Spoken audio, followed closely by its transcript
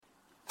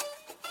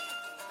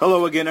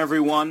Hello again,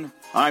 everyone.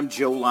 I'm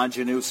Joe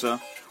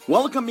Lajanusa,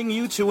 welcoming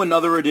you to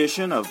another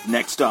edition of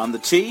Next on the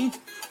Tee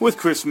with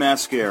Chris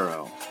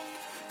Mascaro,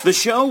 the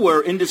show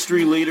where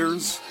industry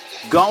leaders,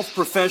 golf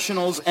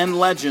professionals, and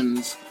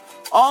legends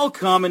all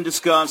come and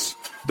discuss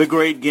the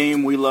great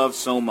game we love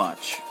so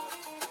much.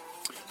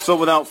 So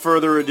without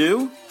further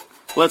ado,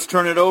 let's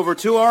turn it over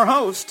to our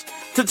host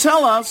to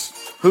tell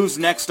us who's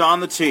next on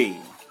the tee.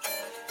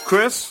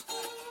 Chris,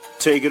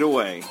 take it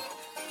away.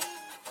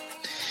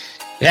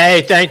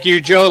 Hey, thank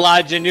you, Joe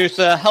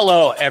Lajanusa.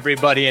 Hello,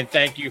 everybody, and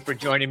thank you for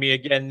joining me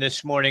again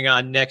this morning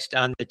on Next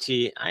on the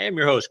Tee. I am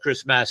your host,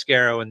 Chris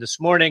Mascaro, and this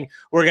morning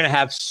we're going to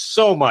have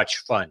so much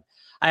fun.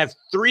 I have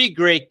three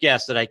great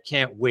guests that I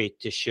can't wait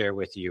to share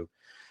with you.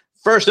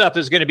 First up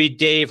is going to be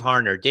Dave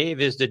Harner.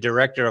 Dave is the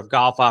director of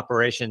golf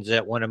operations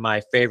at one of my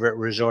favorite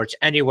resorts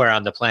anywhere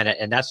on the planet,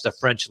 and that's the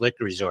French Lick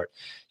Resort.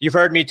 You've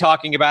heard me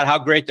talking about how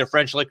great the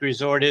French Lick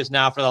Resort is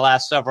now for the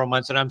last several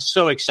months, and I'm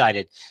so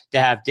excited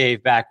to have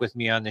Dave back with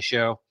me on the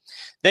show.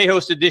 They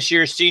hosted this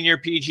year's Senior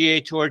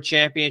PGA Tour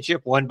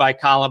Championship, won by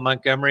Colin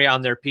Montgomery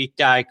on their Pete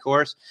Dye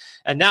course,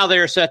 and now they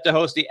are set to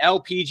host the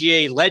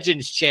LPGA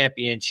Legends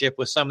Championship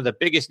with some of the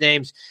biggest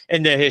names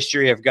in the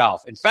history of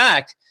golf. In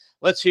fact,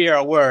 let's hear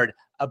a word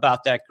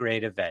about that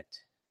great event.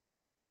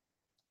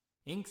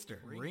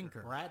 Inkster,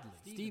 Rinker, Bradley,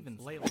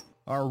 Stevens, Layla.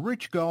 Our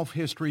rich golf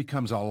history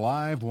comes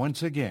alive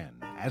once again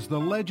as the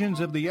legends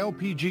of the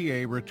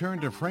LPGA return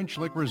to French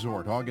Lick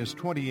Resort August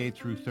 28th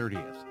through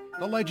 30th.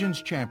 The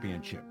Legends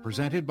Championship,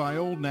 presented by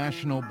Old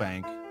National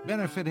Bank,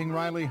 benefiting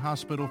Riley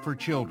Hospital for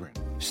Children.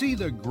 See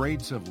the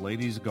greats of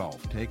ladies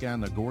golf take on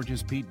the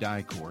gorgeous Pete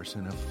Dye course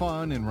in a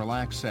fun and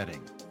relaxed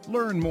setting.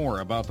 Learn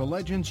more about the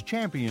Legends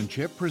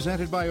Championship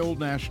presented by Old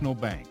National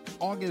Bank,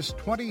 August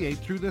 28th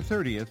through the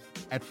 30th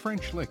at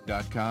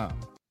FrenchLick.com.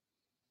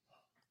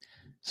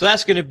 So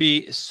that's going to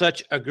be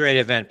such a great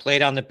event.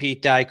 Played on the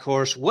Pete Dye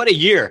course. What a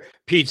year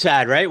Pete's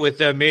had, right? With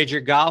the major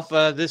golf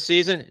this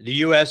season. The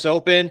U.S.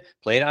 Open,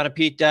 played on a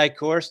Pete Dye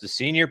course. The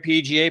Senior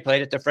PGA,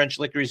 played at the French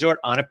Lick Resort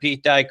on a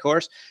Pete Dye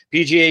course.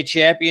 PGA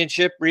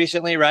Championship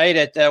recently, right,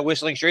 at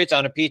Whistling Straits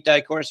on a Pete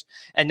Dye course.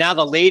 And now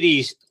the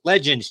Ladies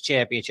Legends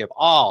Championship,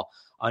 all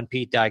on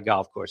Pete Dye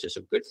golf courses.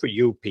 So good for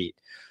you, Pete.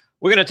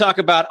 We're going to talk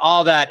about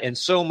all that and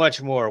so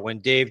much more when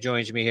Dave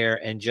joins me here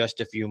in just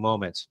a few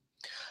moments.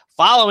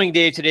 Following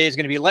Dave today is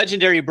going to be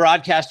legendary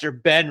broadcaster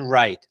Ben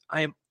Wright.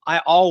 I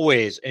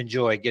always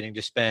enjoy getting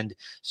to spend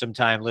some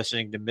time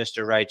listening to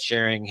Mr. Wright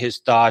sharing his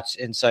thoughts,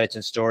 insights,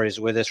 and stories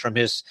with us from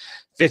his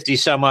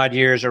 50-some-odd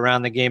years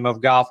around the game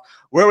of golf.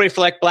 We'll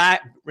reflect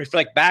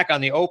back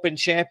on the Open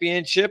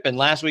Championship and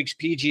last week's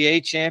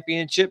PGA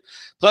Championship.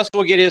 Plus,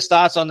 we'll get his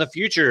thoughts on the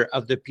future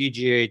of the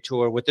PGA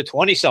Tour with the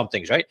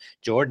 20-somethings, right?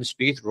 Jordan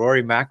Spieth,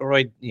 Rory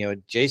McIlroy,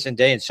 Jason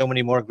Day, and so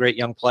many more great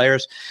young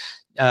players.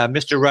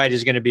 Mr. Wright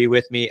is going to be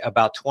with me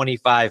about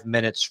 25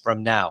 minutes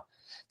from now.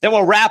 Then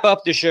we'll wrap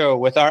up the show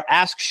with our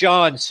Ask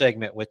Shaun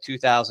segment with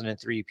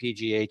 2003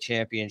 PGA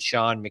champion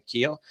Shaun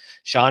Micheel.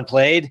 Shaun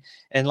played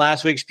in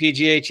last week's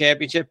PGA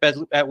Championship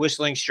at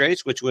Whistling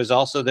Straits, which was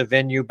also the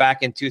venue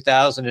back in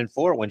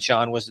 2004 when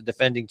Shaun was the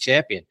defending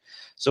champion.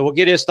 So we'll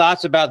get his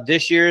thoughts about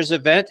this year's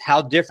event,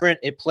 how different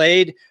it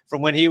played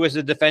from when he was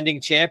the defending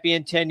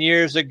champion 10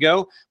 years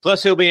ago.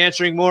 Plus, he'll be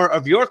answering more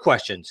of your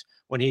questions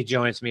when he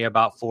joins me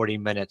about 40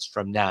 minutes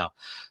from now.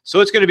 So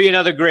it's going to be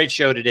another great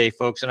show today,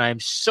 folks, and I am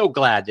so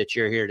glad that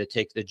you're here to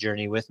take the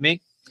journey with me.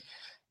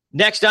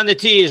 Next on the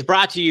Tee is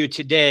brought to you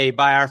today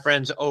by our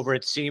friends over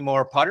at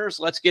Seymour Putters.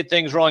 Let's get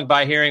things rolling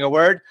by hearing a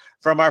word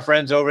from our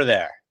friends over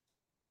there.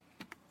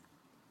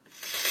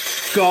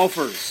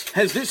 Golfers,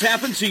 has this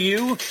happened to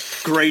you?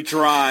 Great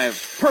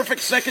drive.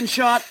 Perfect second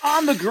shot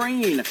on the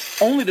green.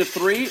 Only to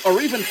 3 or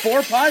even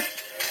 4 putt?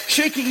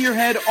 Shaking your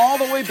head all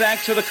the way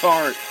back to the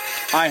cart.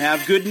 I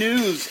have good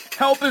news.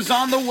 Help is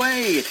on the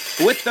way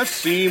with the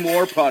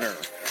Seymour Putter.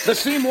 The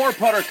Seymour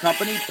Putter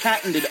Company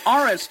patented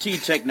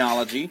RST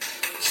technology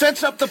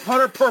sets up the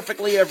putter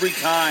perfectly every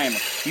time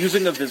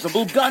using a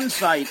visible gun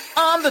sight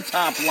on the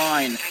top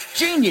line.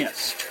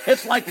 Genius!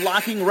 It's like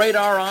locking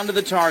radar onto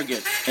the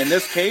target, in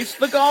this case,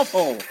 the golf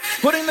hole,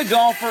 putting the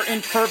golfer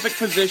in perfect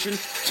position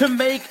to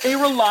make a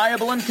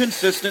reliable and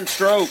consistent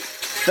stroke.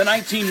 The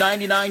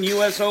 1999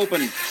 U.S.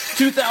 Open,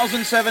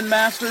 2007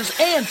 Masters,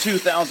 and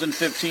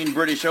 2015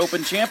 British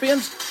Open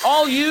champions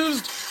all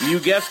used, you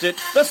guessed it,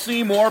 the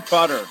Seymour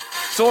Putter.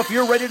 So if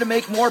you're ready to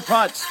make more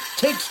putts,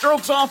 take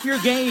strokes off your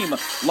game,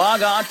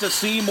 log on to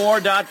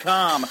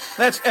Seymour.com.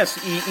 That's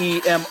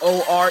SEEMORE.com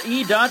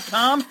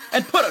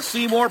and put a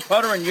Seymour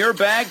Putter in your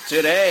bag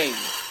today.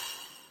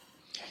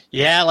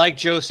 Yeah, like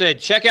Joe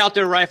said, check out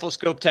their rifle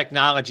scope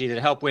technology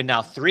that helped win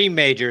now 3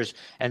 majors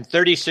and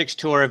 36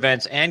 tour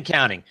events and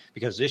counting,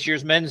 because this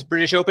year's men's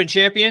British Open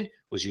champion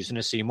was using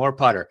a Seymour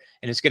putter,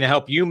 and it's going to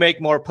help you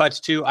make more putts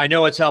too. I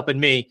know it's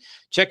helping me.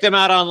 Check them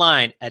out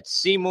online at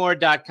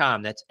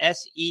Seymour.com. That's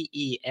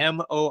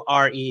SEEMORE.com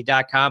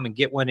and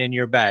get one in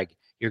your bag.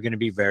 You're going to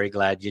be very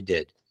glad you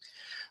did.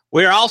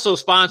 We are also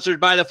sponsored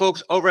by the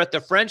folks over at the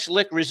French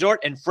Lick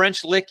Resort in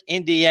French Lick,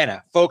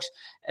 Indiana. Folks,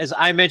 as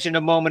I mentioned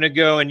a moment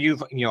ago, and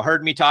you've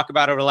heard me talk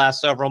about over the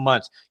last several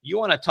months, you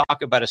want to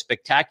talk about a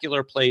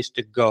spectacular place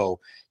to go,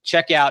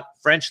 check out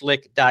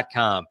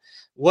FrenchLick.com.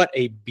 What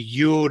a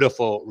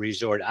beautiful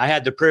resort. I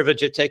had the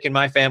privilege of taking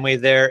my family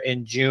there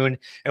in June,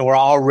 and we're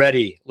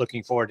already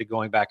looking forward to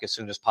going back as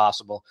soon as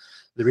possible.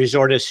 The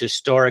resort is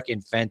historic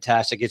and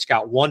fantastic. It's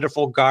got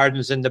wonderful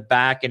gardens in the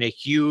back and a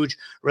huge,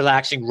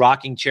 relaxing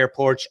rocking chair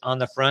porch on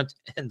the front.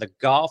 And the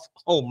golf,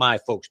 oh my,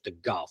 folks, the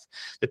golf.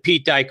 The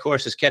Pete Dye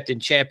course is kept in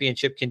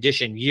championship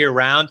condition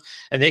year-round,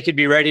 and they could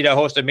be ready to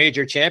host a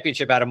major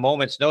championship at a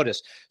moment's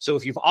notice. So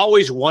if you've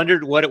always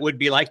wondered what it would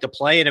be like to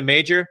play in a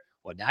major,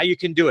 well, now you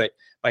can do it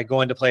by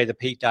going to play the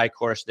Pete Dye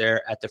course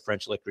there at the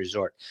French Lick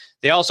Resort.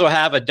 They also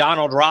have a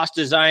Donald Ross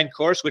designed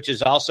course, which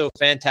is also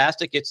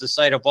fantastic. It's the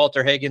site of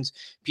Walter Hagen's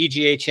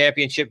PGA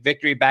Championship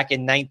victory back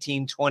in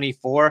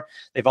 1924.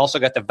 They've also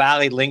got the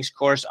Valley Links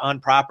course on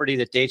property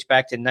that dates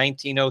back to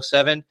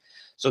 1907.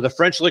 So the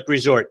French Lick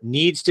Resort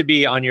needs to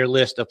be on your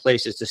list of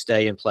places to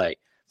stay and play.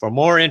 For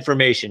more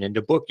information and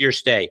to book your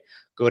stay,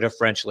 go to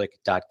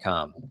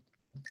FrenchLick.com.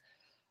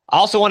 I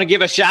also want to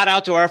give a shout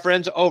out to our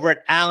friends over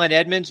at Allen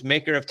Edmonds,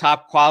 maker of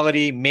top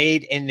quality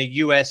made in the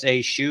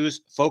USA shoes.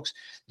 Folks,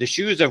 the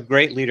shoes of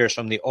great leaders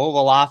from the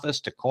Oval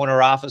Office to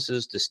corner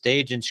offices to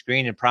stage and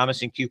screen and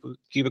promising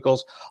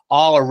cubicles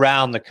all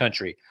around the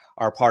country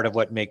are part of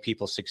what make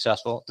people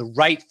successful. The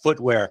right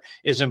footwear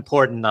is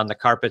important on the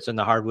carpets and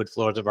the hardwood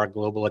floors of our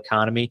global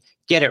economy.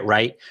 Get it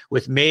right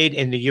with made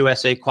in the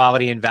USA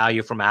quality and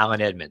value from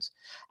Allen Edmonds.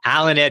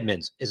 Allen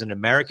Edmonds is an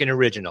American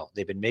original.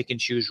 They've been making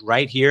shoes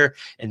right here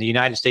in the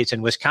United States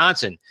and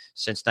Wisconsin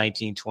since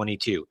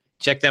 1922.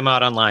 Check them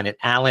out online at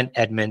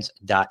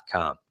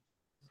allenedmonds.com.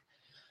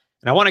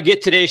 And I want to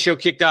get today's show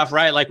kicked off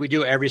right like we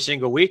do every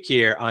single week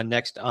here on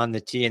Next on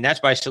the Tee, and that's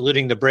by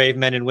saluting the brave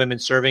men and women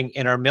serving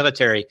in our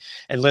military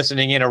and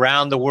listening in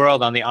around the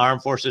world on the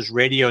Armed Forces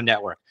Radio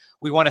Network.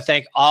 We want to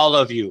thank all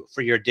of you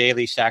for your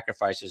daily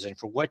sacrifices and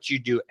for what you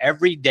do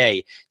every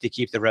day to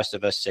keep the rest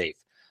of us safe.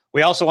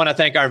 We also want to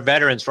thank our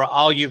veterans for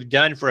all you've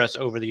done for us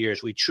over the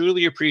years. We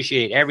truly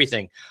appreciate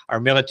everything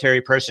our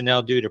military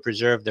personnel do to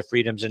preserve the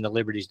freedoms and the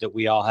liberties that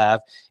we all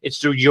have. It's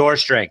through your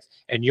strength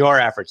and your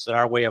efforts that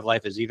our way of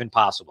life is even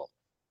possible.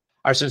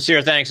 Our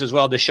sincere thanks as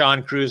well to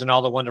Shaun Cruz and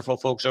all the wonderful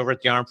folks over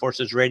at the Armed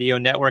Forces Radio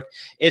Network.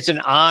 It's an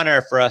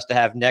honor for us to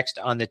have Next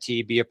on the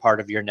Tee be a part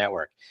of your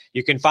network.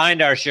 You can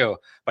find our show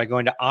by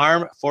going to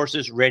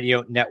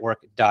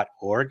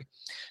armedforcesradionetwork.org.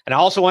 And I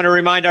also want to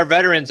remind our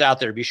veterans out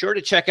there, be sure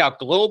to check out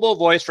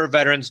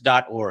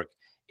globalvoiceforveterans.org.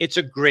 It's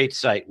a great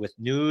site with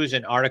news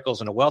and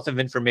articles and a wealth of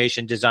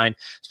information designed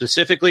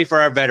specifically for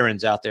our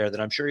veterans out there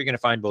that I'm sure you're going to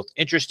find both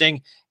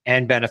interesting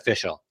and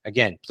beneficial.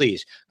 Again,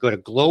 please go to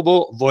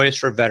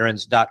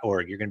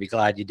globalvoiceforveterans.org. You're going to be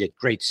glad you did.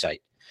 Great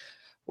site.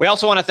 We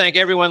also want to thank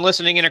everyone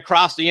listening in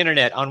across the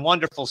internet on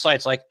wonderful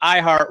sites like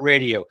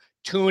iHeartRadio,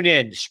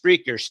 TuneIn,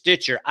 Spreaker,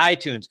 Stitcher,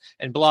 iTunes,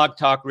 and Blog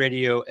Talk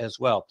Radio as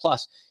well.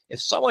 Plus, if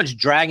someone's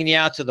dragging you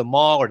out to the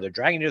mall or they're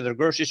dragging you to the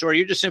grocery store,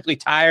 you're just simply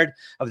tired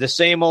of the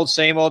same old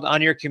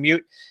on your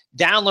commute,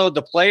 download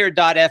the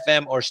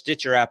Player.fm or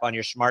Stitcher app on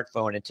your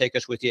smartphone and take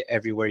us with you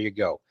everywhere you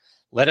go.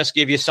 Let us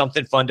give you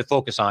something fun to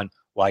focus on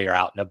while you're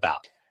out and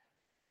about.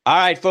 All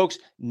right, folks,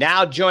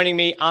 now joining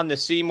me on the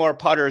Seymour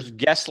Putters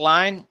guest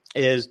line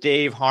is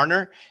Dave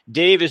Harner.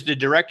 Dave is the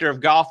Director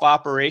of Golf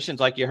Operations,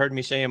 like you heard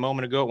me say a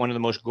moment ago, at one of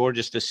the most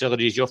gorgeous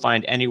facilities you'll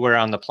find anywhere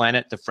on the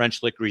planet, the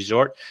French Lick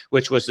Resort,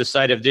 which was the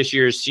site of this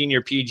year's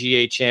Senior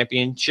PGA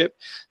Championship.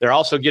 They're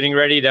also getting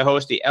ready to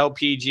host the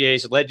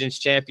LPGA's Legends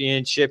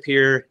Championship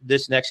here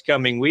this next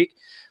coming week.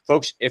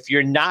 Folks, if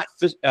you're not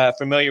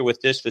familiar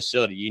with this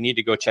facility, you need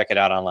to go check it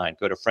out online.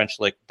 Go to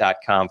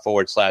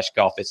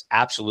FrenchLick.com/golf. It's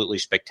absolutely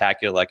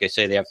spectacular. Like I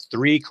say, they have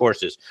 3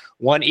 courses,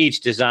 one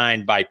each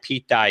designed by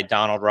Pete Dye,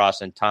 Donald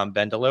Ross, and Tom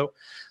Bendelow.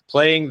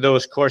 Playing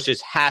those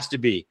courses has to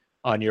be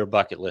on your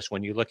bucket list.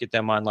 When you look at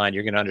them online,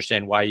 you're going to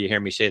understand why you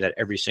hear me say that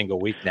every single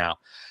week now.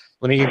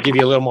 Let me give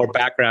you a little more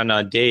background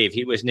on Dave.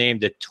 He was named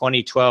the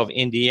 2012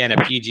 Indiana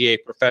PGA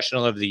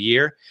Professional of the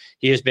Year.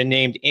 He has been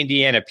named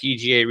Indiana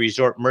PGA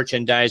Resort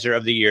Merchandiser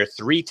of the Year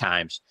 3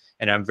 times,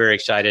 and I'm very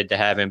excited to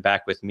have him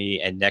back with me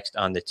and Next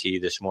on the Tee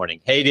this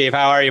morning. Hey, Dave,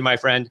 how are you, my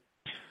friend?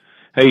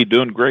 Hey,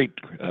 doing great,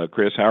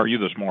 Chris. How are you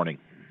this morning?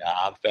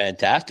 I'm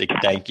fantastic.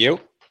 Thank you.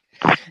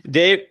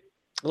 Dave,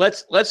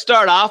 let's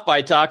start off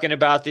by talking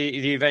about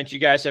the event you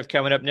guys have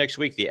coming up next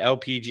week, the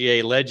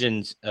LPGA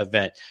Legends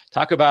event.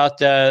 Talk about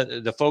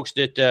the folks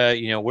that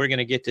we're going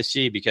to get to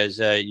see, because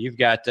you've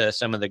got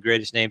some of the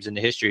greatest names in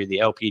the history of the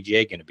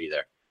LPGA going to be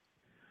there.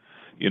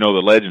 You know,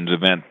 the Legends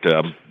event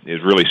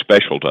is really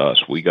special to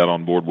us. We got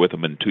on board with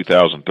them in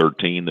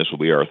 2013. This will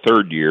be our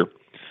 3rd year.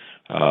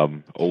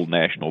 Old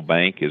National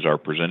Bank is our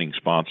presenting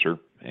sponsor,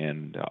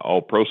 and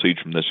all proceeds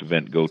from this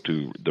event go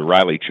to the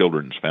Riley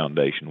Children's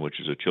Foundation,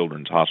 which is a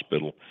children's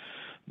hospital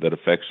that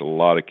affects a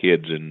lot of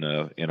kids in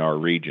our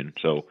region.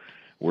 So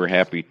we're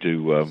happy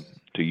to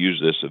use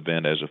this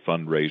event as a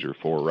fundraiser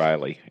for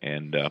Riley.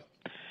 And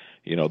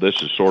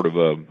this is sort of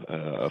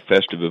a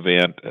festive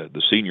event.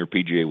 The senior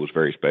PGA was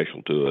very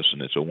special to us,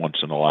 and it's a once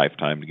in a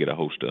lifetime to get to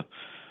host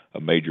a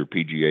major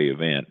PGA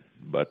event.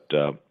 But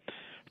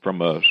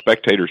from a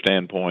spectator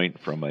standpoint,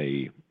 from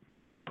a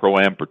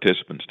Pro-Am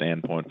participant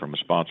standpoint, from a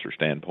sponsor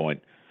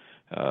standpoint,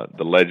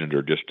 the Legends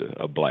are just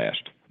a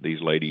blast.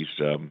 These ladies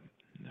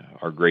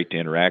are great to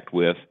interact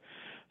with.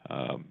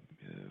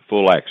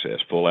 Full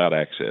out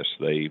access.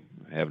 They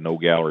have no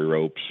gallery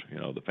ropes.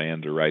 The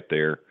fans are right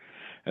there,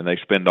 and they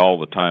spend all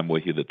the time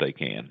with you that they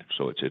can.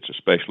 So it's a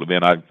special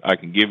event. I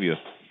can give you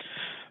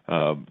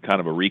kind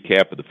of a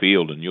recap of the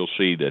field, and you'll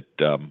see that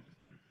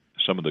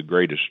some of the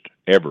greatest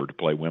ever to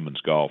play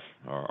women's golf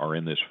are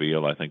in this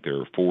field. I think there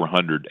are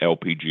 400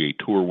 LPGA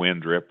Tour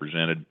wins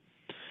represented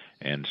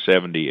and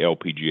 70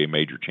 LPGA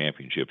Major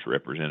Championships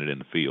represented in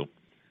the field.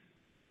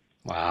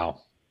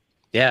 Wow.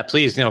 Yeah,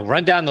 please,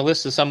 run down the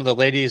list of some of the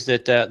ladies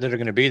that are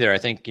going to be there. I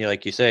think,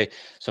 like you say,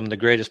 some of the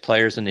greatest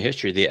players in the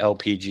history of the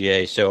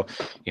LPGA. So,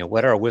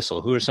 wet our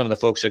whistle. Who are some of the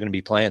folks that are going to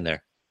be playing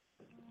there?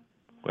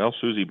 Well,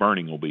 Susie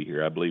Burning will be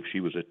here. I believe she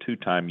was a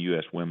 2-time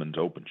U.S. Women's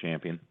Open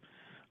champion.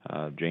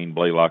 Jane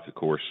Blaylock, of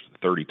course,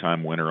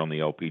 30-time winner on the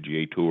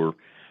LPGA Tour.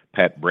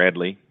 Pat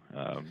Bradley,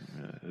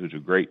 who's a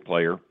great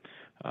player,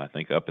 I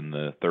think up in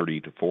the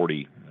 30 to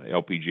 40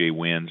 LPGA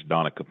wins.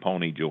 Donna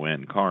Capone,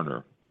 Joanne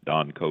Carner,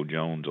 Don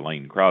Jones,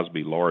 Elaine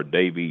Crosby, Laura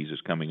Davies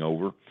is coming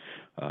over.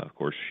 Of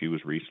course, she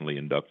was recently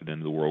inducted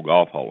into the World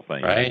Golf Hall of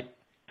Fame. Right.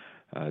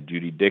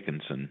 Judy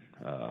Dickinson,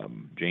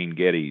 Jane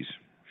Geddes,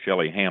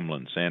 Shelley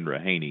Hamlin, Sandra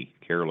Haney,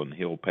 Carolyn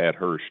Hill, Pat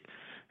Hurst,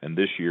 and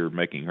this year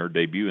making her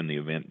debut in the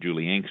event,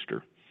 Julie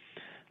Inkster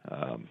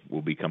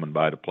will be coming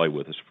by to play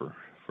with us for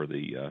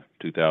the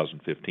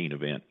 2015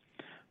 event.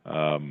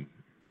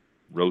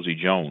 Rosie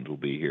Jones will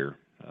be here.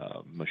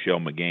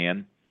 Michelle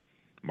McGann,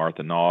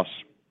 Martha Noss,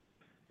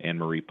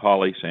 Anne-Marie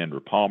Pauley,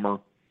 Sandra Palmer,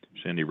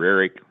 Cindy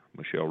Rarick,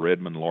 Michelle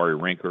Redmond, Laurie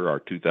Rinker,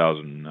 our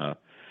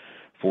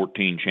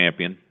 2014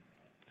 champion,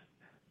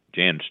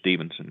 Jan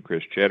Stevenson,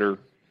 Chris Cheddar,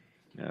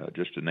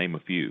 just to name a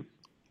few.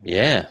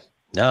 Yeah.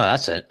 No,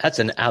 that's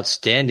an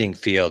outstanding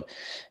field.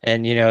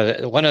 And,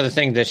 one of the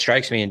things that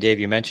strikes me, and Dave,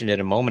 you mentioned it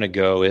a moment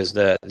ago, is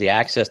the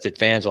access that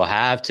fans will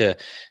have to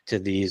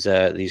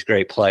these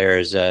great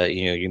players.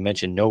 You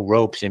mentioned no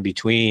ropes in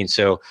between.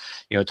 So,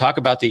 talk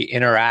about the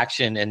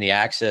interaction and the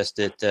access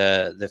that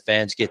the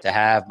fans get to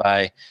have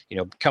by,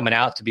 coming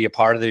out to be a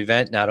part of the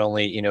event, not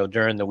only,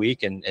 during the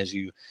week and as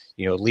you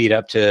lead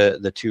up to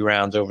the 2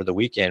 rounds over the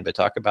weekend, but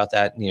talk about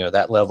that,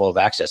 that level of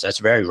access. That's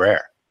very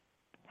rare.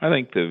 I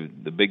think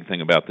the big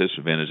thing about this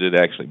event is it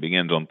actually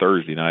begins on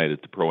Thursday night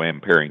at the Pro-Am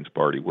Pairings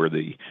Party, where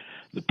the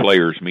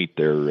players meet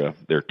their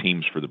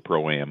teams for the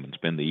Pro-Am and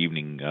spend the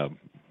evening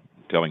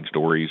telling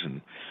stories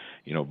and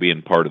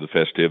being part of the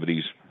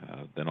festivities.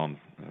 Then on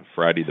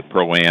Friday, the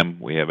Pro-Am,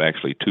 we have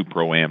actually 2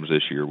 Pro-Ams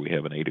this year. We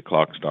have an 8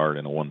 o'clock start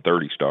and a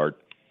 1:30 start.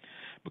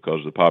 Because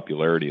of the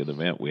popularity of the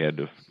event, we had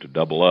to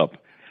double up.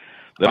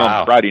 Then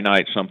on Friday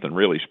night, something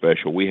really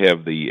special. We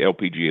have the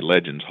LPGA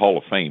Legends Hall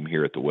of Fame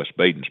here at the West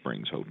Baden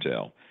Springs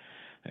Hotel.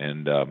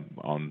 And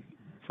on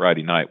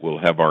Friday night, we'll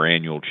have our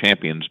annual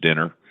Champions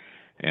Dinner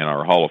and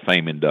our Hall of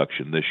Fame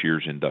induction. This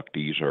year's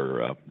inductees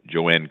are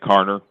Joanne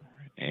Carner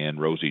and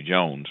Rosie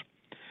Jones.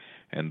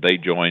 And they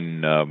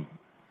join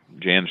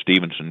Jan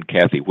Stevenson,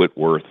 Kathy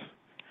Whitworth,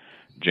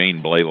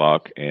 Jane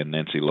Blaylock, and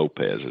Nancy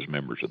Lopez as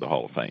members of the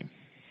Hall of Fame.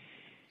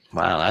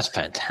 Wow, that's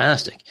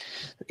fantastic.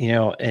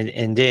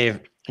 And Dave,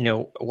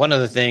 one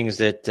of the things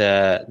that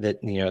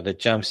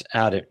jumps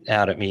out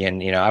at me,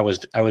 and I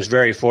was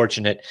very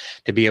fortunate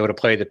to be able to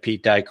play the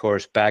Pete Dye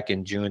course back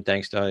in June,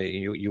 thanks to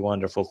you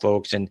wonderful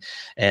folks. And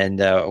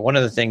one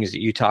of the things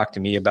that you talked to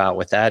me about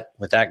with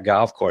that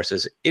golf course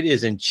is it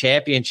is in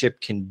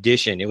championship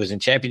condition. It was in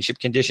championship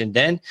condition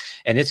then,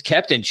 and it's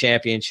kept in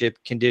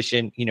championship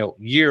condition,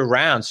 year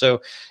round.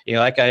 So,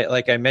 like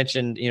I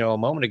mentioned, a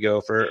moment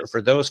ago,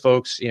 for those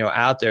folks,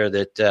 out there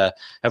that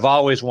have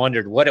always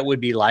wondered what it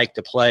would be like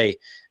to play,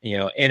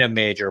 in a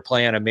major,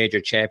 play on a major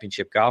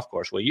championship golf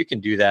course. Well, you can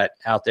do that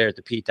out there at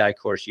the Pete Dye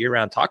course year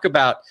round. Talk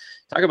about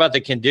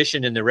the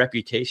condition and the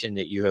reputation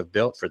that you have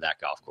built for that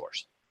golf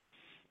course.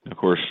 Of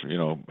course,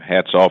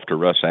 hats off to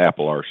Russ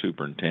Apple, our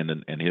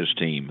superintendent, and his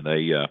team.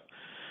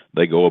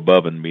 They go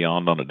above and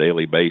beyond on a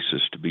daily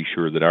basis to be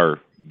sure that our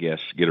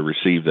guests get to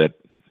receive that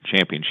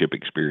championship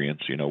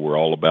experience. We're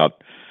all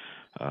about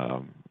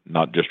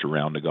not just a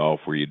round of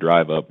golf where you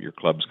drive up, your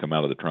clubs come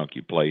out of the trunk,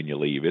 you play, and you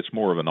leave. It's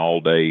more of an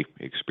all-day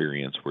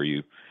experience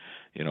where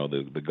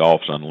the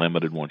golf's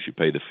unlimited once you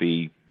pay the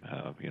fee.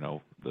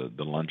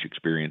 The lunch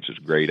experience is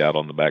great out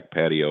on the back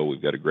patio.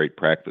 We've got a great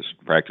practice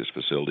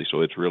facility,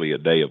 so it's really a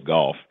day of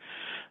golf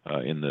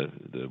in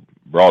the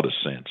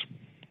broadest sense.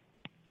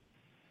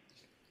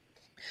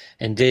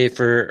 And Dave,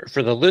 for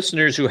the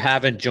listeners who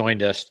haven't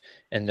joined us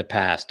in the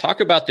past, talk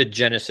about the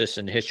genesis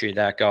and history of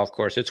that golf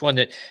course. It's one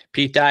that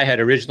Pete Dye had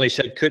originally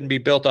said couldn't be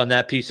built on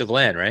that piece of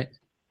land, right?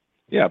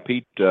 Yeah,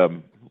 Pete.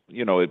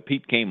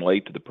 Pete came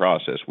late to the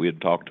process. We had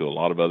talked to a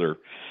lot of other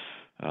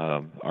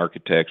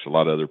architects, a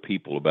lot of other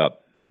people about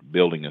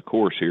building a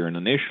course here. And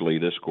initially,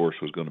 this course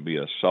was going to be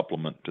a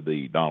supplement to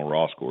the Donald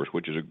Ross course,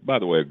 which is, by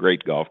the way, a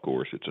great golf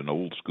course. It's an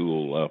old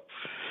school,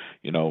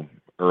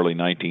 early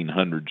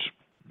 1900s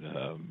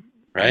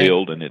right.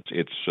 build, and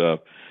it's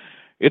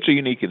a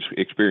unique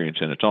experience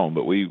in its own.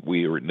 But we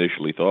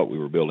initially thought we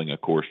were building a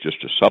course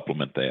just to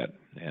supplement that,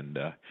 and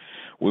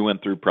we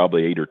went through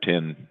probably 8 or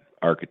 10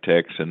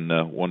 architects,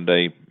 and one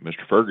day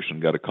Mr. Ferguson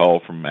got a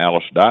call from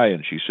Alice Dye,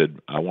 and she said,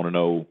 "I want to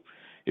know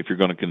if you're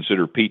going to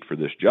consider Pete for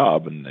this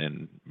job."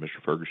 And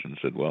Mr. Ferguson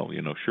said, "Well,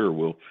 sure,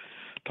 we'll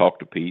talk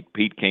to Pete."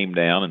 Pete came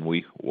down, and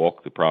we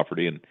walked the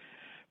property, and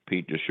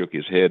Pete just shook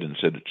his head and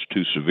said, "It's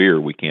too severe.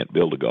 We can't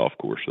build a golf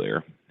course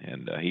there."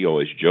 And he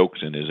always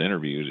jokes in his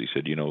interviews. He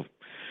said,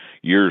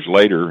 years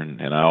later,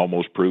 and I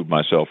almost proved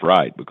myself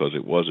right, because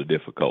it was a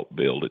difficult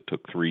build. It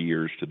took 3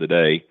 years to the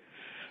day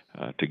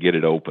to get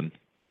it open.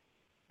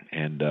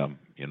 And,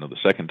 the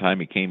second time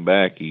he came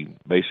back, he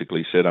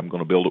basically said, "I'm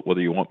going to build it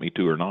whether you want me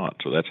to or not."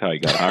 So that's how he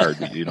got hired.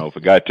 If a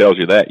guy tells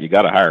you that, you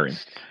got to hire him.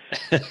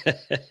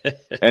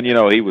 And,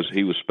 he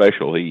was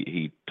special.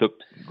 He took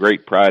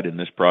great pride in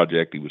this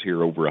project. He was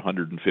here over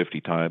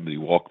 150 times. He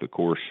walked the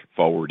course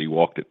forward. He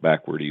walked it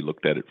backward. He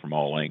looked at it from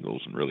all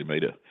angles and really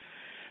made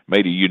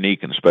a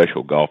unique and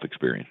special golf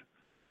experience.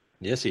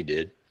 Yes, he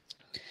did.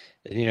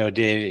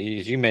 Dave,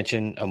 as you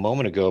mentioned a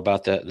moment ago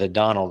about the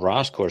Donald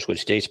Ross course,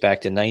 which dates back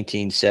to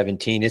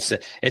 1917. It's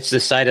the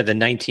site of the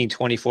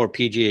 1924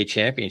 PGA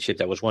Championship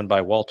that was won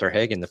by Walter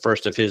Hagen, the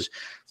first of his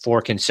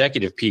 4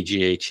 consecutive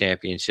PGA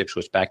Championships,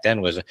 which back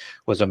then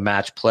was a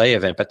match play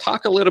event. But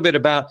talk a little bit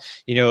about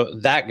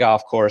that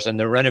golf course and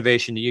the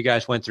renovation that you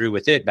guys went through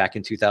with it back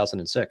in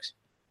 2006.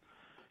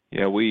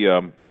 Yeah, we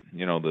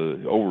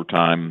the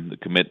overtime, the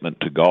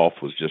commitment to golf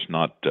was just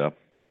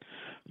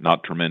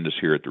not tremendous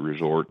here at the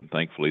resort. And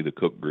thankfully, the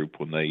Cook Group,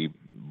 when they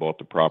bought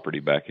the property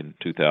back in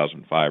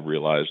 2005,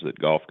 realized that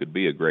golf could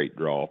be a great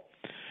draw.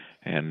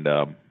 And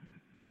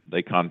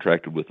they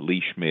contracted with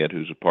Lee Schmidt,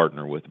 who's a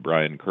partner with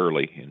Brian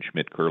Curley in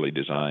Schmidt Curley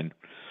Design.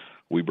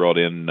 We brought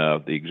in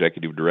the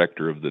executive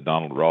director of the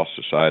Donald Ross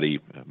Society,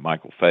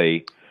 Michael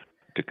Fay,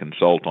 to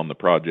consult on the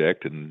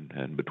project.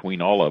 And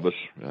between all of us,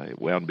 it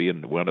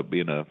wound up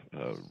being a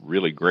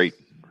really great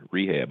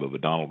rehab of a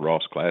Donald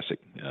Ross Classic.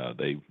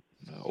 They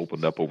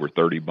opened up over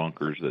 30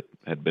 bunkers that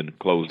had been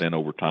closed in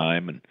over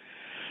time, and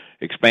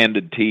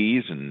expanded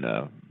tees,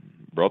 and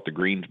brought the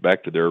greens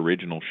back to their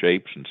original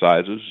shapes and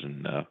sizes.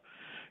 And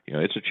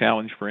it's a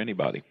challenge for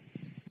anybody.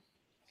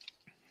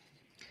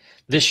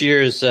 This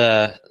year's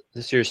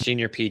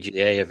senior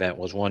PGA event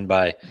was won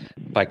by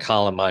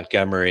Colin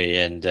Montgomery,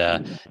 and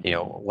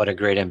what a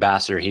great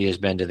ambassador he has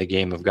been to the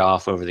game of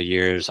golf over the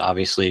years.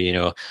 Obviously,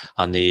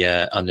 on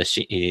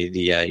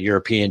the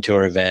European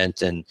Tour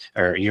event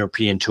or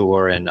European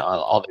Tour, and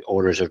all the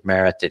orders of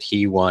merit that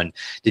he won.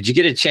 Did you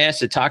get a chance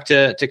to talk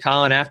to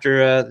Colin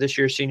after this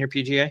year's senior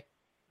PGA?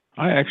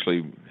 I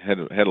actually had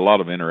a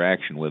lot of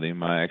interaction with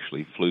him. I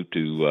actually flew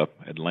to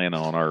Atlanta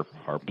on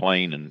our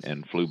plane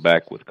and flew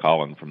back with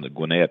Colin from the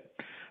Gwinnett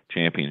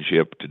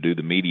Championship to do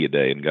the media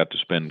day, and got to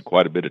spend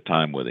quite a bit of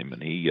time with him.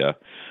 And he,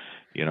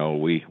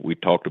 we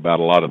talked about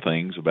a lot of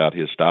things, about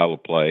his style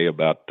of play,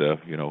 about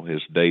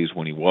his days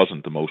when he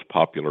wasn't the most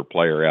popular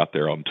player out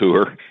there on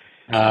tour.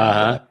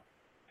 Uh-huh.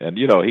 And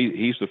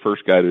he's the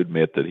first guy to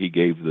admit that he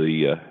gave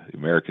the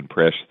American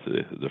press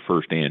the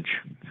first inch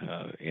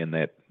in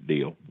that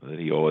deal. That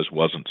he always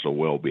wasn't so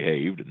well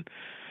behaved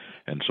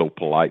and so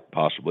polite,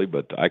 possibly.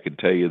 But I can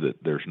tell you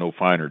that there's no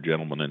finer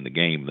gentleman in the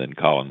game than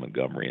Colin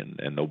Montgomery,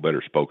 and no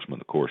better spokesman,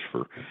 of course,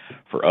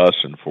 for us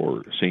and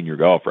for senior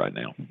golf right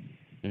now.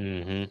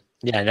 Mm-hmm.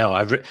 Yeah, no,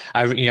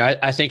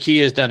 I think he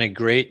has done a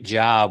great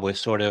job with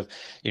sort of,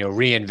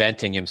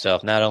 reinventing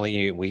himself. Not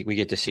only we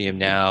get to see him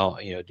now,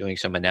 doing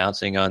some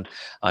announcing on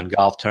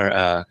golf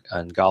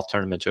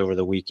tournaments over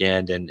the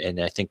weekend, and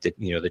I think that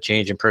the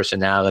change in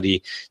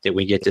personality that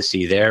we get to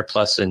see there,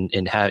 plus in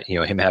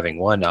him having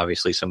won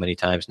obviously so many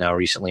times now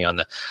recently on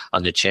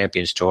the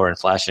Champions Tour and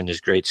flashing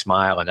his great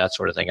smile and that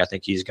sort of thing. I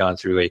think he's gone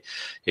through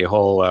a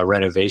whole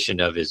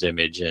renovation of his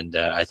image, and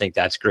I think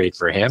that's great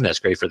for him. That's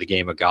great for the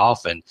game of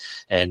golf, and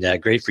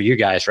great for you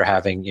guys for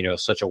having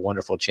such a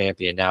wonderful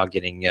champion now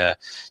getting to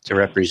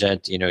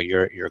represent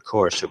your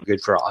course. So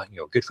good for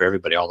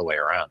everybody all the way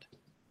around.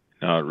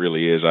 No, it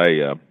really is.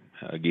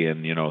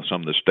 Again,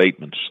 some of the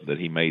statements that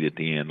he made at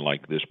the end,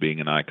 like this being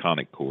an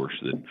iconic course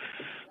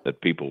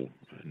that people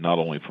not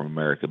only from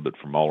America but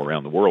from all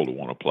around the world who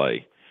want to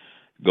play,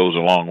 goes a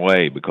long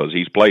way, because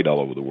he's played all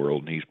over the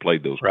world and he's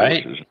played those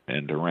courses,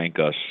 and to rank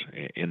us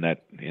in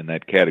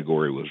that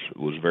category was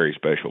very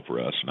special for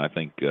us. And I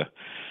think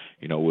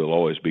we'll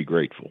always be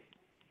grateful.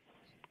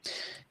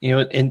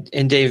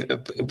 And Dave,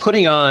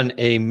 putting on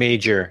a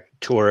major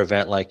tour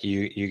event like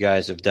you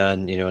guys have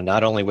done,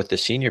 not only with the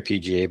senior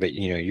PGA, but,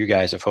 you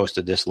guys have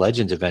hosted this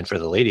Legends event for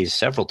the ladies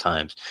several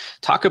times.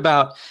 Talk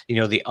about,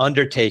 the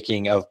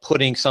undertaking of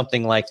putting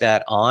something like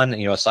that on,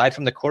 aside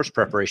from the course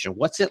preparation.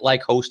 What's it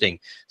like hosting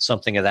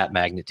something of that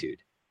magnitude?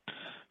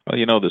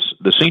 Well,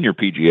 the senior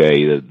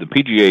PGA, the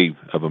PGA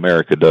of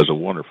America does a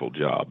wonderful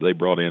job. They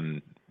brought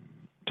in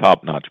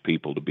top-notch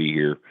people to be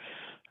here.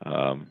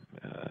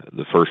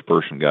 The first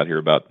person got here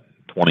about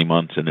 20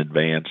 months in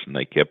advance, and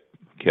they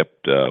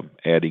kept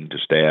adding to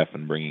staff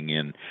and bringing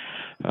in,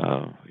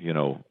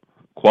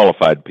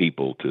 qualified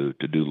people to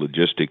do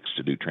logistics,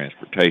 to do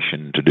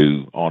transportation, to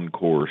do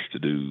on-course, to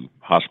do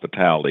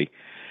hospitality.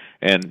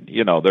 And,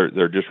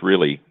 they're just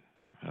really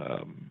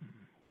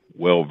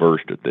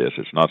well-versed at this.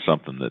 It's not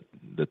something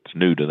that's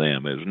new to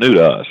them. It's new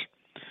to us.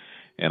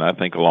 And I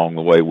think along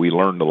the way we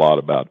learned a lot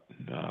about,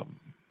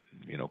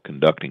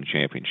 conducting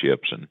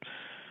championships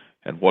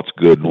and what's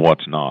good and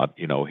what's not.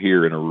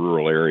 Here in a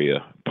rural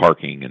area,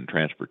 parking and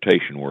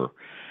transportation were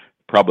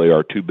probably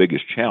our two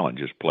biggest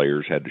challenges.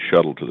 Players had to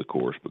shuttle to the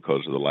course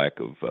because of the lack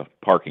of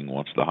parking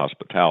once the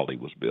hospitality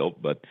was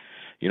built. But,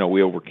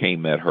 we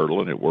overcame that hurdle,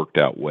 and it worked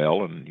out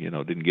well, and,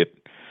 didn't get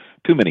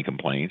too many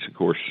complaints. Of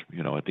course,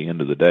 at the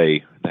end of the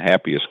day, the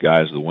happiest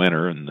guy is the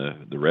winner, and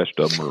the rest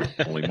of them are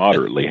only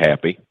moderately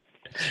happy.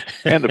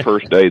 And the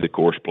first day, the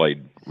course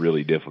played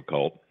really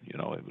difficult. It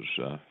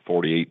was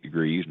 48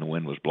 degrees, and the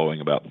wind was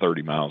blowing about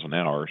 30 miles an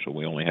hour, so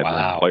we only had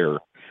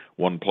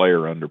one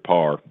player under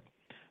par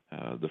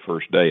the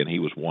first day, and he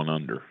was one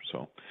under.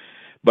 So,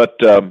 but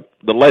the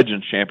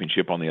Legends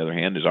Championship, on the other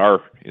hand, is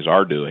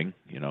our doing.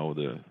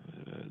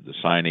 The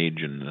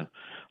signage and the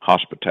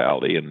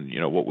hospitality, and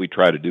what we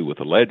try to do with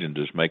the Legends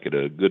is make it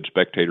a good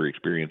spectator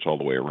experience all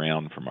the way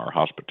around, from our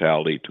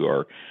hospitality to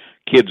our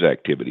kids'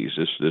 activities.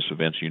 This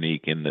event's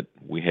unique in that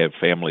we have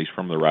families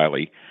from the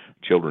Riley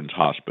Children's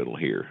Hospital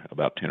here,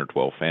 about 10 or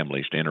 12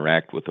 families, to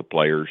interact with the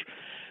players.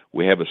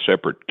 We have a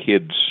separate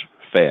kids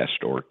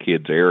fest or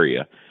kids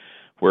area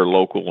where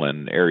local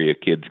and area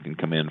kids can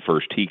come in,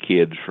 first tee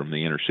kids from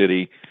the inner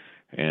city,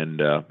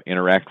 and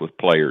interact with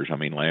players. I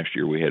mean, last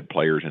year we had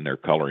players in there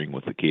coloring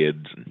with the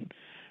kids,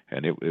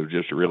 and it was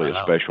just really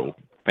a special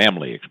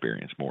family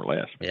experience, more or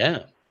less.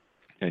 Yeah.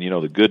 And,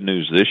 the good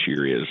news this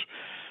year is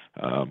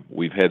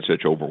we've had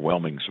such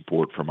overwhelming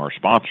support from our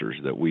sponsors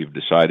that we've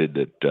decided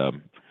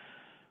that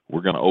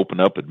we're going to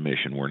open up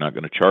admission. We're not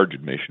going to charge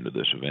admission to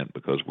this event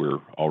because we're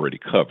already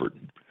covered.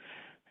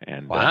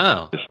 And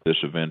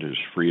this event is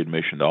free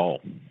admission to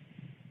all.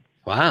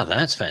 Wow,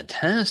 that's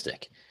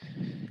fantastic.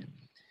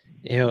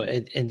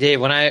 And Dave,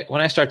 when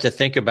I start to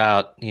think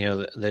about,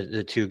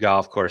 the two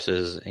golf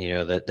courses,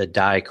 the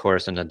Dye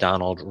course and the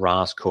Donald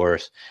Ross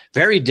course,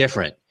 very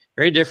different,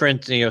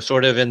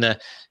 sort of in the,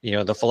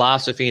 the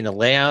philosophy and the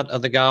layout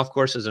of the golf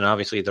courses. And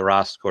obviously the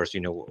Ross course,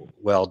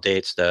 well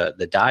dates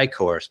the Dye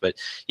course, but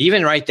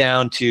even right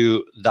down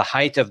to the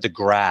height of the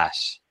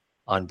grass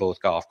on both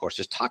golf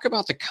courses. Talk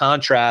about the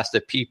contrast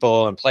that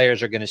people and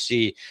players are going to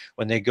see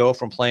when they go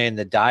from playing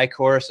the Dye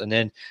course and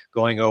then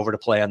going over to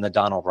play on the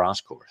Donald Ross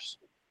course.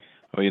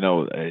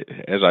 Well,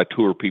 as I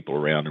tour people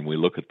around and we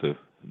look at the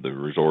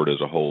resort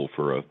as a whole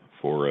for a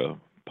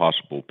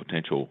possible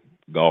potential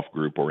golf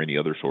group or any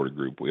other sort of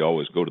group, we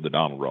always go to the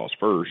Donald Ross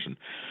first,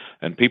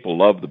 and people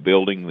love the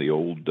building, the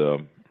old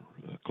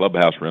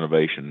clubhouse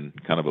renovation,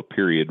 kind of a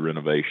period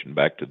renovation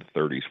back to the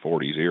 30s,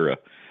 40s era,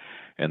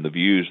 and the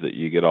views that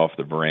you get off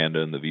the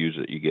veranda and the views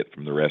that you get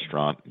from the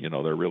restaurant,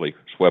 they're really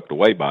swept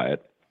away by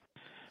it.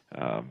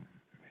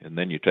 And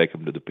then you take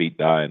them to the Pete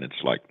Dye, and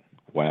it's like,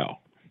 wow.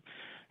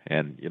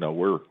 And,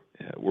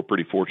 we're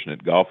pretty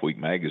fortunate. Golf Week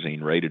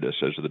magazine rated us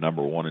as the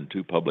number 1 and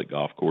 2 public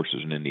golf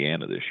courses in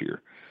Indiana this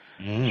year.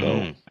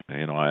 So,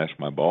 I asked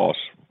my boss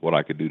what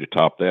I could do to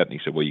top that, and he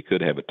said, well, you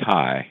could have a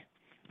tie.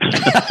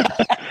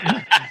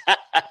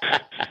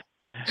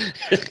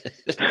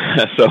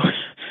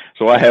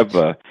 So I have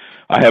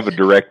a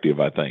directive,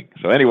 I think.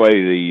 So anyway,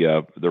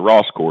 the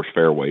Ross course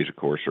fairways, of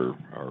course, are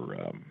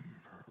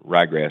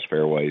ryegrass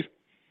fairways.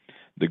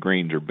 The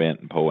greens are bent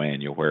in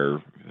Poanya,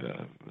 where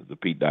the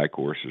Pete Dye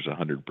course is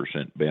 100%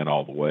 bent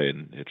all the way,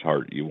 and it's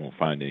hard. You won't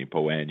find any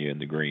Poanya in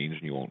the greens,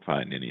 and you won't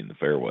find any in the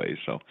fairways.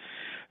 So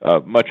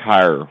much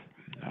higher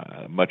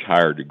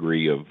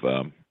degree of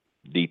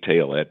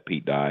detail at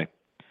Pete Dye.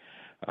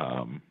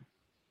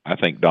 I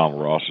think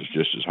Donald Ross is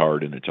just as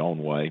hard in its own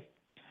way.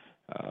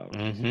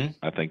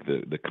 I think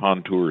the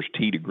contours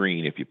tee to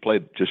green, if you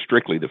play just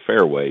strictly the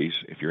fairways,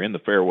 if you're in the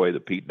fairway,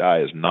 the Pete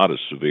Dye is not as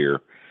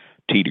severe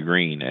tee to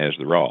green as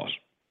the Ross.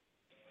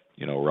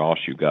 Ross,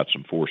 you've got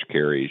some force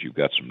carries, you've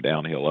got some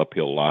downhill,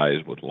 uphill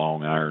lies with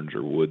long irons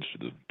or woods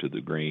to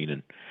the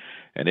green,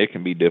 and it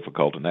can be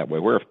difficult in that way.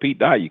 Where if Pete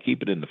Dye, you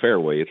keep it in the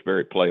fairway, it's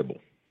very playable.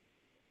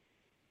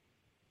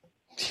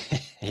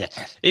 Yeah,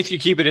 if you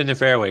keep it in the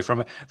fairway,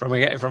 from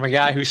a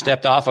guy who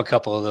stepped off a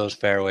couple of those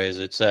fairways,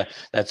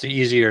 that's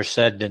easier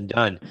said than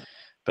done.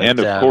 But, and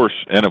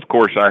of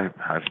course, I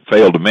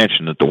failed to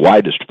mention that the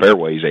widest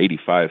fairway is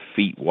 85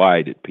 feet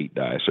wide at Pete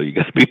Dye, so you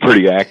got to be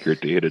pretty accurate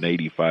to hit an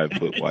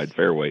 85-foot wide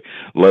fairway,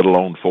 let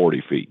alone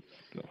 40 feet.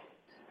 So.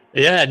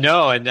 Yeah,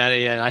 no, and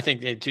I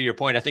think to your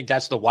point, I think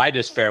that's the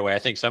widest fairway. I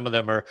think some of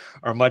them are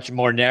much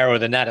more narrow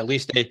than that. At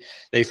least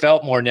they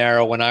felt more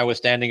narrow when I was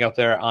standing up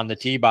there on the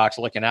tee box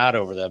looking out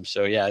over them.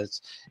 So yeah,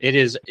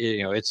 it's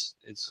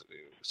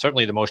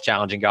certainly the most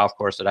challenging golf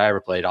course that I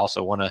ever played.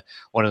 Also one of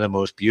the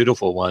most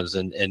beautiful ones.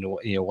 And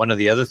one of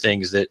the other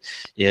things that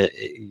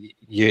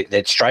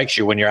that strikes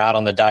you when you're out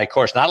on the die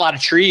course, not a lot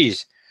of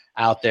trees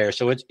out there.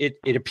 So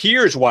it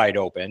appears wide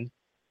open,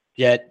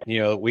 yet,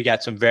 we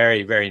got some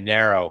very, very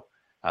narrow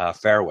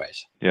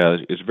fairways. Yeah,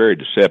 it's very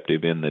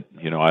deceptive in that,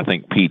 I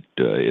think Pete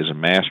is a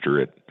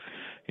master at,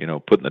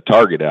 putting the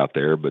target out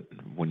there, but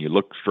when you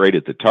look straight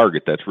at the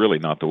target, that's really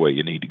not the way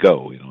you need to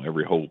go.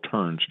 Every hole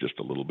turns just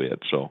a little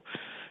bit. So,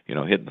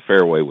 hitting the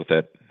fairway with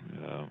that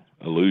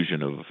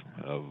illusion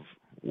of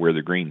where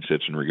the green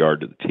sits in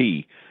regard to the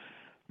tee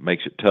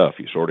makes it tough.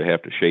 You sort of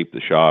have to shape the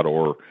shot,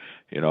 or,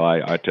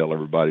 I tell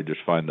everybody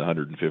just find the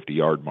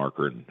 150-yard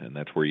marker, and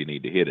that's where you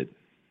need to hit it.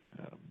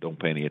 Don't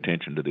pay any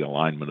attention to the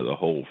alignment of the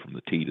hole from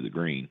the tee to the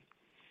green.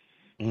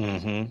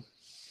 Mm-hmm.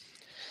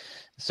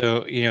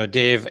 So,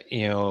 Dave,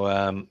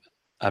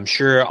 I'm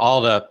sure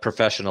all the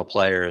professional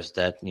players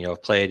that,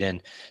 have played in,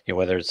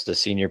 whether it's the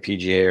senior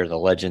PGA or the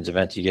Legends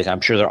event you get,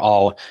 I'm sure they're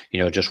all,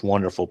 just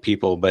wonderful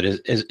people. But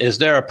is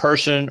there a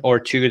person or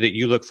two that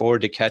you look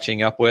forward to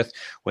catching up with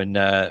when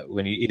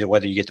you,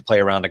 whether you get to play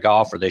around the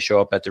golf or they show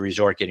up at the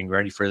resort getting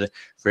ready for the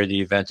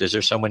event? Is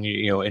there someone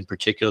in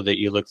particular that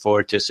you look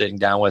forward to sitting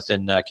down with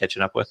and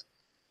catching up with?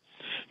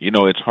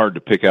 It's hard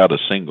to pick out a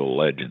single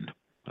legend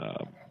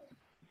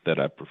that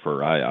I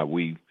prefer.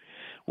 We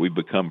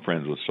become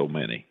friends with so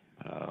many.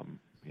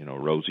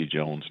 Rosie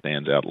Jones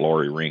stands out.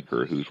 Laurie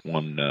Rinker, who's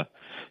won,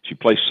 she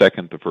placed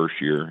second the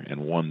first year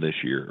and won this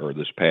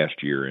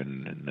past year,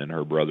 and then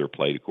her brother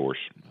played, of course,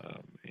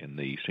 in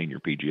the senior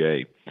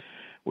PGA.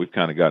 We've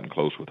kind of gotten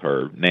close with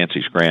her.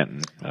 Nancy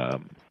Scranton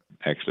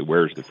actually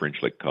wears the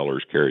French Lick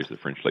colors, carries the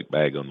French Lick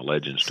bag on the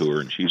Legends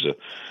Tour, and she's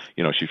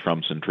she's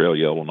from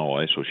Centralia,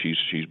 Illinois, so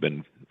she's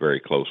been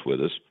very close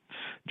with us.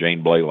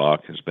 Jane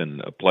Blaylock has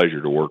been a pleasure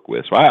to work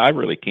with. So I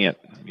really can't,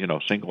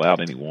 single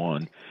out any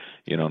one.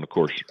 And of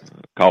course,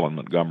 Colin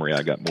Montgomery,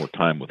 I got more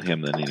time with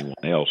him than anyone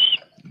else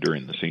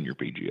during the senior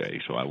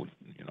PGA. So I would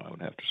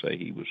have to say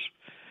he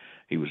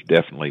was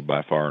definitely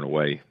by far and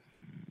away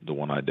the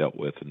one I dealt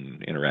with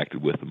and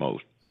interacted with the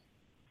most.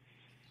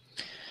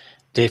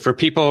 Dave, for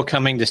people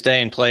coming to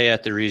stay and play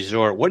at the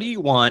resort, what do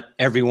you want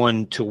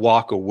everyone to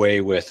walk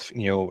away with,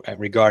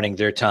 regarding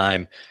their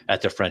time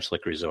at the French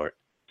Lick Resort?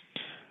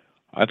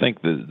 I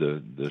think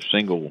the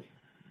single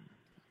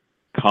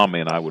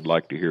comment I would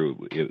like to hear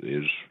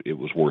is it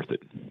was worth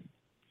it.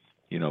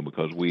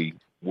 Because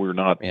we're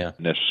not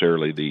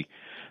necessarily the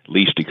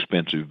least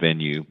expensive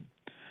venue,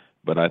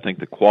 but I think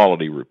the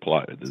quality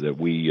reply that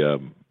we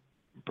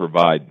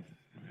provide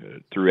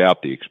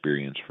throughout the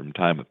experience from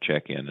time of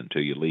check-in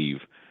until you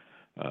leave,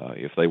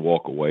 if they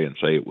walk away and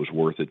say it was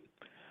worth it,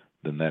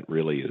 then that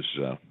really is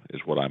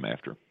what I'm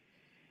after.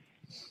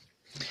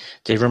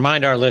 Dave,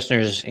 remind our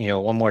listeners,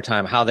 one more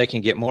time how they can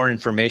get more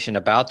information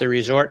about the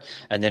resort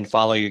and then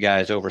follow you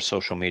guys over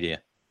social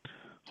media.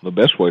 The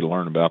best way to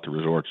learn about the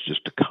resort is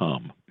just to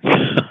come.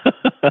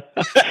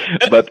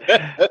 but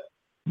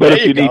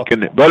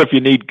if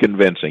you need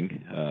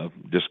convincing,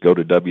 just go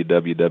to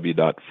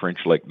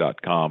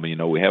www.frenchlick.com.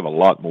 We have a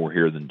lot more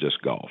here than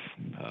just golf.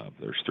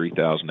 There's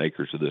 3,000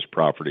 acres of this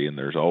property, and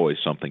there's always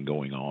something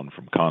going on,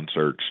 from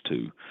concerts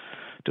to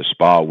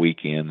spa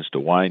weekends, to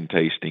wine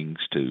tastings,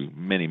 to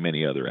many,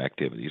 many other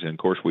activities. And, of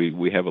course,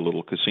 we have a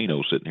little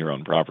casino sitting here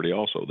on property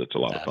also that's a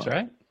lot of fun. That's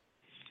right.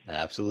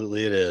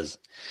 Absolutely it is.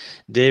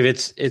 Dave,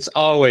 it's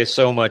always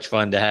so much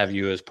fun to have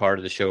you as part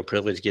of the show.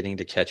 Privilege getting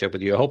to catch up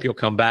with you. I hope you'll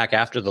come back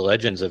after the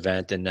Legends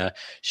event and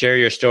share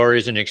your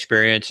stories and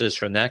experiences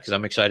from that, because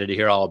I'm excited to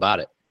hear all about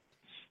it.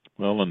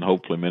 Well, and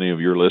hopefully many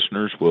of your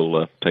listeners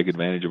will take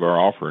advantage of our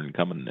offer and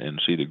come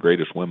and see the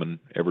greatest women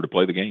ever to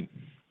play the game.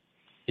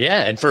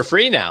 Yeah, and for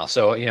free now.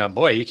 So,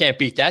 boy, you can't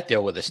beat that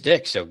deal with a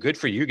stick. So good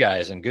for you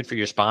guys and good for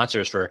your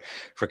sponsors for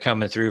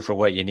coming through for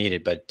what you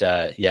needed. But,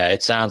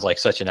 it sounds like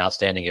such an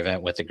outstanding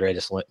event with the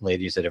greatest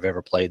ladies that have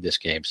ever played this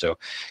game. So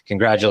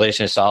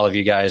congratulations to all of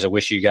you guys. I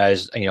wish you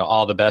guys,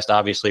 all the best,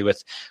 obviously,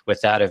 with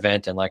that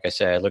event. And like I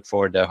said, I look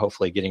forward to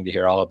hopefully getting to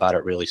hear all about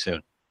it really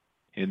soon.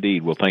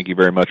 Indeed. Well, thank you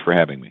very much for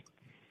having me.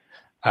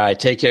 All right.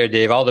 Take care,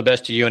 Dave. All the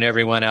best to you and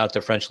everyone out at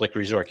the French Lick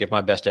Resort. Give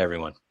my best to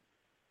everyone.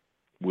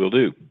 Will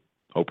do.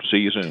 Hope to see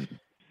you soon.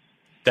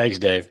 Thanks,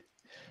 Dave.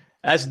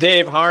 That's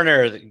Dave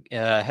Harner,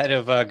 head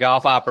of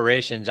golf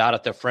operations out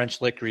at the French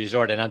Lick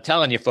Resort. And I'm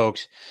telling you,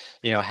 folks,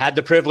 had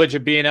the privilege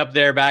of being up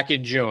there back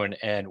in June,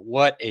 and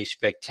what a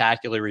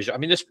spectacular resort. I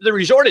mean, the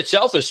resort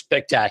itself is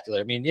spectacular.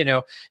 I mean,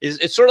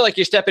 it's sort of like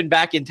you're stepping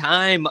back in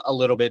time a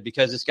little bit,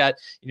 because it's got,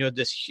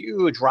 this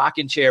huge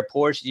rocking chair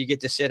porch that you get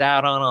to sit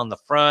out on the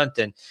front,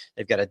 and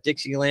they've got a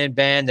Dixieland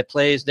band that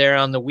plays there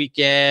on the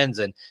weekends,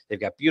 and they've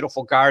got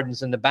beautiful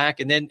gardens in the back.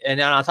 And then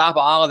on top of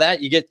all of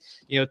that, you get,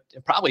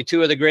 probably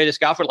two of the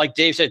greatest golfers, like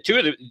Dave said, two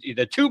of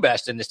the two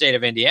best in the state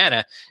of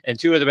Indiana, and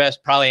two of the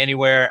best probably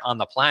anywhere on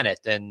the planet.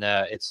 And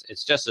it's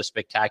just a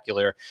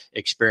spectacular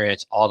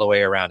experience all the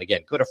way around.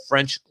 Again, go to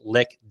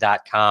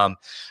FrenchLick.com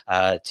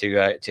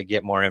to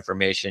get more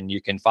information.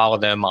 You can follow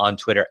them on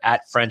Twitter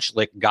at French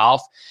Lick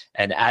Golf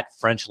and at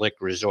French Lick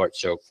Resort.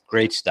 So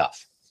great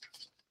stuff.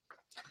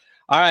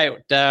 All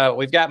right,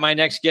 we've got my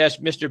next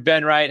guest, Mr.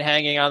 Ben Wright,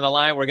 hanging on the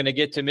line. We're going to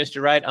get to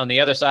Mr. Wright on the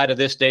other side of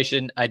this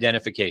station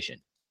identification.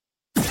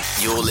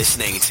 You're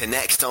listening to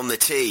Next on the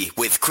Tee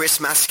with Chris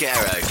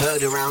Mascaro,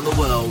 heard around the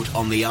world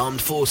on the Armed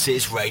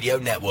Forces Radio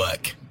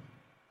Network.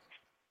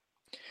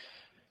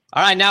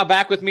 All right, now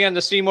back with me on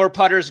the Seymour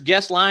Putters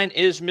guest line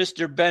is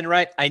Mr. Ben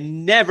Wright. I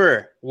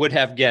never would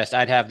have guessed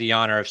I'd have the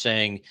honor of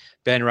saying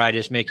Ben Wright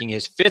is making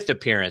his 5th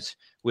appearance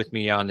with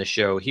me on the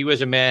show. He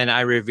was a man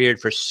I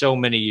revered for so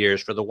many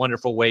years for the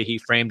wonderful way he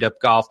framed up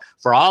golf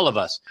for all of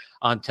us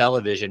on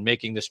television,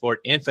 making the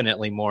sport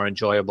infinitely more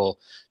enjoyable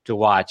to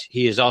watch.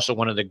 He is also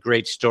one of the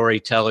great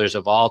storytellers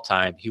of all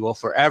time. He will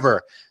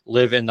forever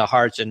live in the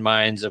hearts and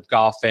minds of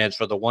golf fans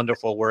for the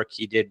wonderful work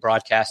he did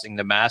broadcasting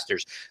the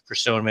Masters for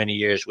so many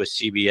years with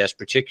CBS,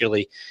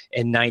 particularly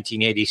in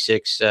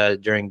 1986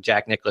 during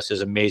Jack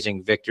Nicklaus's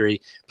amazing victory.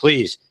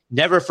 Please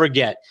never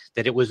forget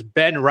that it was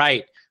Ben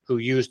Wright who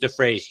used the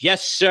phrase,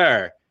 "Yes,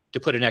 sir," to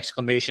put an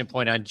exclamation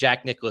point on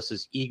Jack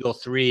Nicklaus's Eagle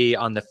 3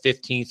 on the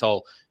 15th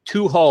hole,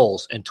 2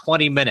 holes in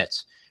 20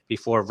 minutes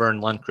before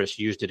Vern Lundquist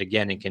used it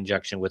again in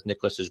conjunction with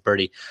Nicklaus's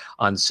birdie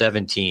on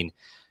 17.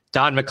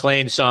 Don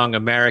McLean's song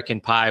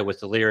American Pie with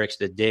the lyrics,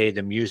 "The day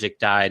the music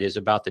died," is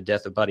about the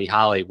death of Buddy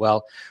Holly.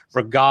 Well,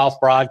 for golf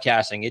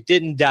broadcasting, it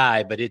didn't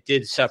die, but it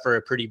did suffer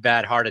a pretty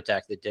bad heart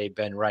attack the day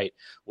Ben Wright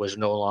was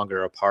no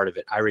longer a part of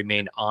it. I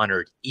remain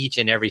honored each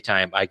and every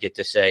time I get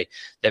to say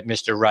that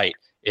Mr. Wright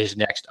is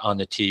next on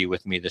the tee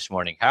with me this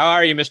morning. How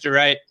are you, Mr.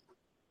 Wright?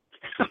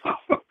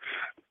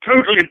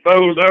 Totally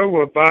bowled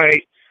over by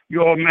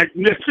your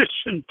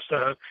magnificent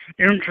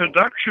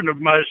introduction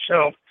of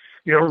myself.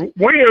 You're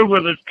way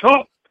over the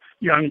top,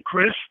 young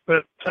Chris,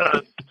 but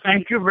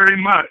thank you very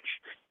much.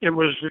 It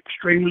was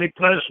extremely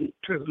pleasant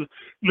to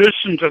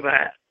listen to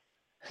that.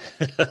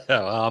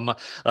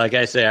 Like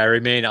I say, I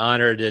remain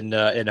honored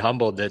and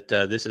humbled that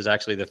this is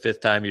actually the 5th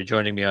time you're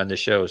joining me on the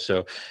show.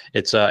 So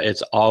it's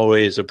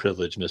always a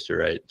privilege, Mr.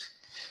 Wright.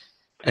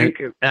 Thank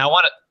you.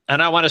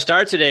 And I want to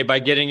start today by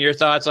getting your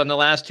thoughts on the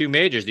last 2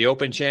 majors, the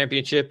Open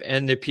Championship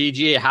and the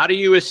PGA. How do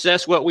you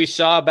assess what we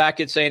saw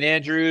back at St.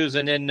 Andrews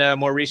and then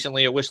more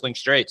recently at Whistling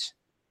Straits?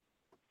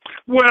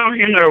 Well,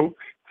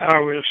 I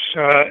was,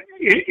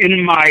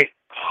 in my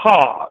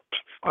heart,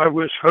 I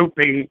was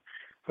hoping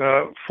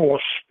for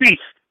Spieth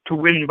to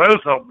win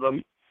both of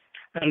them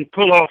and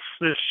pull off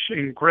this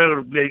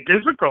incredibly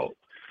difficult,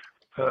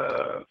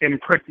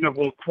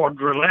 impregnable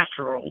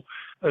quadrilateral,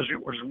 as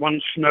it was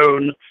once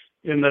known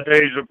in the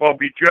days of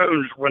Bobby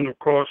Jones, when, of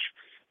course,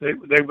 they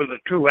were the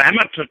 2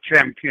 amateur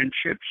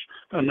championships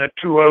and the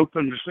 2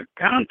 opens that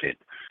counted.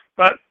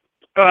 But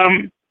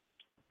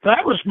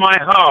that was my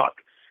heart.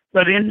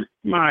 But in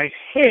my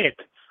head,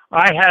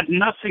 I had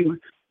nothing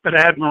but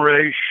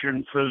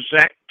admiration for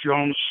Zach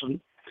Johnson,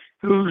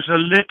 who's a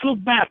little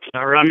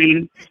battler. I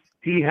mean,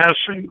 he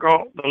hasn't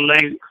got the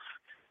length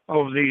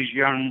of these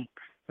young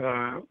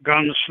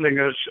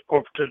gunslingers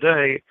of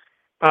today,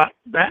 but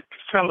that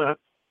fella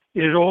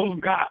is all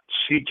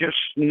guts. He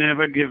just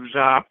never gives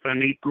up,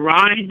 and he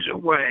grinds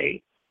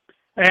away.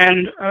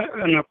 And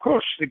of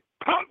course, the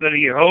putt that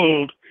he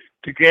holed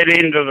to get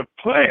into the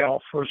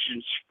playoff was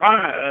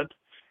inspired.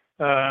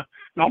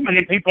 Not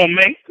many people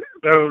make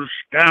those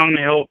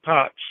downhill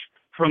putts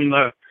from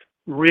the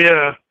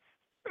rear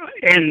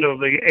end of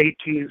the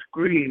 18th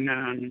green,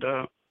 and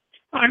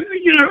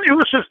it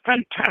was a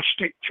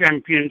fantastic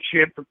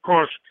championship. Of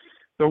course,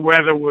 the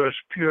weather was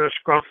pure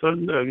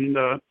Scotland,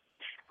 and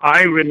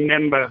I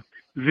remember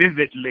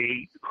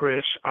vividly,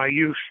 Chris, I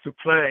used to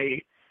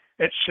play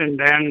at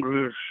St.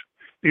 Andrews,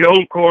 the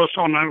old course,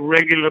 on a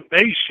regular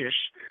basis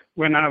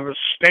when I was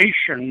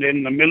stationed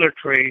in the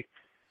military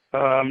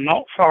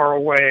not far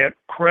away at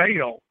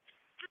Crail.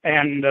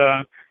 And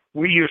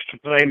we used to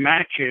play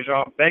matches.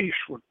 Our base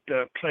would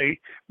play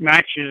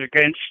matches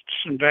against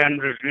St.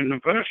 Andrews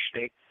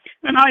University.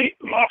 And I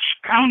lost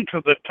count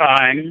of the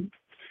time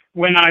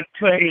when I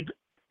played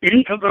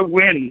into the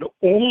wind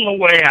all the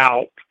way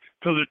out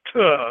to the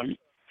turn,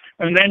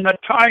 and then the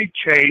tide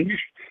changed,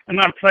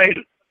 and I played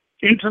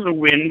into the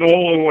wind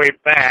all the way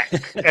back.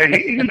 And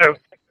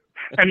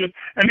and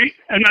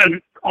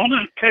then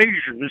on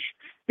occasions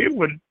it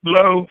would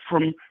blow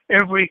from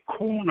every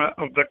corner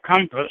of the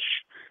compass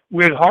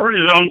with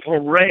horizontal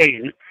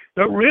rain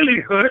that really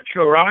hurt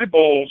your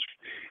eyeballs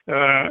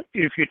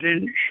if you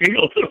didn't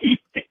shield them.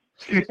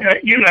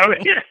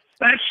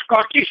 That's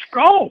Scottish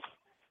golf,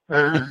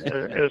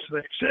 as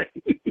they say.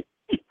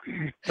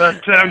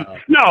 But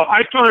no,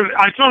 I thought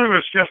it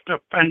was just a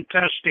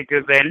fantastic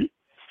event.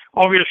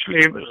 Obviously,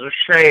 it was a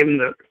shame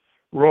that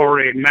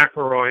Rory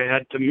McIlroy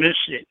had to miss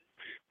it.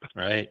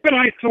 Right. But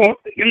I thought,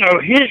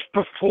 his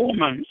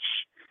performance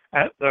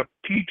at the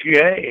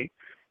PGA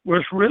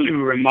was really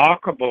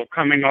remarkable,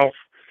 coming off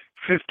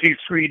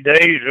 53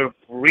 days of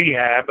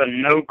rehab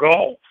and no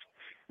golf.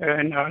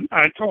 And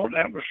I thought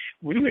that was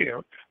really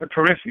a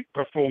terrific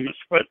performance.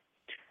 But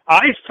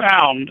I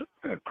found,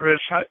 Chris,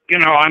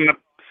 I'm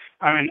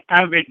an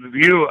avid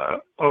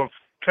viewer of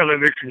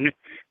television,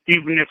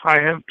 even if I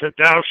have to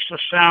douse the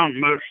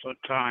sound most of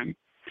the time.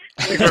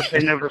 because they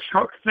never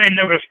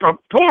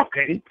stopped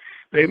talking.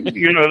 They're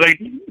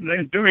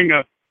doing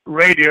a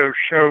radio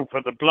show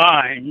for the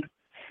blind.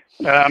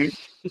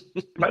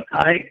 But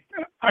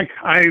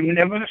I've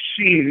never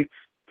seen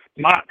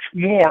much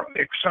more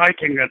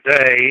exciting a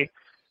day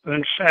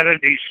than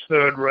Saturday's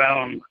third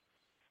round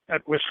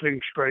at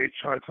Whistling Straits.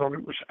 I thought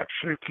it was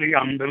absolutely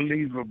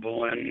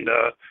unbelievable, and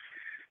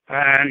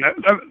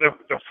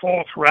the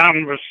fourth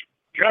round was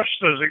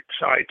just as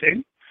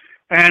exciting.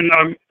 And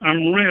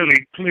I'm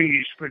really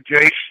pleased for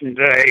Jason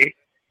Day,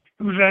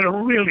 who's had a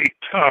really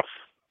tough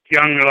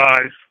young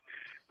life.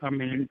 I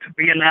mean, to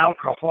be an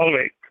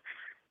alcoholic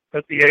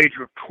at the age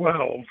of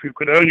 12, you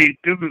could only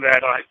do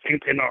that, I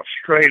think, in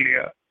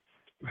Australia,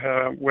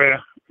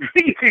 where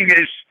drinking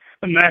is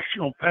a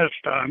national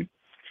pastime.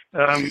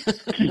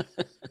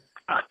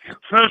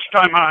 First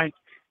time I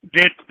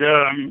did,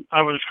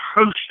 I was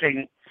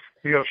hosting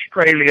the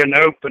Australian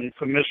Open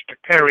for Mr.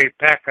 Kerry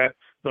Packer,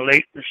 the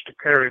late Mr.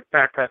 Kerry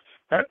Packer,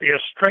 at the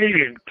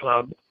Australian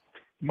Club.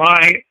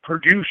 My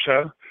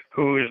producer,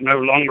 who is no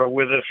longer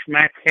with us,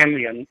 Mac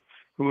Hemian,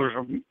 who was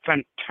a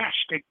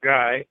fantastic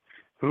guy,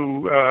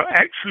 who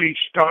actually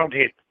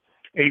started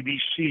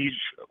ABC's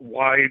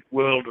Wide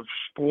World of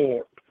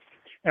Sport.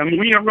 And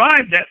we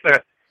arrived at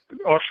the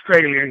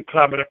Australian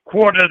Club at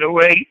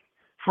 7:45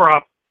 for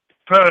our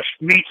first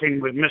meeting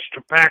with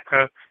Mr.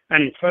 Packer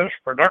and first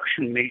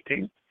production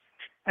meeting.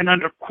 And at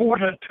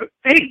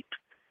 7:45,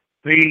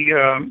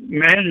 the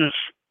men's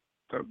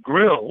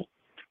grill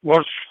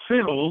was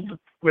filled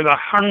with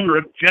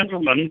 100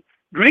 gentlemen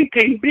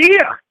drinking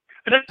beer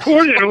at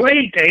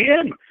 7:45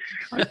 a.m.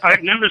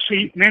 I've never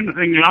seen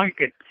anything like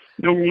it.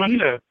 No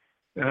wonder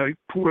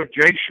poor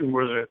Jason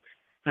was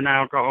an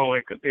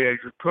alcoholic at the age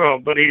of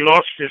 12, but he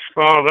lost his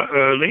father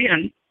early,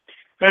 and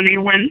he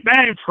went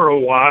bad for a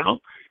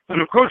while.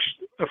 And of course,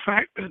 the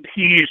fact that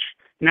he's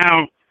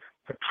now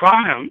a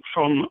triumph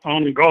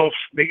on golf's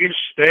biggest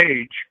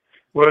stage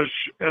was,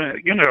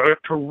 a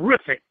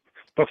terrific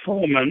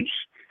performance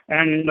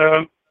and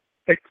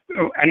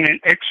an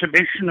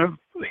exhibition of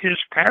his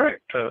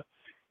character.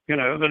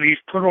 That he's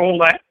put all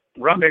that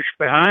rubbish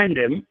behind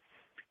him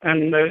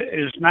and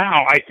is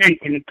now, I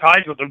think,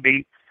 entitled to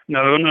be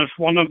known as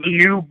one of the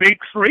new big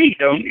three,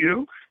 don't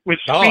you? With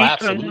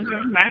Spieth and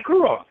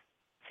Mascaro.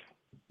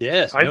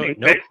 Yes,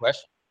 no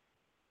question.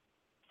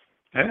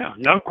 Yeah,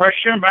 no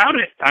question about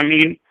it. I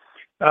mean,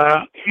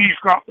 he's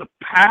got the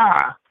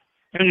power,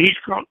 and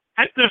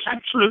there's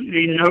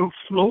absolutely no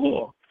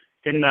flaw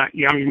in that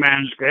young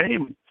man's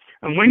game.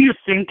 And when you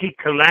think he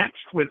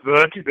collapsed with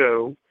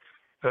vertigo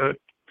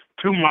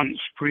 2 months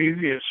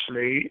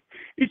previously,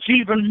 it's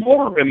even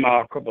more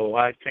remarkable,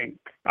 I think.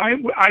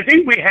 I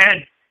think we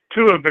had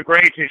two of the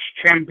greatest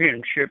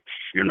championships,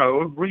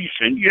 of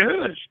recent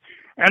years.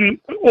 And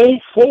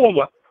all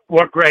four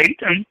were great.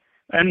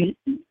 And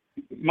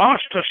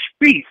Master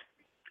Spieth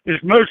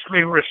is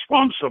mostly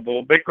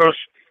responsible because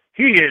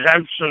he is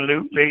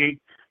absolutely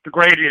the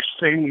greatest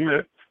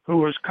thing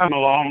who has come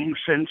along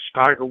since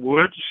Tiger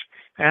Woods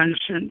and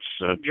since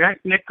Jack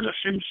Nicklaus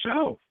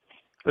himself.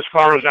 As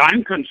far as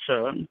I'm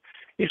concerned,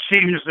 it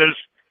seems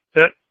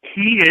that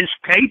he is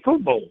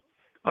capable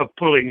of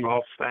pulling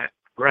off that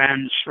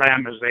Grand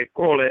Slam, as they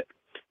call it,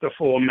 the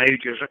four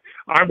majors.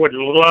 I would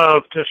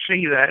love to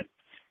see that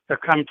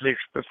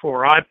accomplished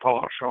before I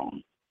pass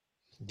on.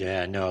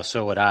 Yeah, no,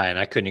 so would I, and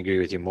I couldn't agree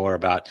with you more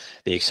about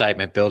the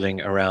excitement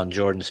building around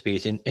Jordan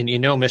Spieth. And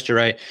Mr.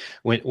 Wright,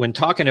 when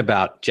talking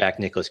about Jack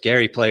Nicklaus,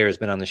 Gary Player has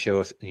been on the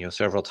show,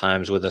 several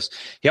times with us.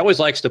 He always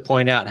likes to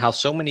point out how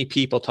so many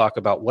people talk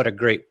about what a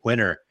great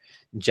winner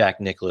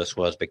Jack Nicklaus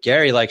was, but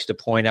Gary likes to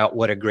point out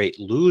what a great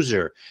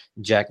loser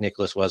Jack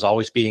Nicklaus was,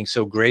 always being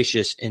so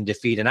gracious in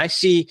defeat. And I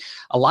see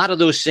a lot of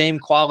those same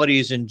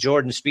qualities in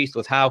Jordan Spieth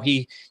with how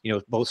he,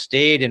 both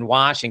stayed and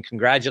watched and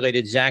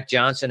congratulated Zach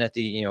Johnson at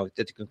the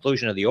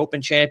conclusion of the Open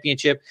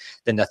Championship.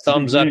 Then the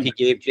thumbs up he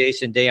gave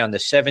Jason Day on the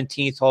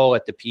 17th hole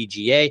at the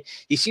PGA.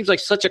 He seems like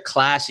such a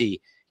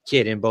classy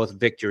kid in both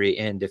victory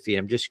and defeat.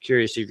 I'm just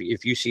curious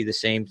if you see the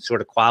same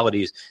sort of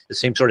qualities, the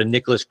same sort of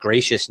Nicklaus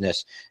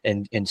graciousness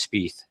in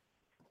Spieth.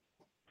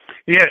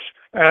 Yes,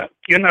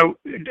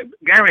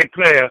 Gary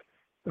Player,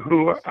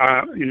 who,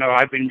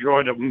 I've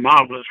enjoyed a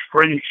marvelous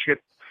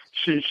friendship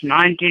since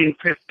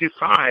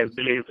 1955,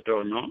 believe it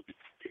or not,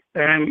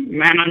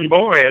 man and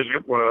boy, as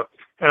it were.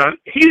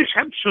 He's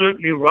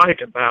absolutely right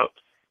about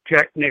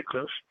Jack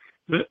Nicklaus.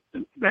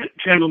 That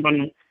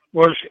gentleman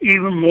was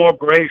even more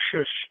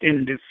gracious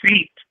in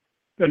defeat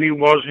than he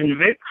was in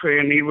victory,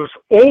 and he was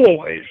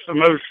always the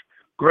most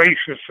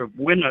gracious of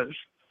winners,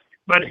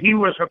 but he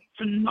was a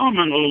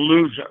phenomenal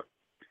loser.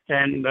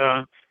 And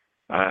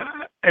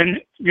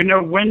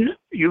when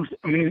you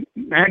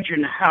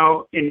imagine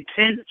how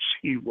intense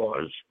he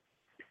was,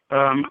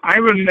 I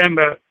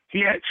remember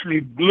he actually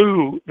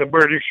blew the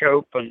British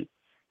Open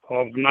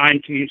of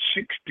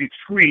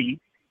 1963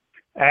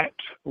 at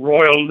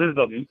Royal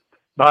Lytham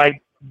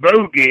by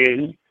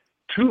bogeying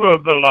 2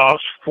 of the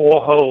last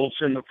 4 holes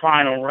in the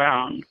final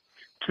round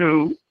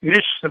to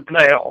miss the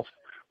playoff,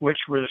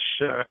 which was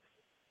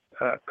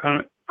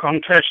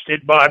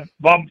contested by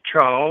Bob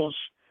Charles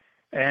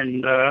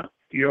and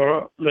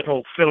your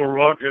little Phil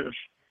Rogers.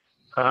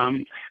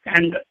 And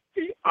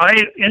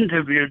I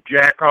interviewed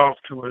Jack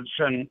afterwards,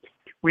 and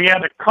we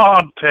had a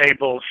card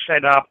table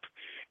set up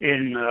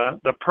in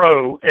the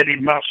pro Eddie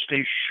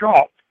Musty's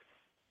shop,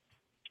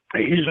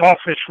 his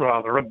office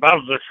rather,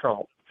 above the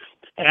shop.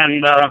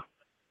 And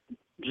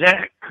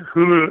Jack,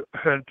 who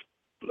had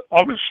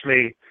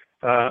obviously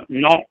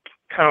not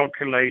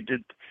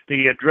calculated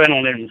the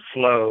adrenaline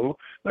flow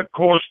that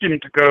caused him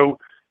to go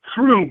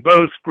through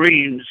both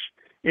greens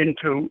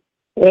into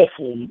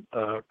awful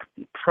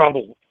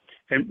trouble.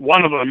 And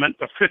one of them at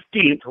the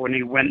 15th, when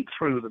he went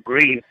through the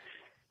green,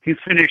 he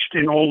finished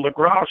in all the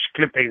grass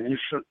clippings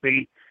that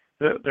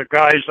the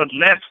guys had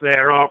left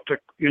there after,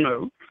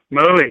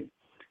 mowing.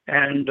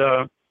 And,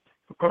 of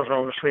course,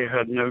 obviously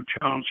had no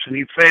chance. And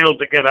he failed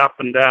to get up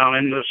and down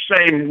in the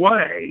same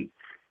way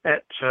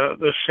at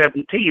the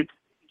 17th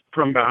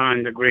from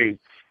behind the green.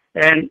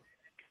 And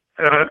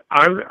I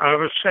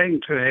was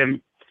saying to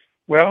him,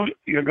 well,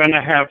 you're going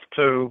to have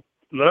to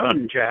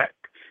learn, Jack,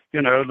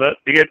 that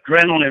the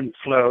adrenaline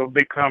flow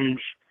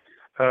becomes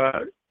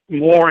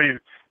more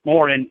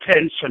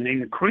intense and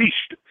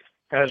increased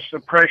as the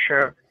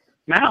pressure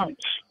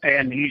mounts.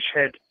 And he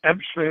said,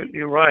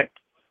 absolutely right.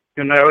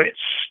 It's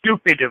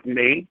stupid of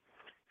me.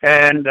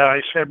 And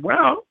I said,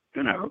 well,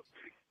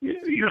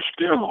 you're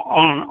still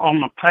on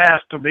the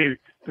path to be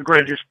the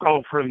greatest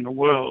golfer in the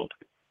world.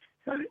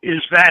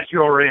 Is that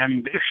your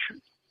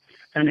ambition?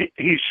 And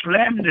he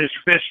slammed his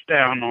fist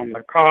down on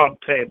the card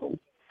table,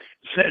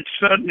 said,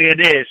 certainly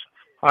it is.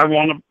 I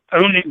want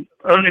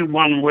only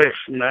one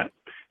wish, and that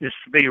is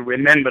to be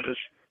remembered as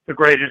the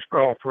greatest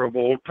golfer of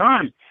all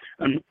time.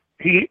 And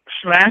he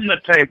slammed the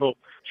table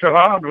so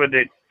hard with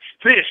his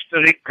fist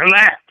that it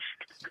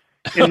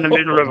collapsed in the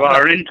middle of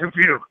our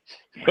interview.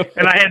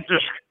 And I had to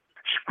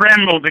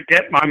scramble to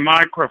get my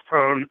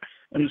microphone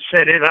and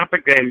set it up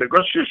again,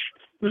 because this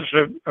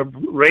was a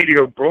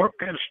radio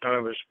broadcast I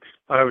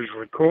was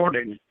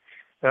recording.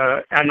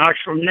 And I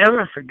shall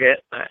never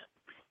forget that,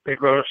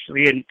 because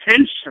the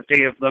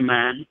intensity of the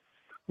man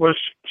was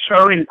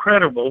so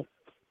incredible,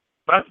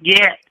 but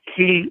yet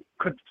he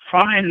could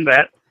find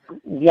that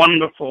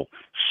wonderful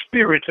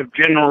spirit of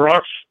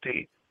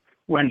generosity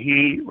when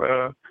he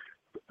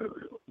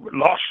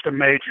lost a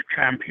major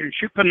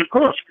championship. And of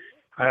course,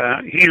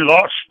 he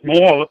lost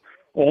more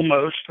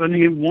almost than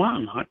he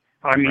won.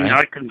 I mean, right.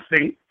 I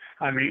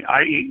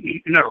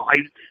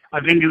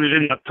think he was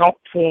in the top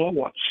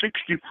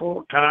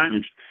 64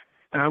 times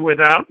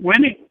without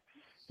winning.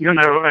 And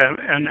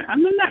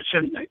that's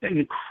an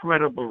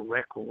incredible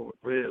record,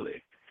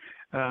 really.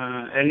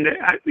 When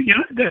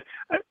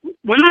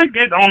I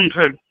get on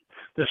to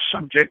the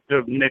subject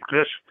of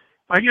Nicklaus,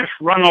 I just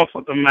run off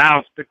at the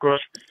mouth,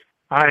 because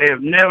I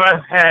have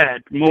never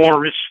had more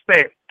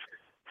respect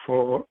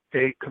for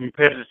a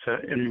competitor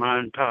in my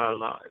entire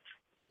life.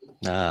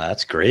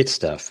 That's great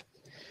stuff.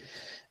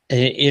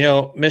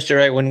 Mr.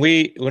 Wright, when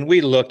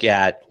we look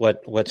at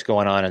what's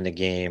going on in the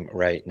game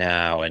right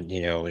now, and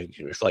we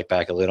reflect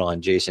back a little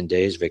on Jason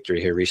Day's victory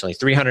here recently,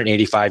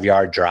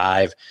 385-yard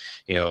drive.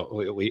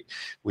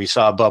 We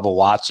saw Bubba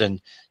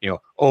Watson,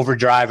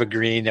 overdrive a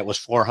green that was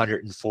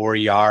 404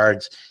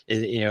 yards.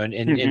 And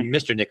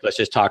Mr. Nicklaus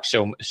has talked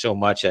so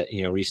much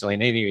recently,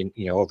 and even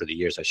over the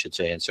years, I should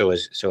say, and so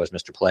has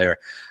Mr. Player,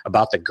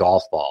 about the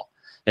golf ball.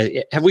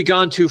 Have we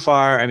gone too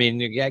far? I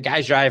mean,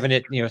 guys driving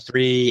it,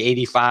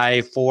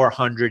 385,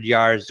 400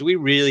 yards.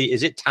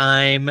 Is it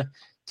time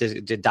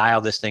to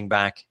dial this thing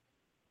back?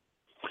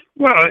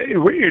 Well,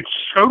 it's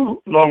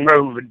so long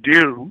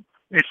overdue.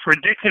 It's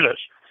ridiculous.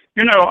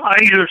 I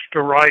used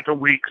to write a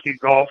weekly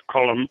golf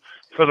column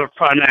for the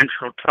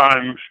Financial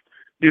Times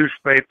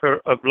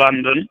newspaper of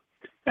London,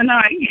 and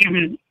I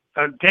even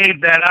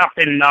gave that up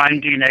in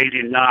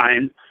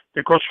 1989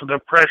 because of the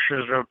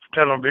pressures of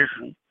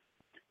television,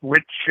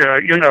 which,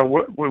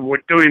 we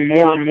were doing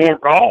more and more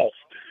golf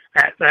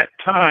at that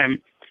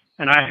time,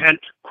 and I had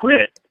to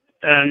quit.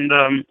 And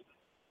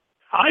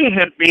I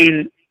had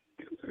been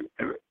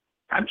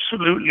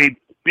absolutely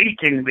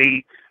beating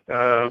the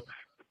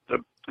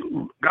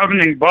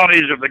governing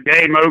bodies of the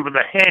game over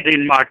the head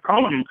in my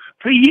column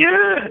for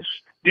years,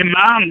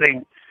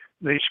 demanding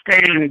the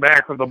scaling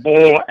back of the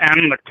ball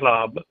and the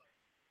club,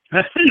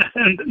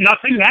 and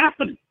nothing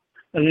happened,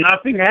 and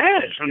nothing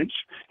has, and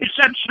it's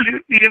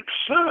absolutely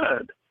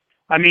absurd.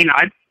 I mean,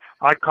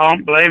 I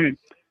can't blame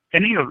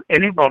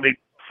anybody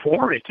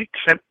for it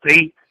except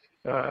the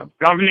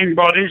governing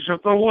bodies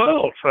of the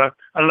world for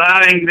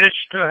allowing this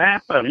to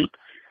happen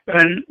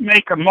and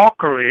make a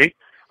mockery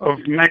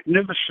of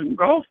magnificent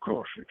golf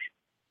courses.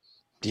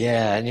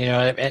 Yeah,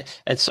 and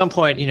at some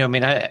point,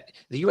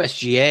 the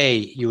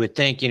USGA, you would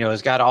think,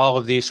 has got all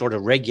of these sort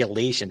of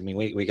regulations. I mean,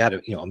 we got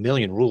a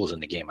million rules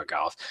in the game of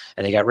golf,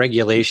 and they got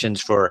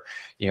regulations for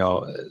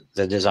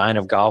the design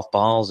of golf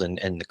balls and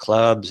the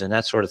clubs and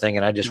that sort of thing.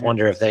 And I just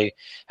wonder if they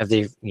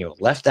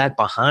left that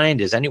behind.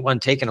 Is anyone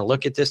taking a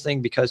look at this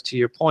thing? Because to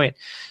your point,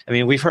 I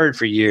mean, we've heard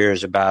for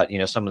years about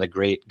some of the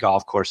great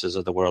golf courses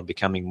of the world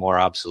becoming more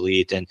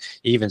obsolete, and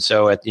even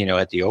so at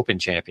the Open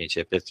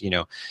Championship, if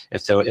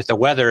the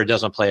weather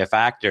doesn't play a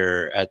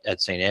factor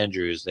at St.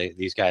 Andrews,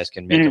 these guys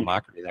can make a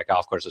mockery of that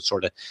golf course. It's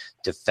sort of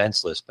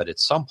defenseless, but at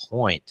some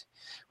point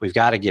we've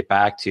got to get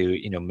back to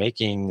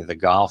making the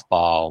golf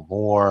ball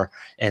more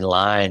in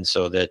line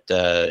so that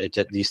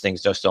these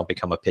things just don't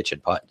become a pitch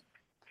and putt.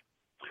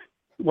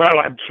 Well,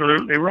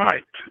 absolutely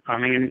right. I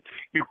mean,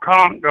 you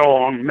can't go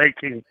on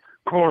making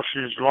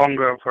courses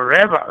longer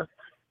forever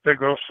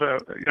because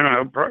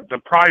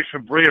the price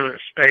of real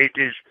estate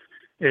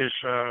is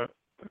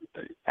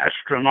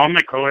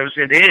astronomical as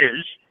it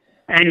is,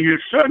 and you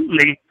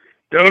certainly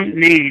don't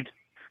need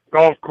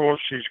golf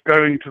courses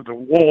going to the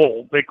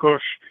wall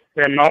because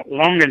they're not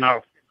long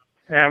enough,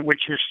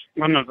 which is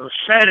one of the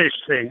saddest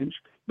things.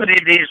 But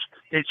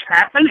it's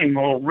happening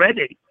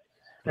already,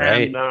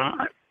 right.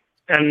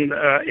 and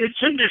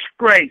it's a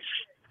disgrace,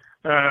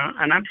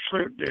 an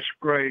absolute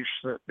disgrace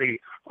that the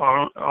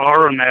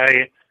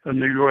RNA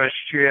and the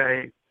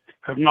USGA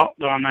have not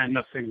done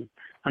anything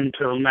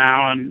until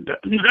now, and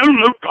don't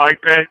look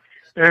like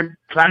they're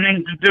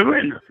planning to do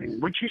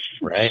anything, which is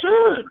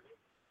absurd.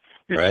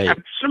 It's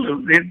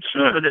absolutely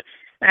absurd.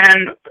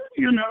 And,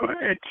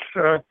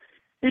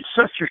 it's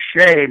such a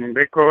shame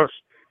because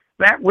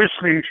that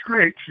Whistling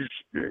Straits is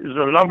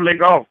a lovely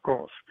golf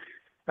course.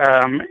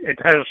 It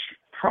has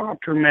far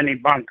too many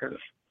bunkers.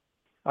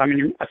 I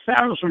mean,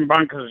 1,000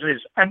 bunkers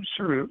is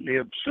absolutely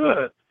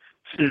absurd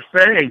since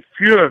very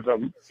few of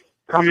them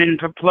come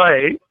into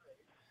play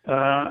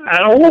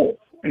at all.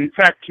 In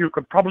fact, you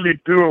could probably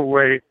do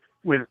away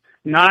with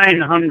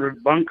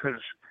 900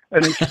 bunkers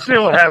and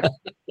still have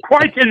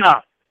quite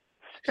enough.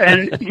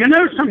 And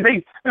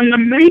something, and the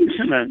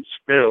maintenance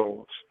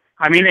bills.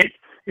 I mean,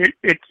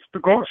 it's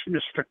because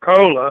Mr.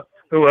 Kohler,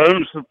 who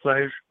owns the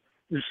place,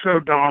 is so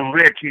darn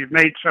rich. He's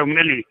made so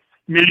many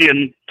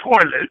million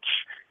toilets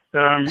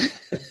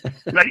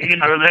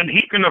that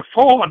he can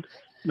afford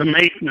the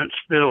maintenance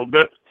bill.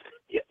 But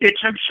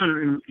it's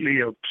absolutely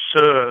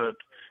absurd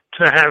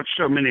to have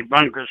so many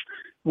bunkers.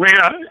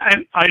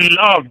 I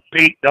love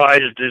Pete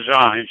Dye's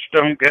designs,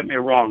 don't get me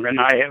wrong, and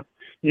I have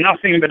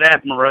nothing but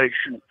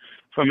admiration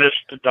for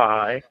Mr.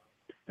 Dye,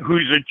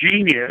 who's a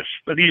genius,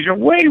 but he's a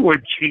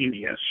wayward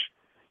genius.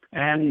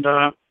 And,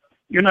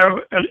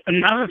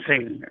 another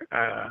thing,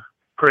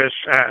 Chris,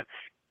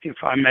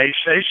 if I may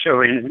say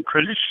so, in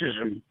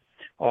criticism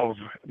of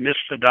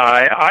Mr.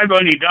 Dye, I've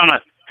only done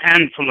a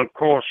handful of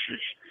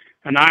courses,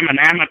 and I'm an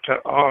amateur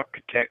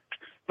architect,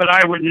 but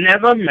I would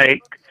never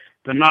make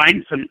the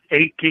 9th and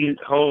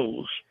 18th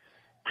holes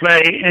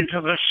play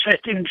into the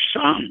setting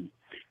sun.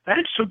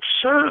 That's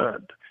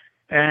absurd.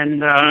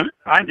 And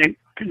I think,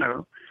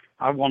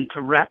 I want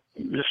to rap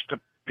Mr.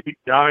 Pete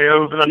Dye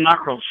over the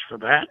knuckles for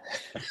that.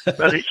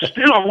 But it's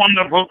still a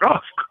wonderful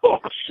golf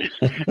course.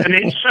 And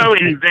it's so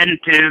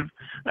inventive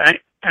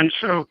and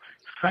so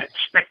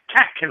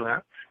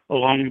spectacular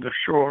along the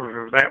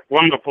shore of that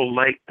wonderful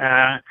lake.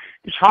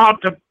 It's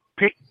hard to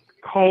pick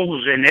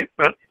holes in it,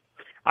 but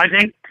I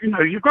think,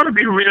 you've got to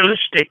be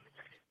realistic.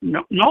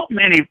 Not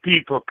many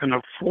people can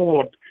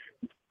afford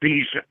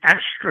these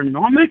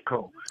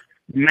astronomical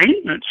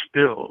maintenance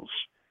bills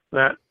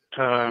that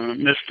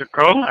Mr.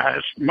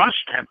 Kohler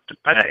must have to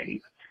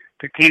pay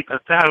to keep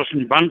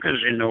 1,000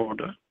 bunkers in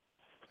order.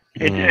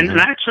 And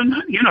that's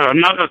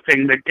another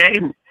thing. The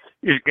game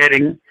is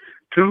getting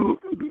too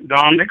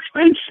darn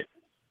expensive.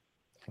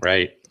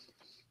 Right.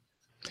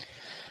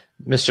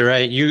 Mr.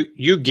 Wright,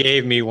 you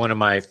gave me one of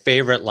my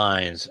favorite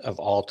lines of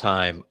all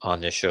time on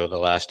this show the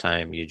last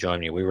time you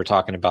joined me. We were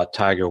talking about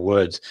Tiger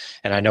Woods,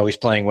 and I know he's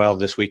playing well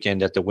this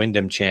weekend at the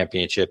Wyndham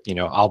Championship,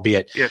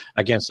 albeit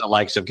against the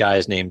likes of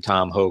guys named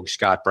Tom Hogue,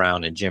 Scott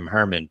Brown, and Jim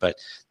Herman. But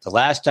the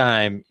last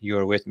time you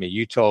were with me,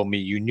 you told me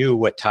you knew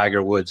what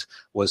Tiger Woods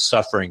was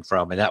suffering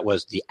from, and that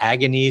was the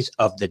agonies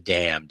of the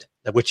damned,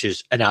 which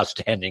is an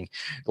outstanding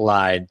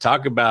line.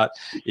 Talk about,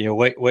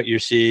 what you're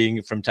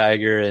seeing from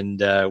Tiger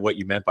and what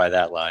you meant by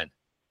that line.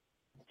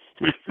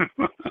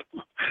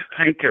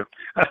 Thank you.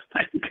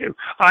 Thank you.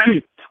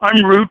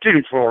 I'm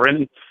rooting for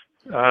him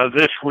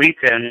this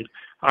weekend.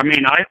 I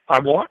mean, I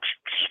watched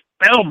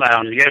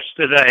spellbound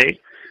yesterday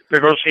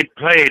because he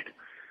played,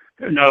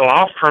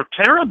 after a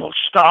terrible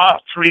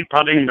start,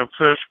 3-putting the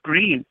first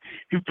green.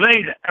 He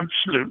played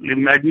absolutely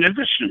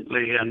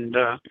magnificently, and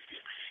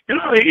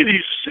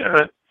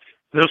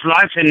there's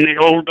life in the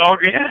old dog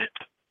yet.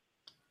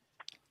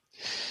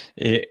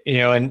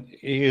 And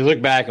you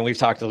look back, and we've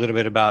talked a little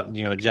bit about,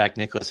 Jack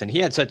Nicklaus, and he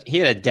had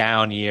a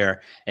down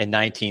year in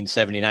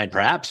 1979,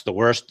 perhaps the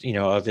worst,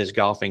 of his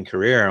golfing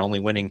career, only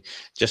winning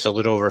just a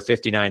little over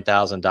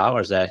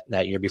 $59,000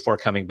 that year before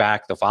coming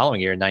back the following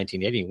year in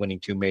 1980, winning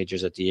 2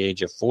 majors at the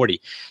age of 40.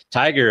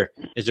 Tiger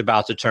is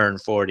about to turn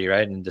 40,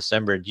 right, in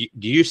December. Do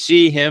you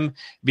see him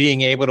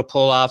being able to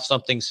pull off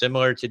something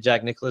similar to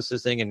Jack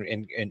Nicklaus's thing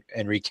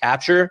and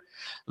recapture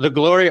the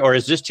glory, or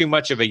is this too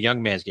much of a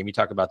young man's game? You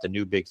talk about the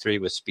new big three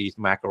with Spieth,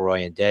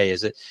 McIlroy, and Day.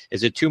 Is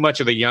it too much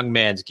of a young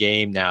man's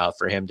game now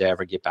for him to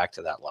ever get back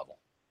to that level?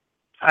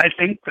 I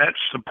think that's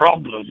the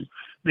problem.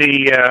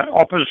 The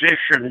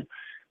opposition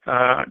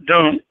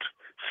don't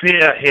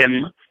fear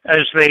him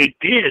as they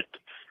did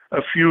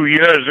a few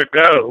years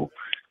ago.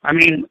 I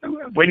mean,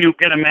 when you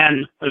get a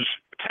man as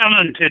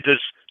talented as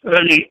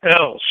Ernie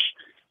Els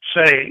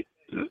say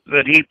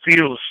that he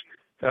feels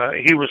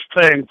he was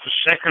playing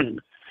for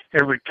second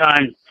every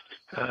time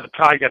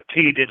Tiger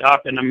teed it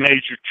up in a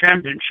major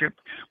championship.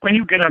 When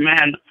you get a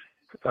man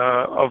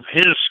of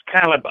his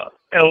caliber,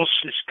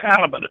 Els's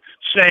caliber,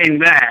 saying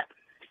that,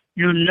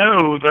 you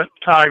know that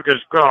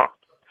Tiger's got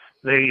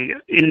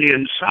the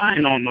Indian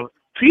sign on the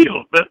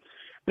field, but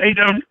they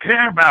don't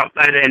care about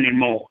that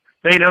anymore.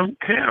 They don't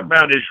care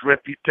about his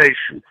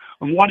reputation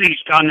and what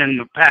he's done in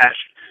the past.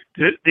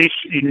 This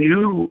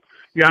new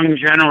young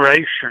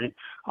generation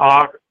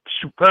are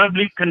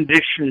superbly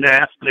conditioned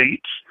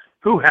athletes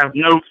who have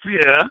no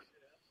fear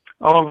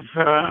of,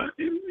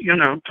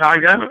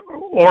 Tiger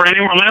or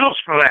anyone else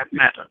for that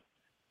matter.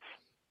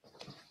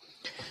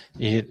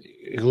 You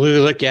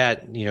look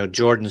at,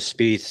 Jordan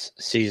Spieth's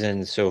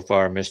season so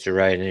far, Mr.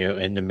 Wright,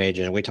 in the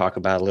major, and we talked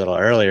about it a little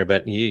earlier,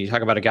 but you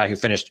talk about a guy who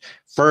finished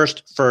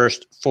first,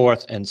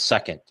 fourth, and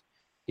second.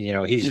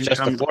 He's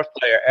just the fourth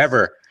player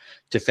ever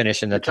to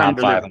finish in the top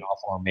 5 in all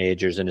 4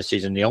 majors in a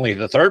season.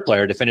 The third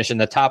player to finish in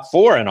the top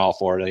 4 in all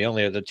 4. The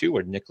only other 2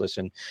 were Nicklaus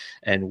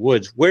and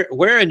Woods.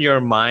 Where in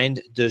your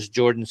mind does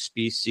Jordan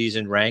Spieth's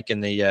season rank in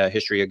the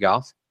history of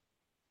golf?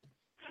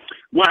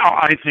 Well,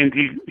 I think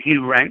he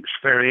ranks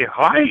very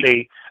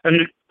highly.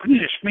 And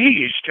goodness me,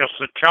 he's just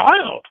a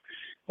child.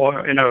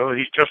 Or,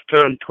 he's just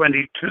turned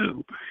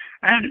 22.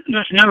 And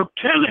there's no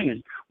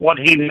telling what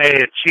he may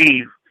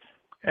achieve.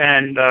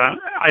 And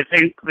I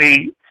think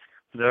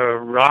the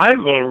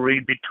rivalry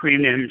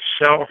between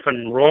himself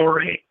and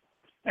Rory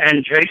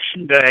and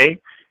Jason Day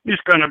is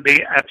going to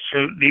be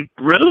absolutely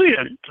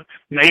brilliant,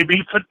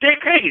 maybe for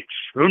decades.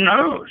 Who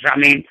knows? I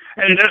mean,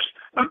 and there's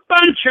a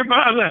bunch of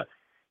other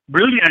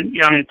brilliant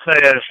young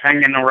players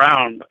hanging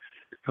around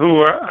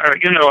who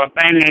are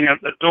banging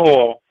at the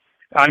door.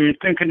 I'm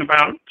thinking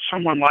about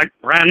someone like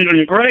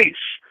Brandon Grace,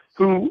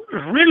 who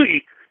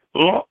really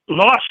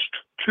lost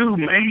 2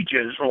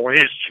 majors, or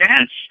his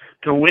chance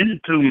to win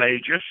 2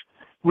 majors,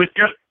 with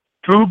just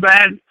 2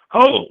 bad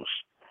holes,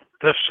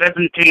 the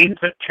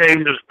 17th at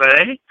Chambers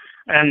Bay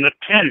and the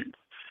 10th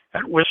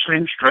at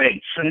Whistling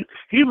Straits. And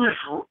he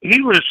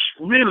was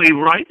really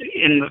right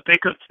in the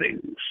thick of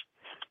things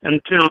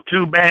until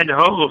 2 bad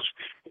holes.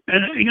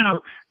 And,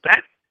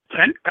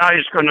 that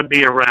guy's going to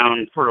be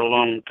around for a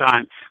long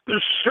time.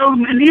 There's so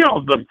many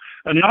of them.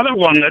 Another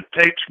one that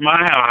takes my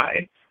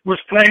eye was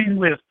playing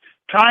with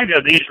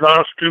Tiger these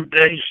last 2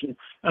 days,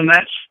 and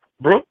that's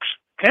Brooks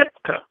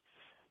Koepka,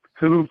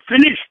 who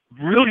finished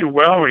really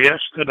well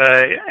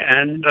yesterday.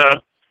 And,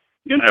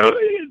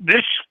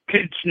 this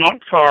kid's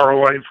not far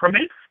away from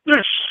it.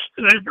 There's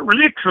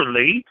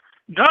literally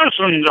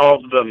dozens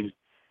of them,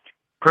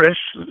 Chris,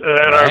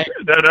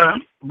 that are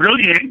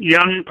brilliant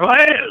young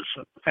players.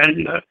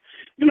 And,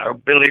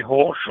 Billy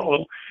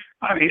Horschel,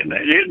 I mean,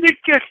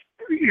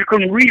 you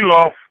can reel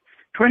off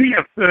 20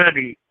 or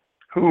 30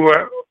 who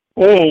are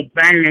all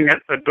banging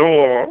at the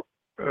door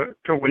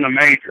to win a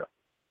major.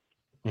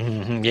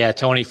 Mm-hmm. Yeah,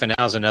 Tony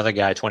Finau's another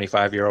guy,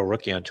 25-year-old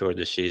rookie on tour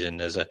this season.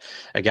 There's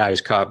a guy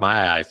who's caught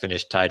my eye,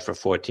 finished tied for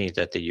 14th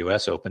at the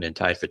U.S. Open and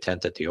tied for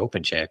 10th at the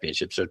Open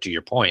Championship. So to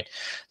your point,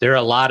 there are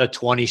a lot of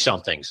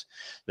 20-somethings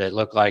that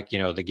look like,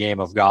 the game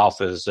of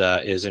golf is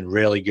in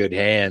really good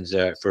hands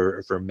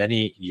for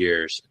many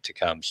years to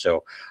come.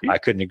 So I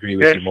couldn't agree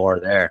with you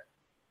more there.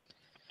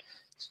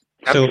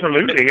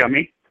 Absolutely. I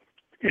mean,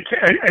 it's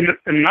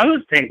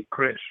another thing,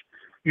 Chris,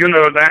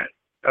 that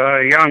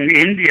young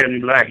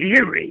Indian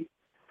Lahiri,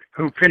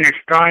 who finished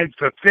tied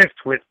for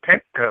 5th with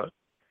Koepka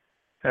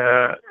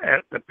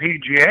at the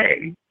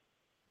PGA,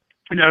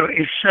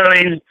 is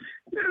showing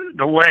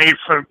the way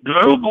for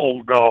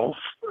global golf.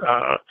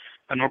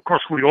 And of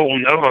course, we all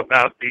know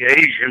about the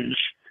Asians.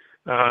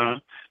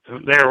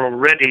 They're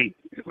already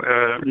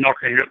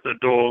knocking at the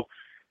door.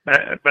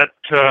 But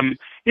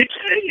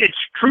it's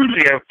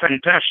truly a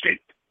fantastic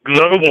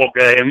global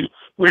game,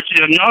 which is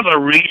another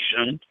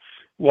reason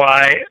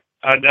why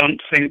I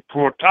don't think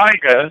poor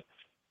Tiger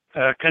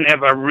can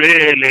ever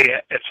really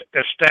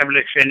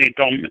establish any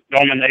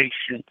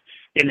domination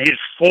in his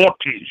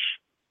 40s.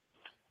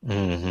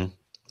 Mm-hmm.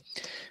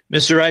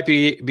 Mr. Wright,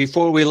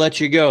 before we let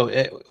you go,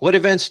 what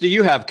events do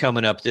you have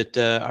coming up that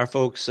our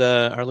folks,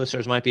 our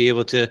listeners might be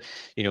able to,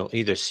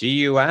 either see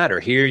you at or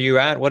hear you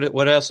at?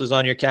 What else is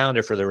on your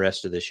calendar for the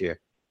rest of this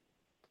year?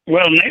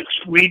 Well,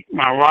 next week,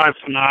 my wife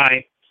and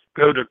I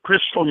go to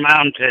Crystal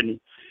Mountain,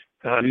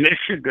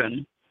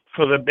 Michigan,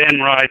 for the Ben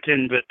Wright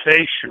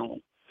Invitational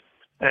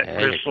at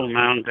Crystal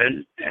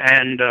Mountain.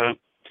 And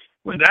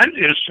that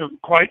is a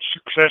quite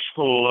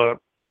successful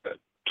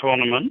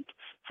tournament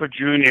for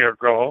junior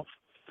golf.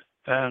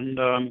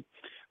 And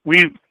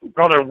we've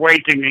got a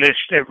waiting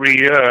list every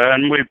year,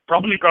 and we've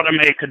probably got to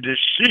make a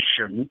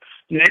decision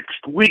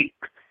next week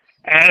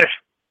as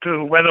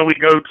to whether we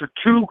go to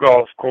 2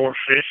 golf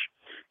courses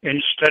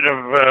instead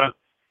of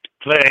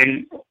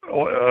playing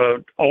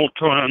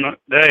alternate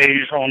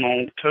days on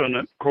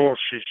alternate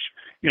courses.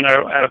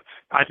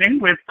 I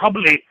think we're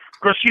probably,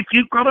 because if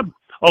you've got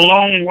a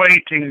long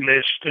waiting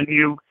list and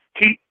you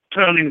keep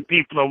turning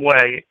people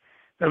away,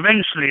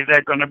 eventually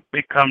they're going to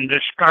become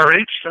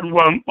discouraged and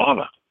won't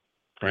bother.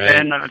 Right.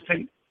 And I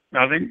think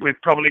we're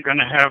probably going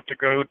to have to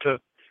go to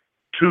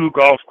 2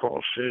 golf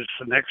courses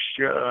for next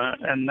year,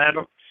 and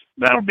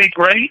that'll be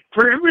great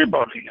for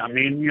everybody. I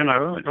mean,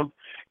 it'll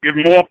give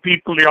more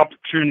people the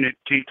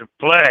opportunity to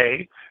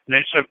play, and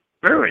it's a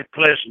very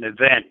pleasant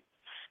event.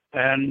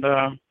 And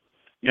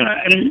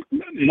and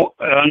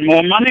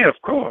more money, of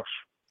course.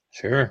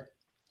 Sure.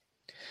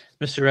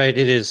 Mr. Wright,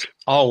 it is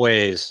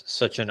always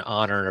such an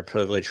honor and a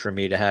privilege for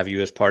me to have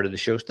you as part of the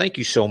show. Thank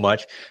you so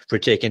much for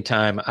taking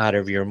time out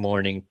of your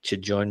morning to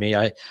join me.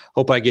 I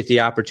hope I get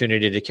the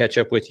opportunity to catch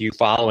up with you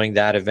following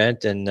that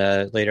event and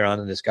later on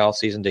in this golf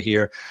season to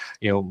hear,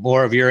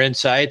 more of your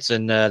insights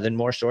and then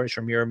more stories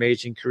from your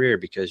amazing career,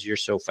 because you're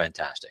so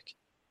fantastic.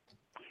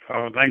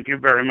 Oh, thank you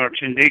very much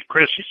indeed,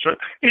 Chris.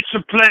 It's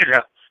a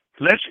pleasure.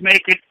 Let's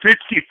make it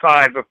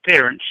 55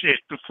 appearances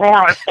before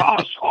I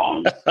pass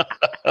on.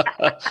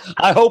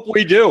 I hope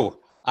we do.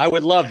 I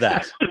would love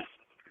that.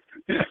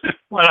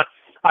 Well,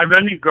 I've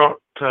only got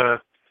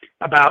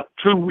about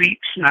 2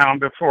 weeks now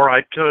before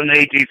I turn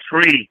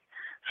 83.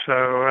 So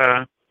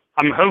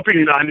I'm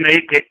hoping that I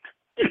make it.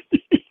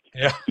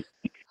 Yeah.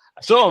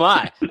 So am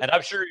I, and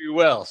I'm sure you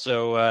will.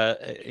 So,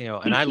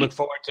 and I look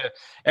forward to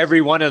every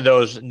one of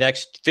those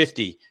next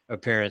 50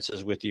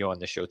 appearances with you on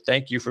the show.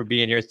 Thank you for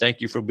being here. Thank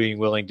you for being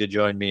willing to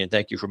join me, and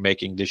thank you for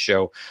making this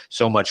show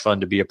so much fun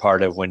to be a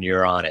part of when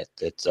you're on it.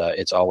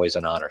 It's always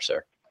an honor,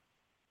 sir.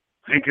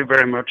 Thank you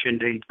very much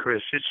indeed,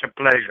 Chris. It's a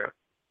pleasure.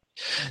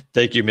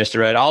 Thank you, Mr.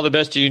 Wright. All the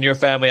best to you and your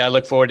family. I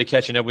look forward to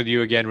catching up with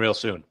you again real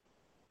soon.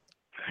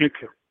 Thank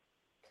you.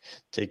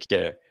 Take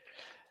care.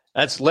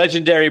 That's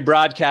legendary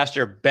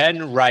broadcaster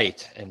Ben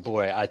Wright. And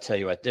boy, I tell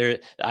you what,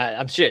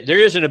 I'm sure there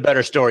isn't a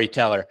better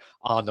storyteller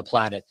on the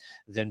planet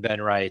than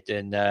Ben Wright.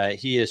 And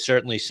he is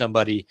certainly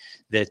somebody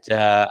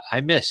that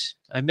I miss.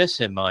 I miss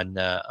him on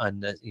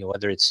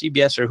whether it's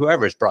CBS or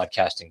whoever is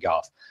broadcasting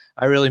golf.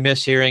 I really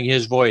miss hearing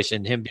his voice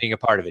and him being a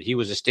part of it. He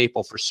was a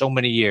staple for so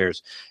many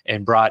years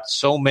and brought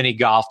so many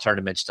golf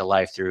tournaments to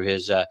life through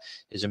his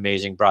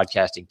amazing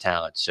broadcasting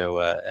talent. So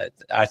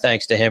our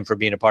thanks to him for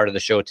being a part of the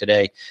show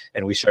today,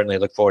 and we certainly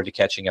look forward to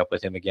catching up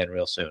with him again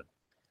real soon.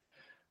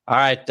 All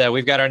right,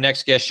 we've got our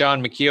next guest,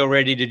 Shaun Micheel,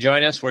 ready to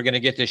join us. We're going to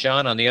get to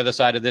Shaun on the other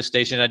side of this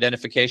station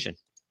identification.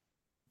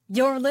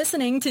 You're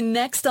listening to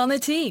Next on the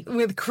Tee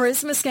with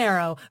Chris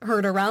Mascaro,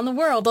 heard around the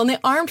world on the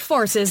Armed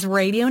Forces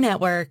Radio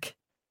Network.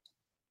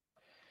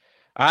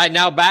 All right,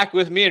 now back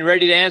with me and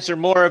ready to answer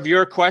more of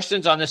your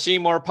questions on the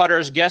Seymour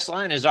Putters guest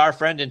line is our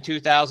friend and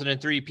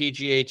 2003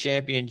 PGA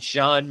champion,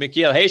 Shaun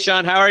Micheel. Hey,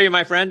 Shaun, how are you,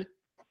 my friend?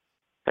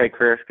 Hey,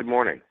 Chris. Good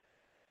morning.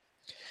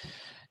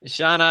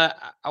 Shaun, I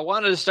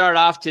wanted to start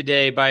off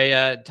today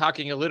by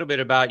talking a little bit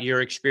about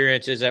your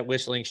experiences at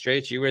Whistling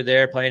Straits. You were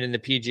there playing in the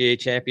PGA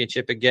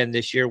Championship again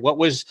this year. What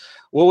was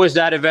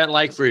that event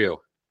like for you?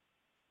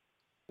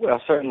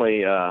 Well,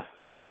 certainly,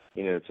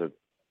 it's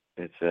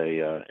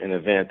an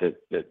event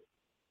that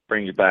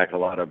brings back a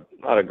lot of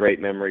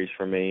great memories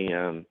for me.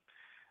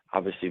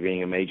 Obviously,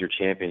 being a major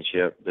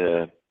championship,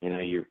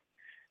 you're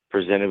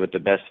presented with the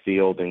best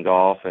field in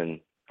golf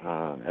and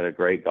at a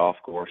great golf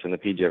course, and the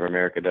PGA of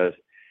America does.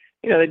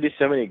 They do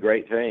so many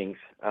great things.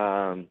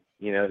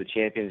 The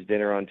Champions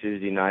Dinner on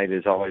Tuesday night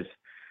is always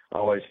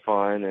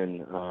fun,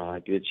 and I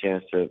get a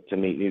chance to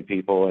meet new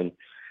people and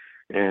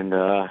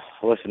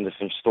listen to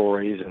some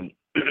stories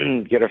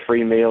and get a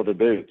free meal to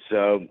boot.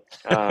 So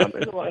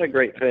there's a lot of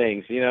great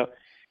things. It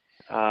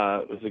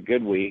was a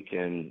good week,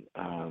 and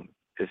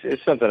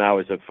it's something I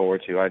always look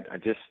forward to. I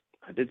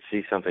did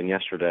see something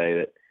yesterday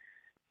that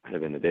might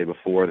have been the day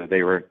before that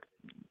they were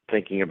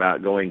thinking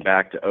about going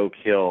back to Oak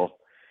Hill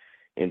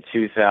in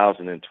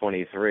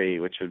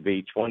 2023, which would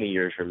be 20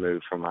 years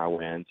removed from our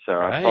win. So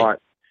right. I thought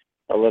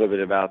a little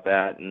bit about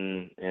that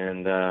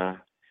and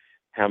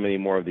how many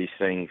more of these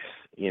things,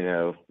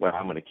 well,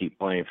 I'm going to keep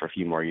playing for a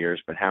few more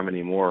years, but how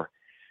many more,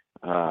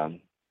 am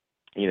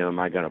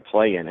I going to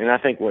play in? And I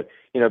think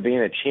being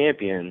a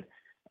champion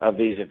of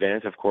these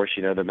events, of course,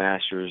 the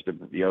Masters,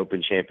 the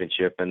Open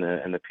Championship and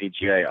the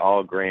PGA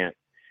all grant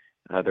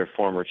their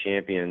former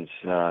champions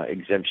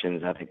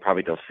exemptions, I think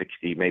probably till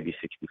 60, maybe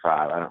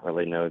 65. I don't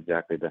really know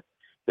exactly the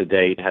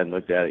date. I hadn't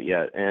looked at it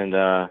yet. And,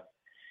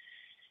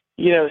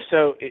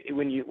 so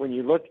when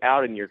you look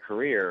out in your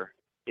career,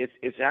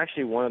 it's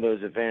actually one of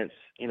those events,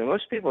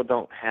 most people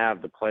don't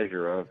have the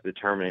pleasure of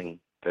determining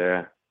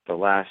the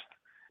last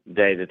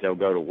day that they'll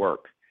go to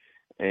work.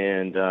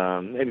 And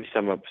maybe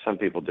some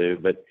people do,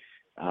 but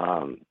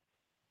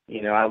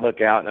I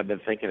look out and I've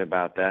been thinking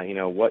about that.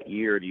 What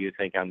year do you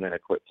think I'm going to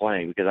quit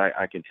playing? Because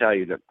I can tell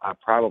you that I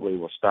probably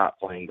will stop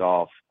playing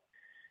golf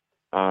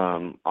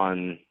on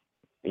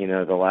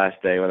the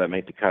last day, whether I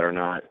make the cut or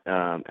not,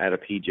 at a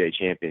PGA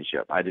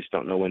championship. I just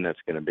don't know when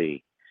that's going to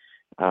be.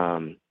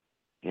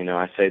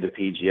 I say the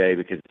PGA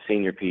because the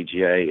senior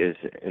PGA is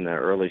in the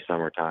early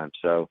summertime.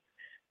 So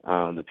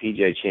the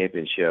PGA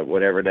championship,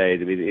 whatever day,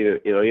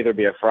 it'll either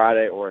be a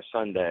Friday or a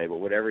Sunday, but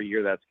whatever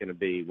year that's going to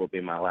be will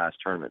be my last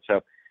tournament.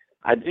 So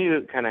I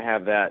do kind of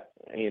have that,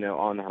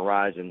 on the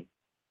horizon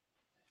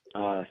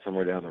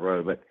somewhere down the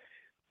road. But,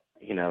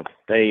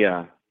 they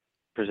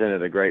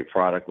presented a great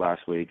product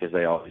last week, as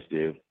they always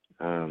do.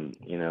 A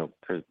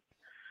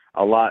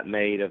lot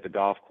made of the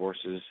golf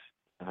courses,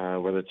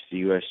 whether it's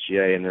the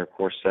USGA and their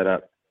course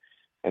setup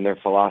and their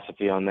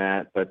philosophy on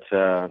that. But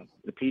the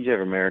PGA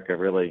of America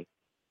really,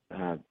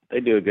 they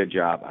do a good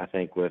job, I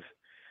think, with,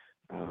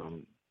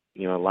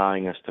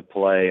 allowing us to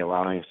play,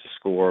 allowing us to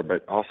score,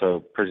 but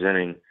also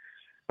presenting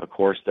a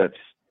course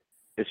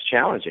it's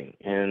challenging.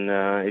 And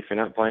if you're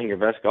not playing your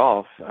best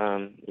golf,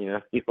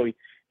 you'll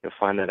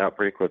find that out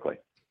pretty quickly.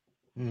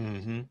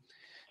 Mm-hmm.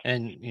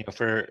 And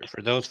for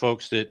those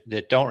folks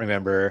that don't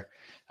remember,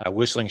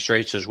 Whistling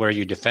Straits is where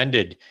you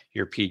defended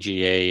your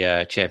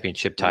PGA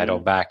championship title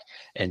back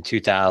in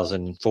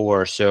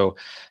 2004. So,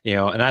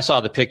 and I saw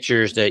the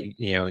pictures that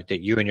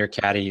you and your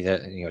caddy,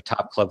 the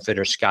top club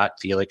fitter Scott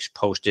Felix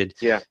posted,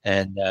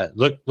 and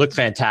look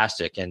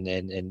fantastic. And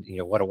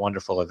what a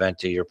wonderful event,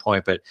 to your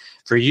point. But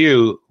for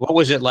you, what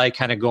was it like,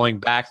 kind of going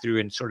back through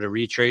and sort of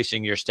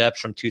retracing your steps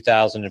from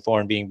 2004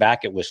 and being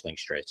back at Whistling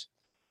Straits?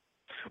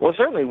 Well,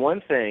 certainly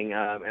one thing,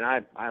 and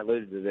I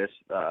alluded to this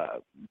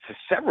to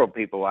several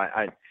people.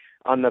 I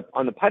on the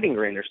putting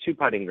green, there's two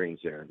putting greens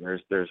there.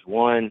 There's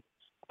one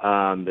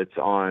that's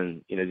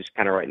on, just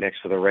kind of right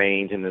next to the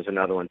range, and there's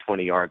another one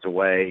 20 yards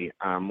away,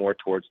 more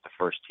towards the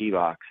first tee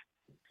box.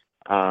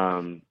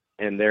 And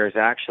there's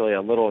actually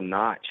a little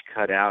notch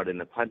cut out in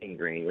the putting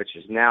green, which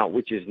is now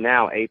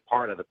a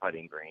part of the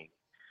putting green,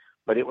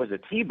 but it was a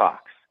tee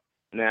box.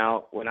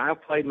 Now, when I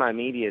played my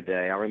media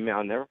day, I'll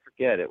never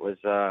forget. It was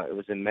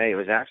in May. It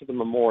was after the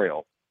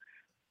Memorial.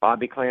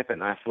 Bobby Clampett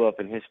and I flew up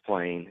in his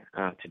plane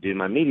to do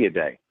my media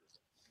day,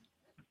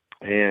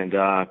 and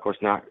of course,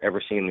 not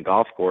ever seen the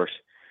golf course.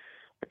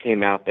 I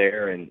came out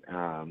there, and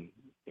I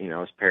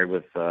was paired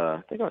with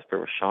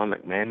Shaun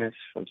McManus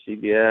from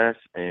CBS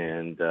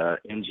and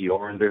M.G.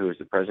 Orander, who was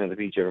the president of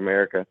the PGA of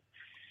America,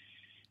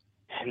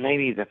 and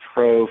maybe the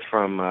pro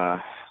from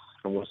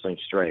Whistling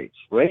Straits.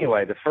 Well,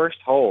 anyway, the first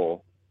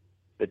hole,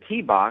 the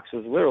tee box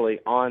was literally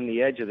on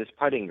the edge of this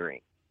putting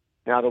green.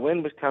 Now, the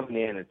wind was coming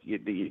in.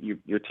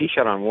 Your tee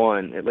shot on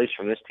one, at least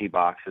from this tee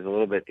box, is a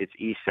little bit, it's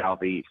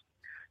east-southeast.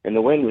 And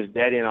the wind was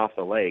dead in off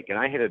the lake. And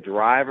I hit a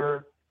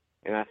driver,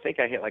 and I think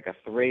I hit like a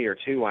 3 or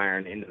 2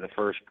 iron into the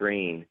first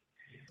green.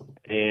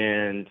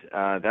 And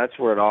that's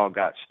where it all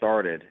got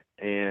started.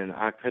 And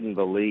I couldn't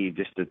believe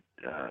just the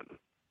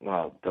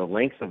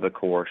length of the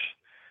course,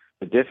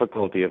 the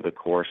difficulty of the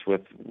course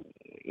with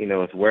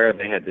where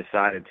they had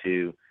decided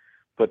to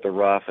put the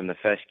rough and the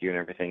fescue and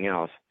everything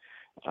else.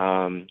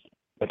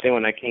 But then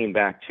when I came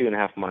back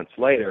 2.5 months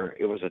later,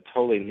 it was a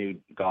totally new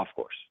golf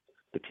course.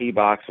 The tee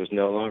box was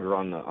no longer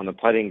on the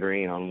putting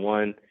green on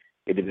one.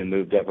 It had been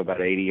moved up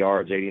about 80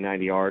 yards, 80,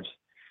 90 yards.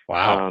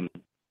 Wow.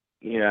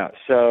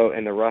 So,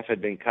 and the rough had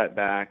been cut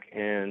back.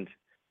 And,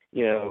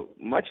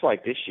 much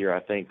like this year, I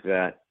think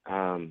that,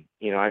 I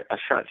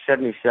shot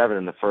 77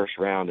 in the first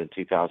round in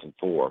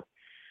 2004.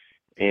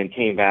 And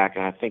came back,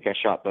 and I think I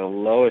shot the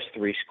lowest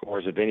 3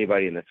 scores of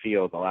anybody in the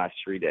field the last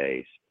 3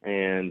 days.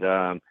 And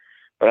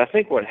but I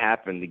think what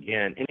happened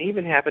again, and it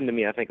even happened to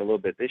me, I think a little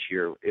bit this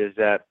year, is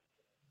that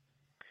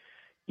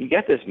you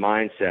get this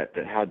mindset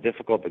that how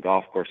difficult the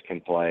golf course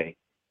can play,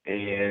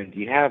 and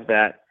you have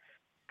that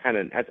kind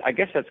of, I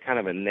guess that's kind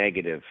of a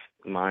negative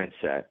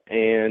mindset.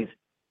 And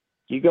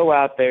you go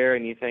out there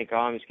and you think, oh,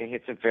 I'm just going to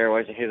hit some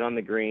fairways and hit on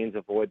the greens,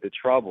 avoid the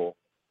trouble.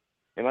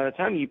 And by the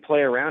time you play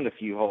around a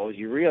few holes,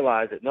 you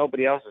realize that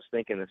nobody else is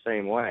thinking the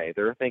same way.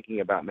 They're thinking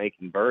about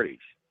making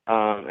birdies.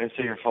 And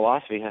so your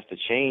philosophy has to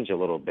change a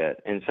little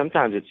bit. And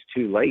sometimes it's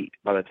too late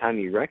by the time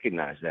you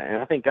recognize that. And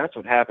I think that's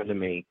what happened to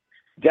me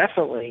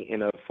definitely in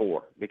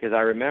 2004, because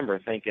I remember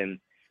thinking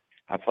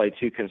I played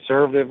too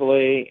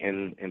conservatively.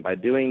 And by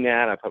doing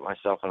that, I put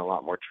myself in a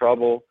lot more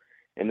trouble.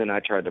 And then I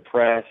tried to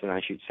press, and I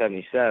shoot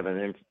 77,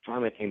 and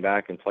finally came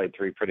back and played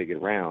 3 pretty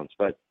good rounds.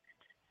 But,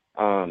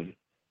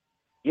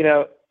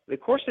 the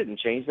course didn't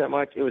change that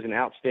much. It was in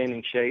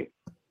outstanding shape,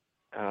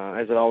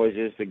 as it always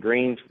is. The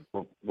greens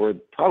were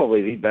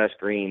probably the best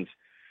greens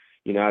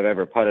I've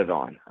ever putted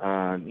on.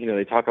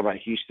 They talk about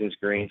Houston's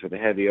greens with a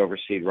heavy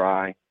overseed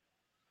rye,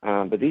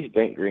 but these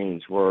bent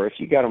greens were, if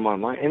you got them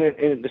online,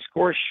 and the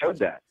scores showed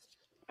that.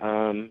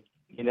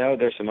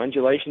 There's some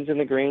undulations in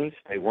the greens.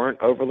 They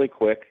weren't overly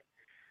quick.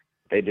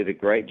 They did a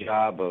great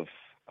job of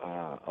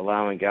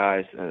allowing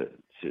guys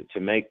to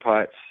make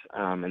putts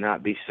and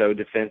not be so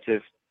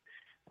defensive.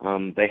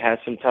 They had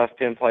some tough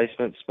pin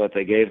placements, but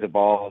they gave the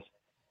balls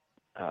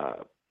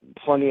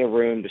plenty of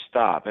room to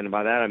stop. And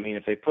by that I mean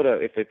if they put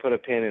a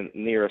pin in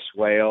near a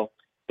swale,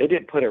 they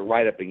didn't put it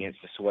right up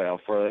against the swale.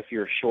 For if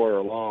you're short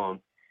or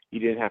long, you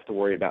didn't have to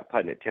worry about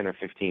putting it 10 or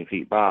 15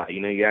 feet by.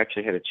 You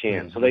actually had a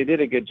chance. Mm-hmm. So they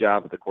did a good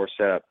job with the course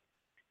setup.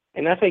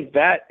 And I think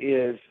that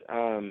is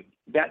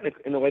that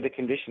in the way the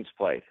conditions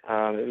played.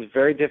 It was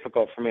very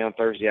difficult for me on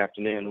Thursday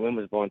afternoon. The wind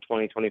was blowing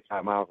 20,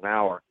 25 miles an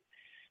hour.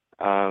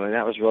 And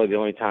that was really the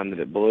only time that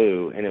it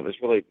blew. And it was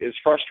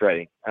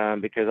frustrating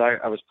because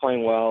I was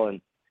playing well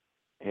and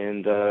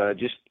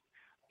just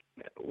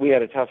we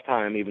had a tough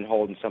time even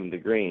holding some of the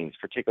greens,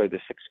 particularly the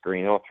sixth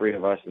green. All three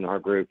of us in our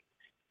group,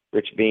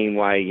 Rich Bean,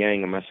 Wyatt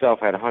Yang, and myself,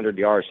 had 100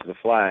 yards to the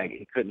flag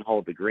and couldn't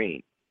hold the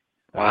green.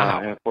 Wow.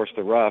 And, of course,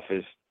 the rough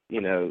is,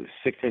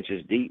 6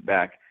 inches deep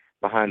back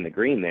behind the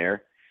green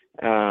there.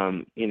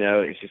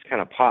 It's just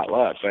kind of pot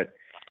luck. But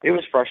it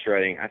was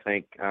frustrating, I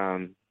think.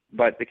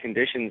 But the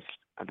conditions,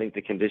 I think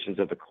the conditions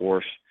of the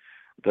course,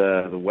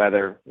 the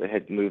weather that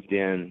had moved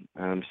in,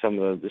 some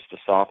of the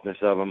softness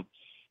of them,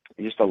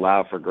 just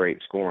allowed for great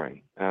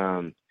scoring.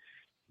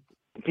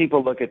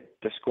 People look at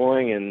the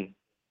scoring and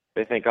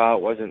they think,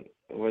 it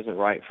wasn't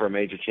right for a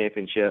major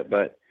championship,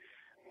 but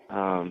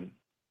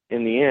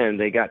in the end,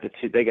 they got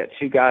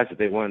two guys that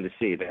they wanted to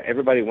see.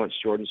 Everybody wants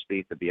Jordan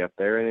Spieth to be up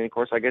there, and then, of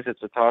course, I guess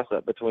it's a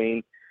toss-up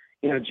between,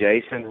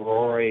 Jason,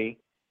 Rory,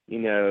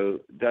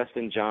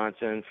 Dustin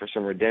Johnson for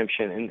some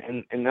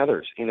redemption, and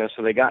others.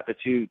 So they got the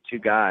two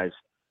guys,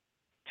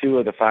 two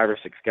of the 5 or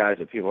 6 guys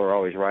that people are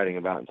always writing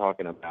about and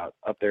talking about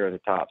up there at the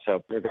top.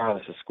 So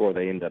regardless of score,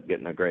 they end up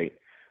getting a great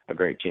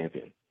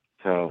champion.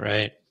 So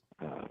right.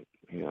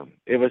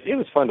 It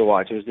was fun to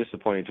watch. It was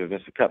disappointing to have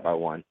missed the cut by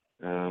one.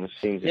 It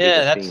seems to be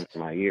the theme for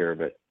my year,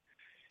 but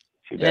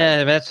too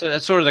bad. Yeah,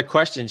 that's sort of the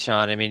question,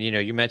 Shaun. I mean,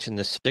 you mentioned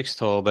the 6th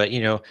hole, but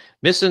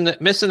missing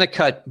the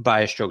cut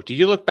by a stroke. Do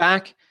you look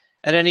back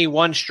at any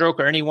one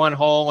stroke or any one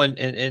hole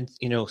and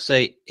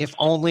say, if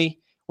only,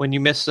 when you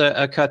miss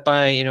a cut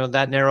by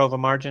that narrow of a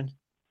margin?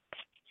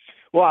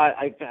 Well,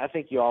 I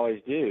think you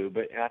always do,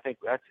 but I think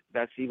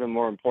that's even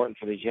more important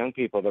for these young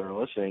people that are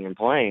listening and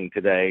playing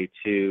today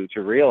to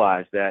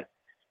realize that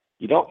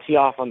you don't tee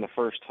off on the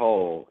first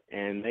hole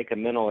and make a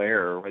mental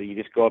error, whether you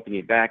just go up and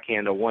you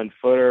backhand a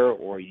 1-footer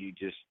or you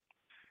just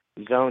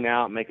zone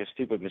out and make a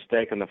stupid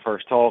mistake on the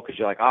first hole because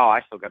you're like,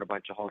 I still got a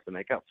bunch of holes to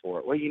make up for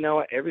it. Well, you know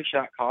what? Every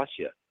shot costs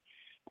you.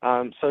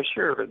 So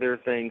sure, there are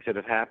things that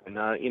have happened.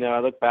 I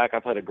look back, I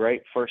played a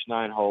great first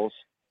 9 holes,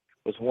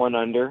 was 1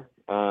 under.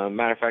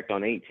 Matter of fact,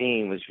 on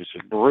 18 was just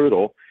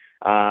brutal.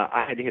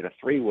 I had to hit a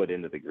 3-wood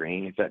into the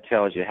green. If that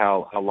tells you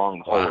how long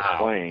the hole was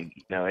playing.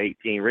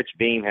 18. Rich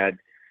Beam had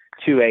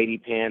 280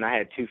 pin. I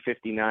had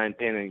 259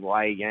 pin, and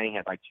Wyatt Yang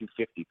had like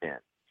 250 pin.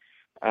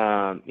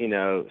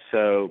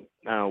 So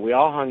we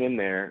all hung in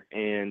there,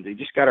 and they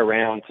just got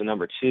around to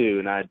number 2,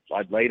 and I'd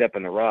laid up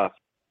in the rough,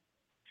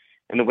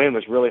 and the wind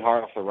was really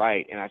hard off the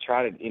right, and I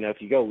tried to,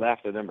 if you go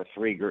left of number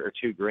 3 or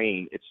 2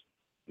 green, it's,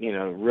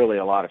 really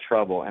a lot of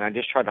trouble, and I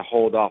just tried to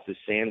hold off this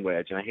sand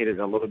wedge, and I hit it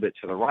a little bit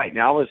to the right.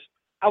 Now,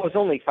 I was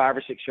only 5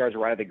 or 6 yards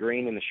right of the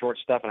green in the short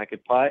stuff, and I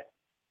could putt,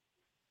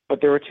 but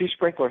there were 2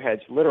 sprinkler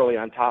heads literally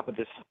on top of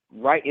this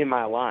right in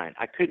my line.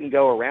 I couldn't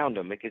go around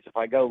them because if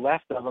I go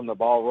left of them, the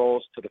ball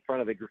rolls to the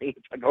front of the green.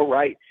 If I go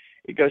right,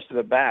 it goes to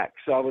the back.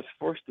 So I was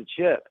forced to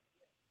chip,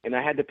 and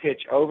I had to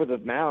pitch over the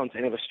mounds,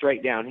 and it was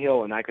straight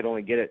downhill, and I could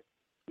only get it,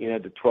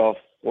 to 12,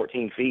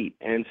 14 feet.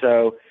 And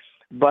so,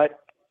 but,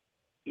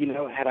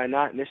 had I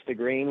not missed the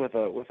green with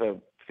a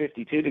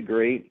 52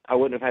 degree, I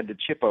wouldn't have had to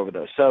chip over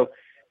those. So,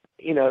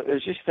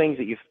 there's just things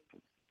that you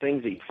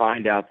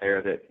find out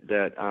there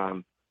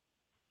that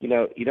you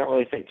don't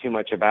really think too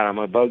much about. I'm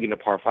a bogey in a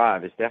par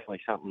 5 is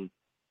definitely something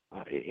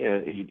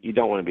you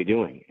don't want to be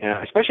doing,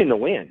 especially in the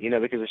wind,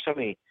 because there's so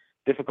many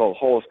difficult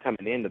holes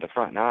coming into the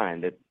front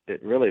 9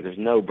 that really there's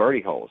no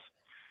birdie holes.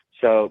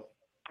 So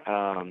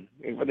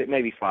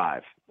maybe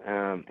 5,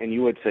 and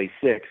you would say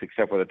 6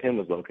 except where the pin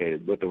was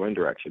located with the wind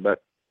direction.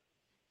 But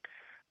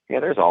yeah,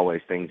 there's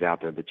always things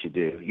out there that you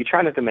do. You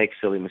try not to make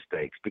silly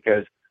mistakes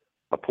because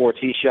a poor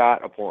tee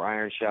shot, a poor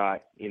iron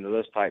shot,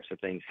 those types of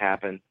things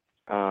happen.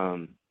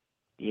 But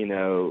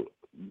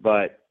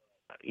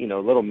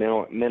little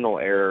mental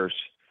errors,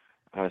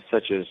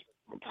 such as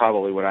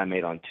probably what I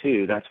made on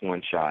 2, that's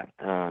one shot.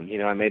 I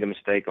made a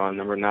mistake on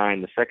number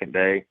 9 the second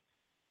day.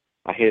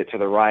 I hit it to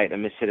the right. I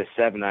mishit a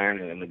 7-iron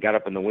and it got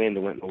up in the wind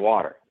and went in the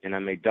water, and I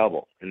made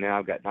double. And now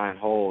I've got 9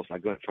 holes. I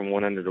went from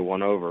 1 under to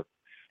 1 over.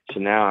 So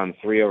now I'm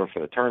 3 over for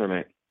the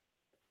tournament.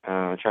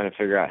 Trying to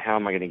figure out how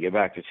am I going to get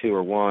back to 2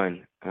 or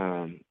 1.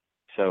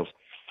 So,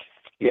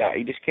 yeah,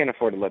 you just can't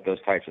afford to let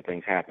those types of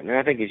things happen. And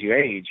I think as you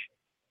age,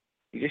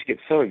 you just get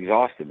so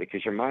exhausted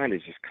because your mind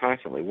is just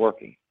constantly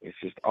working. It's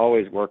just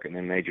always working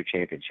in major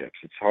championships.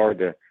 It's hard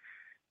to,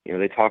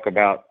 they talk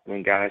about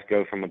when guys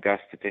go from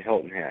Augusta to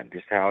Hilton Head,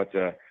 just how it's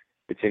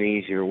an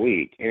easier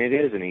week. And it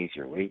is an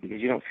easier week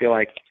because you don't feel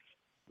like,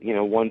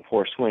 one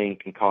poor swing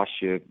can cost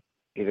you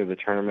either the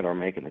tournament or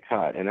making the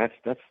cut. And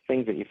that's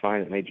things that you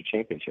find at major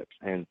championships.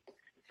 And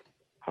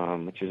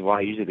which is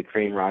why usually the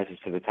cream rises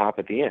to the top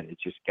at the end.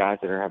 It's just guys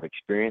that have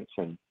experience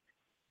and,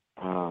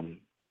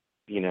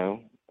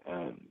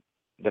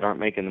 that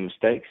aren't making the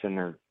mistakes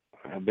and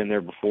have been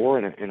there before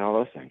and all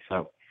those things.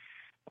 So,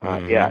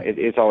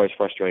 it's always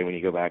frustrating when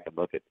you go back and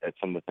look at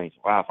some of the things.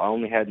 Wow, if I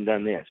only hadn't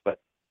done this, but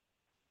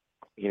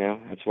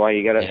that's why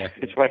you gotta. Yeah.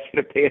 It's why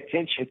you gotta pay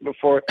attention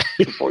before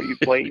you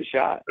play your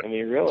shot. I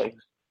mean, really.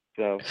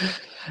 So.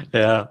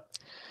 Yeah,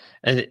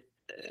 and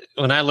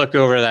when I look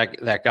over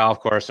that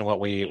golf course and what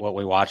we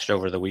watched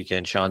over the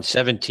weekend, Shaun,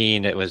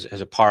 17, it was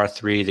as a par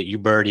 3 that you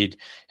birdied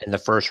in the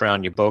first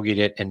round. You bogeyed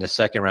it in the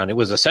second round. It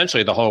was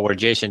essentially the hole where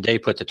Jason Day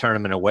put the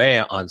tournament away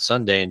on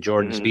Sunday, and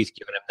Jordan Spieth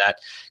giving him that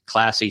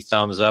classy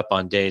thumbs up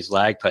on Day's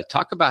lag putt.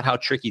 Talk about how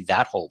tricky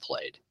that hole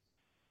played.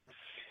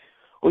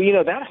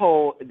 Well, that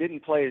hole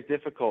didn't play as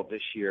difficult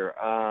this year.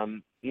 I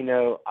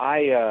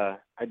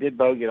did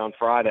bogey it on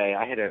Friday.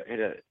 I hit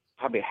a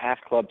probably a half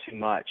club too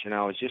much, and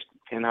I was just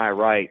 10 high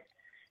right.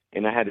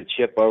 And I had to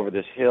chip over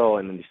this hill,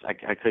 and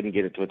I couldn't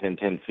get it to within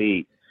 10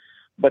 feet.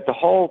 But the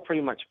hole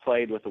pretty much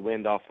played with the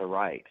wind off the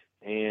right.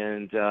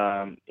 And,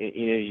 as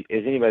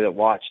anybody that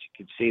watched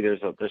could see, there's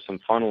some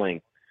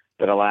funneling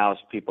that allows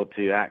people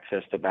to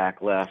access the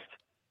back left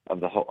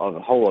of the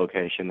hole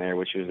location there,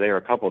 which was there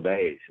a couple of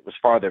days. It was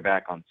farther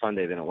back on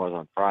Sunday than it was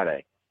on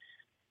Friday.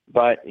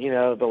 But,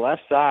 the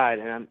left side,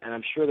 and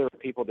I'm sure there were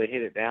people that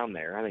hit it down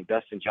there. I think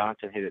Dustin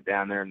Johnson hit it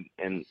down there,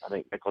 and I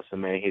think Nicholas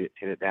May hit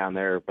it down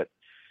there. But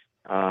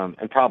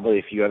and probably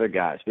a few other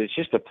guys, but it's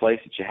just a place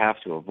that you have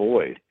to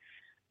avoid.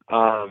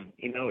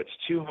 It's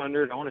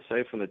 200. I want to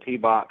say from the tee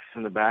box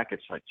in the back,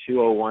 it's like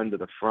 201 to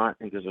the front,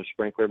 and there's a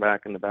sprinkler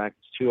back in the back.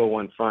 It's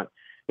 201 front.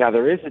 Now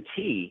there is a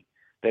tee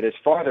that is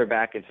farther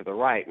back into the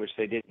right, which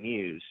they didn't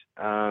use.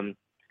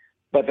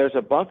 But there's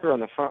a bunker on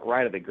the front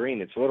right of the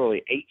green. It's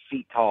literally 8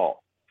 feet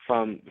tall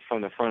from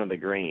the front of the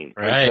green.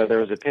 Right. And so there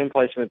was a pin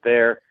placement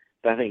there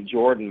that I think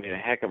Jordan made a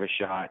heck of a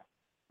shot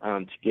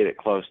to get it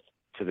close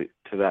to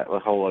that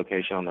whole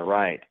location on the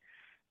right.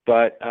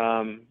 But,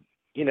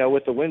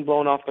 with the wind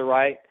blowing off the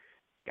right,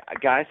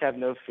 guys have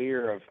no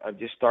fear of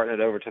just starting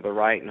it over to the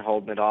right and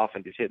holding it off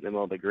and just hitting the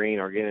middle of the green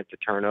or getting it to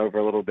turn over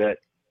a little bit.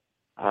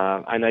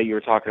 I know you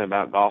were talking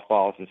about golf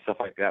balls and stuff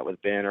like that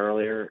with Ben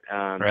earlier.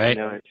 Right.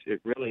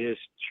 It really is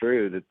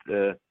true that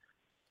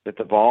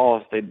the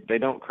balls, they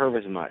don't curve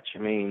as much. I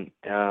mean,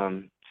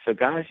 so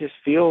guys just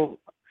feel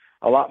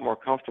a lot more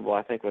comfortable,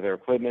 I think, with their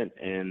equipment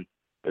and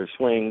their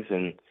swings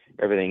and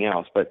everything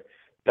else. But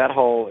that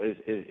hole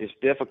is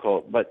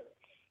difficult. But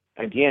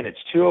again, it's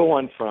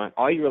 201 front.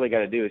 All you really got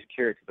to do is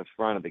carry it to the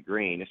front of the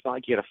green. It's not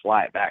like you got to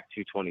fly it back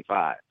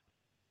 225.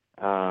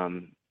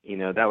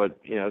 That would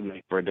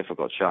make for a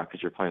difficult shot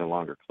because you're playing a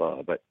longer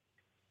club. But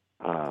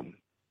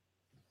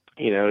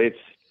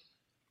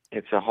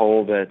it's a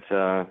hole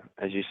that,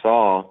 as you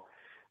saw,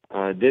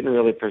 didn't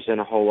really present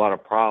a whole lot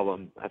of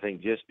problem. I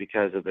think just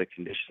because of the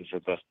conditions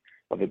of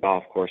the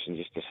golf course and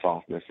just the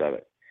softness of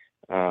it.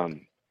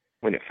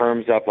 When it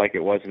firms up like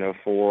it was in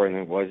 2004 and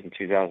it was in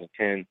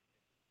 2010,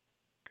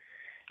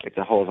 it's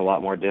a hole's a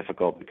lot more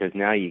difficult because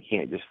now you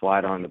can't just fly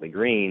it onto the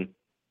green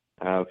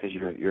because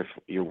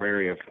you're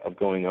wary of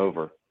going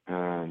over,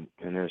 and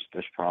there's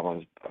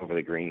problems over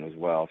the green as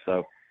well.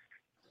 So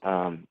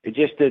it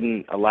just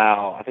didn't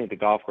allow. I think the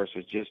golf course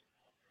was just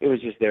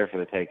there for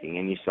the taking,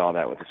 and you saw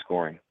that with the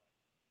scoring.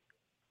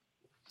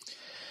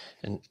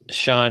 And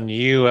Shaun,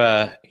 you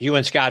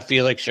and Scott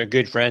Felix are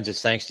good friends.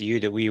 It's thanks to you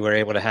that we were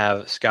able to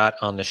have Scott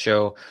on the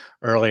show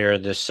earlier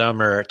this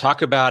summer.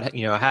 Talk about,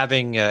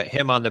 having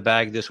him on the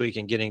bag this week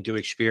and getting to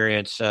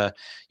experience,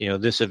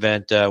 this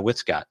event with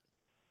Scott.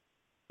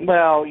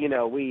 Well,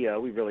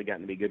 we've really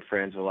gotten to be good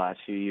friends the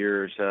last few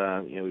years.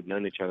 We've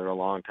known each other a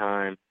long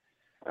time.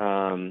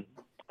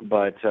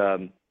 But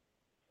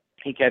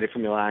he caddied for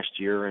me last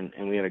year, and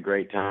we had a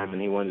great time,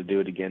 and he wanted to do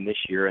it again this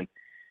year. And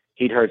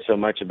he'd heard so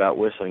much about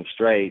Whistling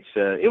Straits.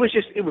 It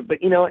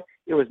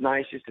was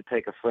nice just to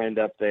take a friend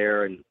up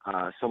there and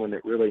someone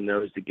that really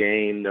knows the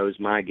game, knows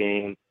my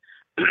game,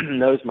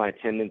 knows my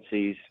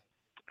tendencies,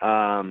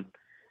 and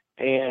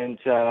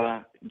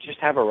just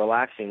have a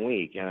relaxing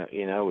week.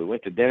 We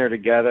went to dinner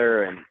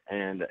together,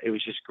 and it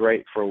was just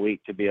great for a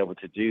week to be able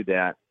to do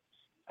that.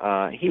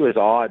 He was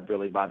awed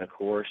really by the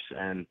course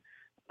and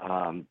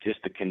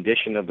just the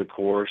condition of the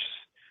course.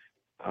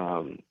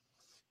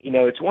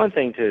 It's one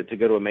thing to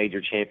go to a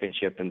major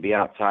championship and be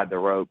outside the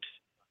ropes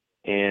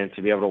and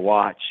to be able to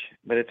watch,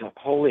 but it's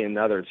wholly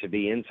another to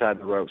be inside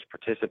the ropes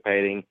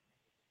participating,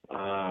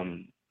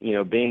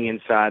 being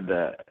inside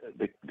the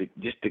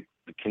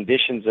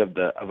conditions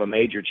of a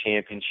major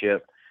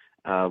championship,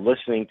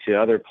 listening to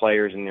other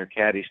players and their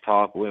caddies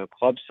talk,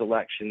 club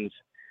selections,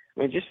 I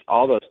mean, just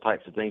all those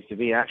types of things. To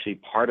be actually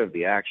part of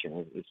the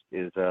action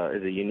is a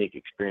unique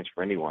experience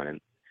for anyone.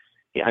 And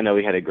yeah, I know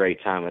we had a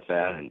great time with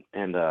that,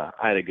 and I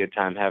had a good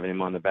time having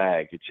him on the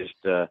bag. It's just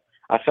I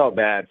felt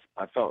bad.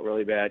 I felt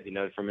really bad,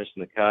 for missing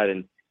the cut.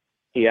 And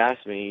he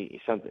asked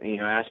me something.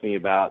 Asked me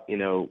about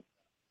missing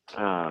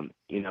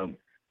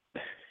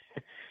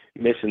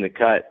the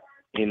cut.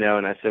 And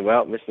I said,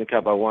 well, missing the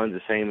cut by 1 is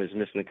the same as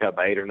missing the cut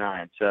by 8 or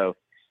 9. So,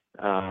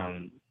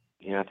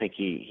 I think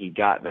he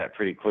got that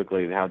pretty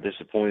quickly, how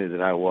disappointed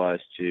that I was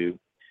to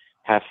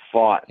have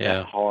fought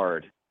that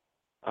hard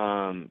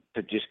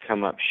to just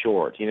come up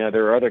short.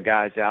 There are other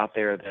guys out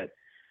there that,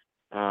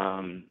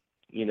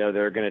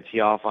 they're going to tee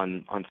off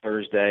on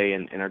Thursday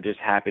and are just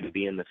happy to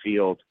be in the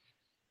field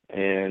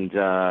and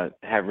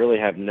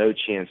have no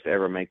chance to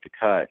ever make the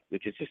cut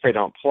because if they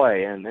don't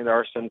play. And there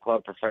are some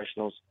club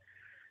professionals,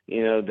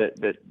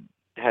 that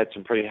had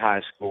some pretty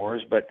high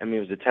scores, but I mean,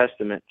 it was a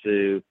testament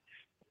to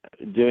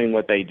doing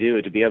what they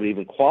do to be able to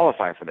even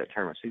qualify for that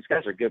tournament. So these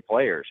guys are good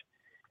players.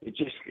 It's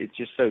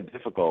just so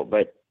difficult.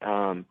 But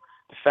the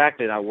fact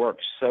that I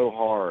worked so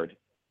hard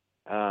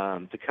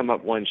to come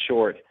up 1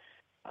 short,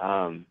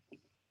 and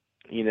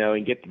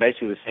get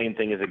basically the same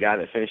thing as a guy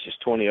that finishes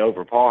 20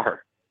 over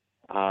par,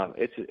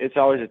 it's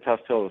always a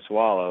tough pill to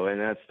swallow, and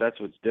that's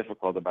what's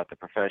difficult about the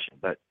profession.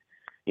 But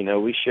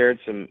we shared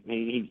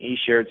he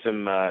shared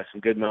some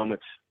good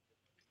moments.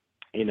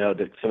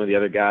 That some of the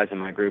other guys in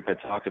my group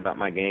had talked about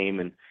my game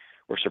and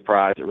were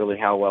surprised at really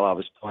how well I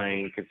was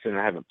playing,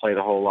 considering I haven't played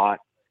a whole lot,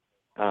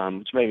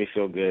 which made me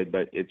feel good.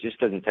 But it just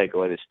doesn't take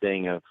away the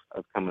sting of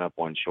coming up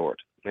 1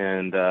 short.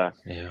 And, I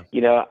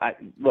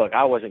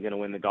wasn't going to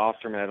win the golf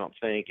tournament, I don't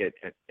think, at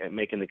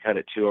making the cut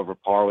at 2 over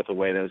par with the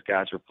way those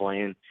guys were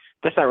playing.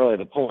 That's not really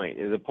the point.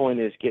 The point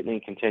is getting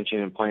in contention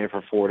and playing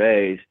for 4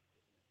 days.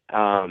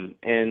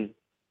 And,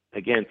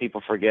 again,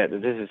 people forget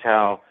that this is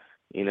how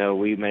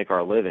we make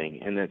our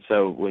living, and that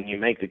so when you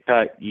make the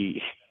cut, you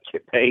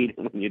get paid,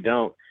 and when you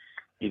don't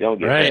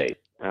get paid.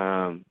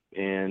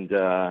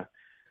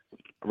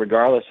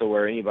 Regardless of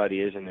where anybody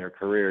is in their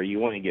career, you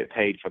want to get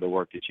paid for the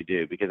work that you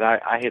do. Because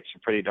I hit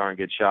some pretty darn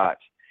good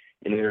shots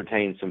and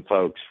entertained some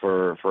folks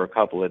for a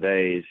couple of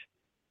days.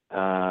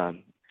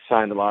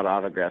 Signed a lot of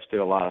autographs, did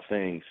a lot of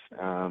things.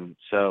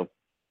 So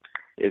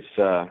it's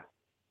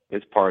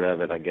part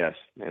of it, I guess,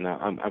 and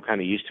I'm kind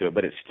of used to it.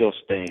 But it still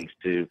stings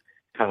to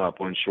come up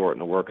 1 short and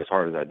to work as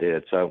hard as I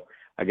did. So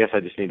I guess I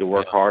just need to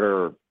work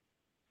harder.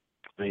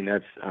 I mean,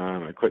 that's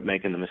I quit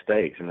making the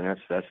mistakes. I mean,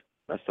 that's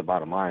the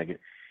bottom line.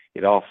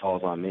 It all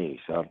falls on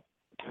me. So,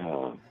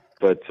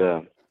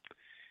 it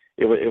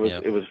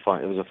was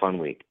fun. It was a fun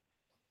week.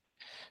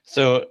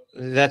 So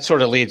that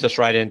sort of leads us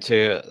right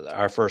into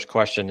our first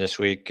question this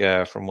week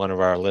from one of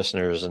our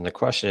listeners. And the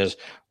question is,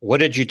 what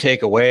did you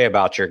take away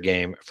about your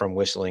game from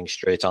Whistling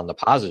Straits on the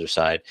positive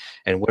side?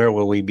 And where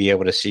will we be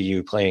able to see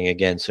you playing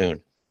again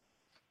soon?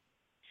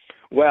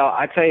 Well,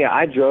 I tell you,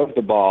 I drove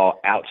the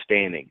ball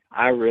outstanding.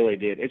 I really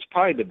did. It's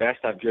probably the best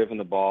I've driven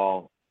the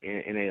ball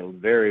in a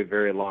very,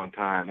 very long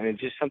time. And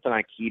it's just something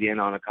I keyed in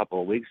on a couple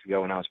of weeks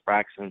ago when I was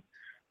practicing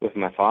with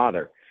my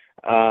father.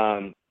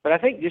 But I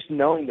think just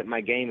knowing that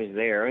my game is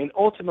there, I mean,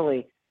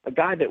 ultimately, a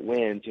guy that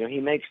wins, he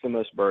makes the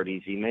most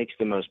birdies, he makes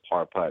the most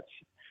par putts.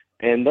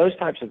 And those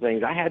types of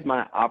things, I had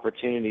my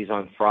opportunities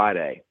on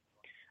Friday.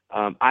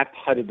 I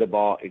putted the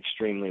ball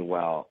extremely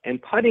well.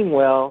 And putting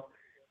well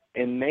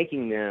and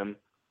making them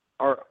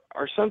are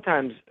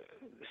sometimes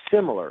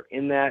similar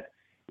in that,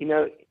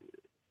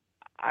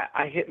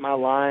 I hit my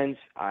lines,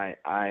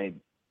 I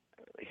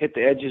hit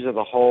the edges of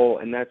the hole,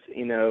 and that's,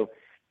 you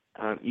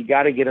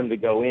got to get them to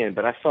go in.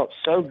 But I felt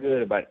so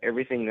good about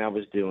everything that I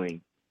was doing.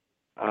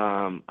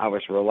 I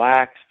was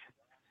relaxed.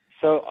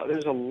 So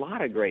there's a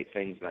lot of great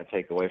things that I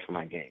take away from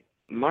my game.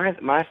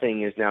 My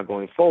thing is now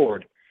going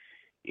forward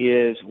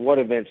is what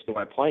events do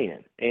I play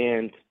in?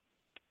 And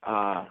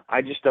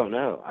I just don't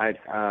know. I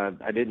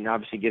didn't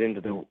obviously get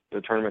into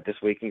the tournament this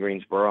week in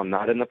Greensboro. I'm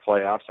not in the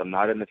playoffs. I'm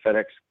not in the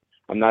FedEx.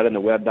 I'm not in the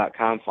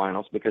Web.com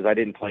finals because I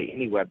didn't play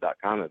any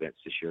Web.com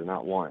events this year,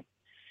 not one.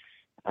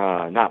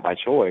 Not by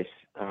choice.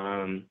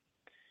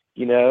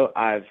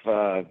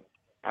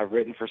 I've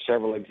written for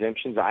several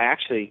exemptions. I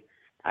actually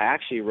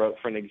wrote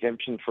for an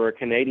exemption for a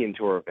Canadian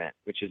Tour event,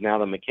 which is now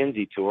the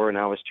Mackenzie Tour, and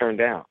I was turned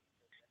down.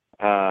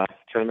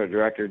 Tournament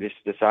director just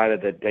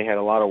decided that they had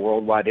a lot of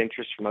worldwide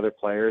interest from other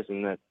players,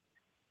 and that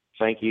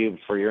thank you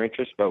for your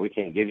interest, but we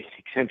can't give you an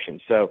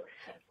exemption. So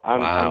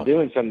I'm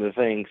doing some of the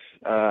things,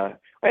 and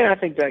I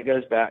think that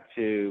goes back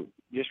to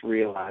just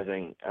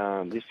realizing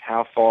just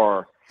how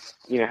far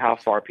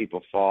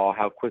people fall,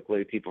 how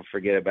quickly people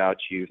forget about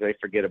you. They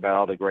forget about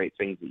all the great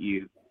things that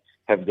you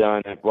have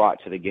done and brought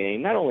to the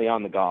game, not only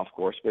on the golf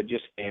course, but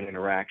just fan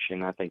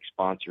interaction, I think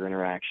sponsor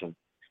interaction,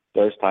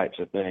 those types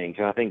of things.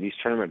 And I think these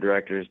tournament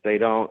directors, they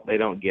don't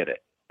get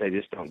it. They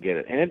just don't get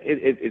it. And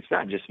it's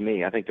not just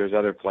me. I think there's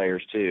other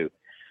players too.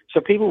 So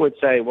people would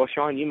say, well,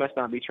 Shaun, you must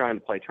not be trying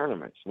to play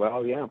tournaments.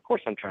 Well, yeah, of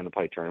course I'm trying to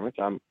play tournaments.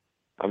 I'm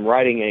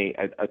writing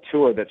a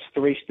tour that's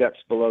 3 steps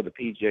below the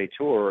PGA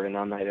Tour, and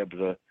I'm not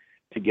able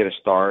get a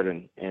start.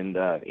 And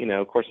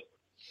of course,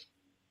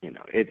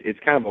 it's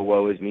kind of a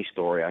woe is me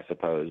story, I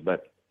suppose,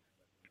 but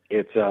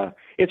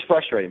it's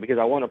frustrating because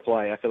I want to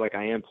play. I feel like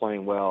I am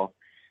playing well,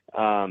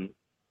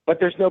 but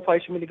there's no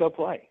place for me to go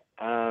play.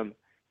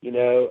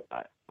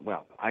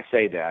 Well, I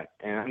say that,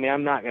 and I mean,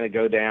 I'm not going to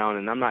go down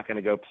and I'm not going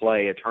to go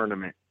play a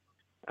tournament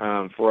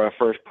for a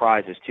first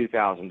prize is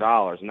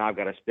 $2,000, and I've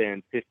got to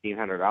spend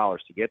 $1,500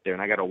 to get there,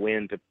 and I got to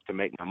win to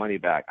make my money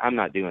back. I'm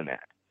not doing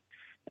that.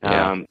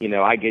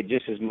 Yeah. I get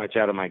just as much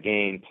out of my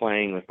game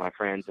playing with my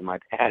friends and my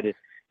dad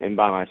and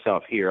by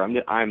myself here.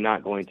 I'm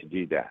not going to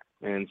do that.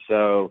 And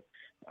so,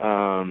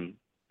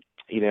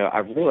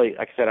 I've really,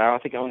 like I said, I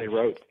think I only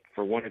wrote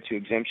for 1 or 2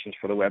 exemptions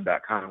for the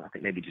web.com. I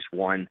think maybe just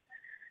 1,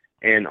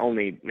 and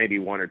only maybe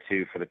 1 or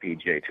 2 for the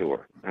PGA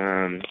Tour.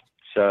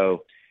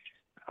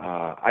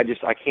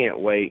 I can't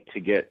wait to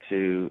get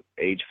to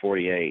age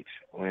 48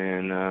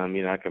 when,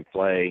 I can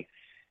play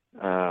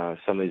some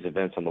of these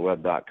events on the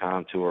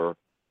web.com tour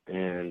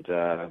and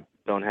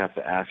don't have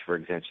to ask for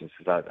exemptions.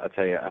 Because I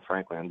tell you,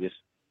 frankly, I'm just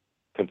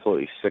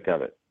completely sick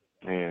of it.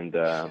 And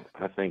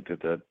I think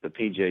that the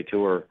PGA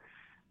Tour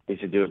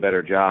needs to do a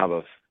better job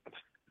of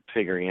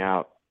figuring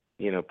out,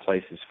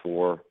 places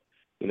for,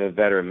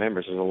 veteran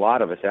members. There's a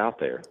lot of us out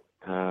there,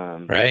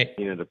 right?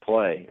 To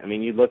play. I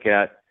mean, you look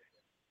at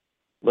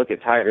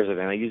Tiger's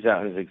event. I use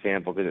that as an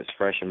example because it's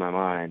fresh in my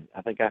mind.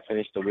 I think I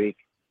finished the week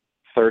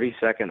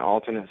 32nd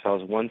alternate, so I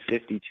was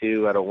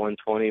 152 out of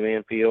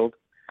 120-man field.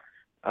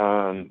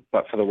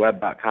 But for the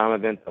web.com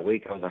event the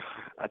week, I was,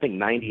 I think,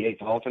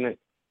 98th alternate.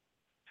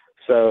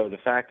 So the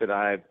fact that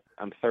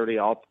I'm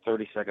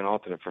 32nd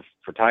alternate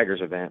for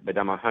Tiger's event, but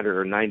I'm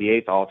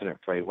 198th alternate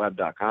for a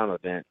web.com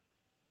event,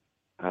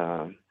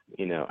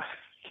 it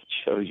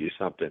shows you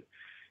something.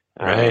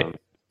 Right.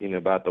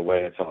 About the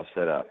way it's all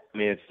set up. I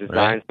mean, it's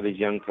designed for these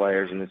young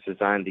players, and it's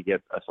designed to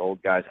get us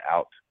old guys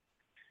out.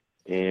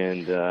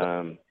 And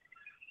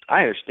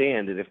I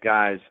understand that if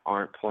guys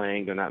aren't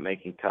playing, they're not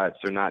making cuts,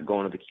 they're not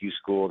going to the Q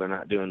school, they're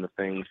not doing the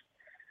things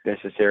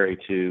necessary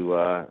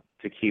to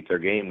keep their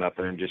game up,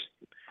 and they're just,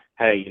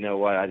 hey, you know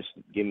what,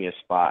 give me a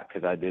spot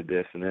because I did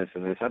this and this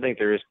and this. I think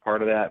there is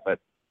part of that, but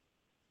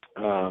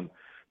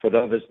for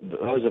those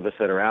of us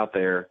that are out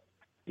there,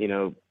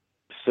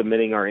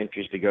 submitting our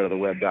entries to go to the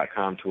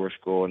web.com tour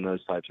school and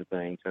those types of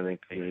things, I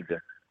think they need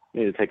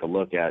to take a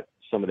look at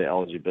some of the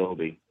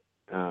eligibility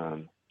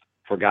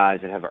for guys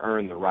that have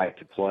earned the right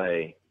to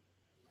play.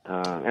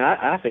 And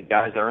I think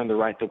guys earn the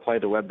right to play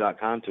the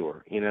web.com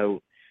tour.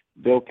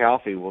 Bill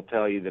Calfee will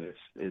tell you that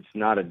it's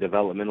not a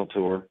developmental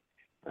tour.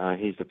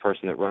 He's the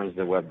person that runs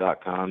the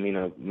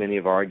web.com. Many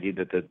have argued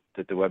that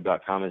the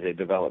web.com is a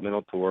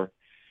developmental tour,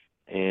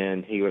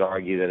 and he would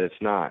argue that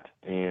it's not.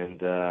 And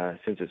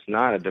since it's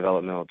not a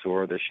developmental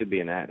tour, there should be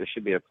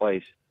a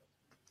place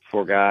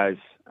for guys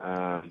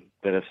that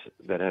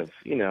have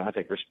I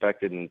think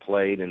respected and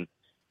played and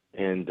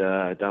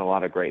done a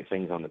lot of great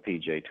things on the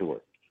PGA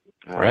Tour.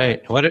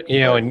 Right.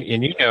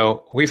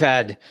 We've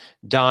had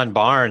Don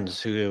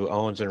Barnes, who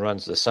owns and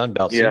runs the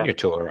Sunbelt Senior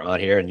Tour, on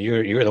here, and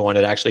you're the one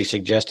that actually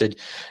suggested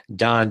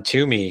Don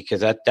to me, because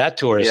that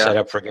tour is set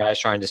up for guys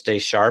trying to stay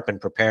sharp and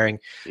preparing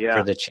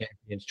for the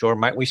Champions Tour.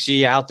 Might we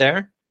see you out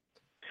there?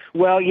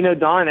 Well,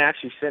 Don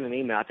actually sent an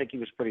email. I think he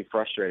was pretty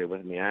frustrated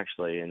with me,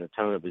 actually, in the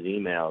tone of his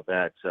email,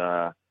 that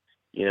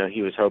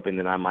he was hoping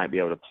that I might be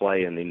able to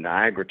play in the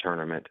Niagara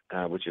tournament,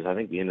 which is, I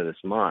think, the end of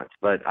this month.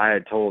 But I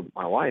had told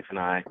my wife and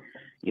I,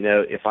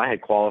 if I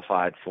had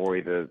qualified for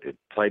either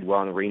played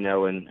well in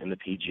Reno and the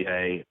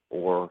PGA,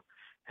 or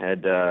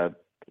had,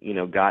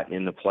 gotten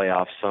in the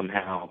playoffs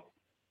somehow,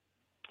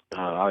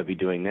 I would be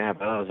doing that.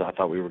 But I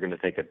thought we were going to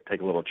take a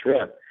little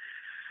trip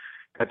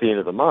at the end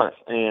of the month.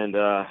 And,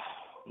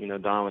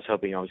 Don was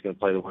hoping I was going to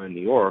play the one in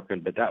New York,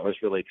 but that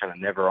was really kind of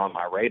never on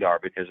my radar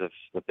because of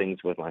the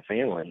things with my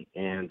family.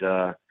 And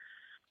I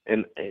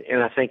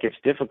think it's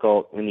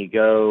difficult when you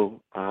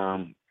go,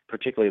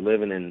 particularly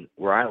living in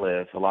where I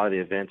live. A lot of the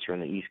events are on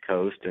the East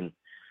Coast, and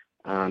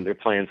they're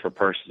playing for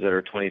purses that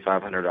are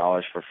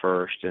 $2,500 for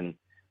first, and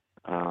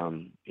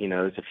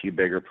there's a few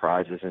bigger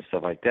prizes and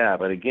stuff like that.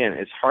 But again,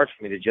 it's hard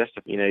for me to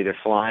justify, either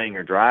flying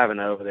or driving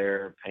over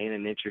there, paying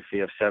an entry fee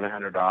of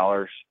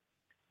 $700,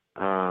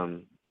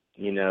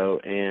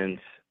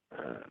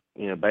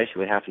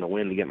 basically having to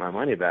win to get my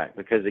money back.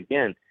 Because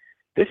again,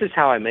 this is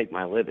how I make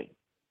my living.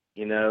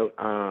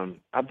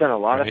 I've done a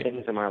lot of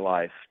things in my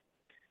life,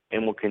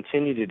 and will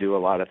continue to do a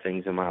lot of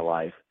things in my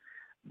life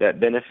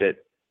that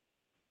benefit,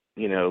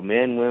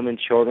 men, women,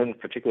 children.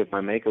 Particularly with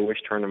my Make-A-Wish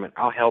tournament,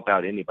 I'll help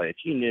out anybody.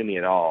 If you knew me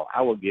at all,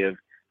 I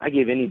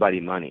give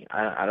anybody money.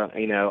 I don't,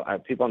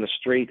 people on the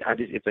street,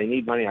 if they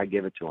need money, I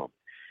give it to them.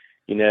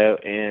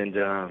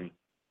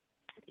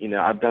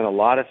 I've done a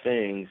lot of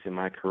things in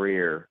my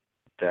career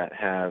that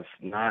have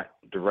not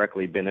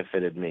directly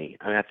benefited me.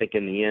 I mean, I think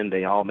in the end,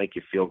 they all make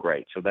you feel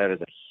great. So that is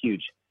a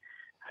huge,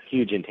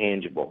 huge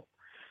intangible.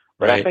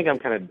 But I think I'm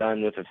kind of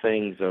done with the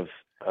things of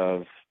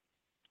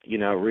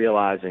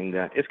realizing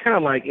that it's kind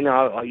of like,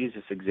 I'll use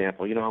this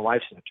example. My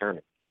wife's an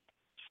attorney.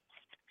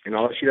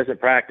 She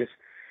doesn't practice.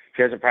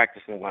 she hasn't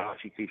practiced in a while,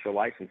 she keeps her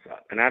license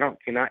up. And I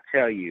cannot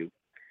tell you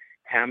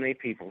how many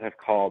people have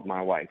called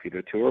my wife,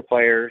 either tour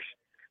players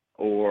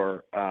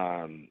or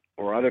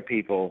other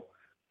people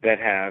that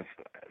have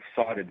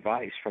sought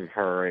advice from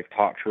her. I've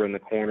talked to her in the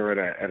corner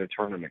at a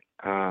tournament,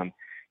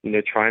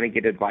 trying to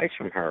get advice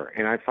from her.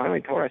 And I finally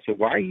told her, I said,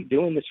 why are you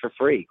doing this for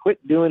free?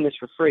 Quit doing this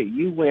for free.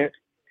 You went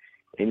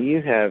and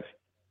you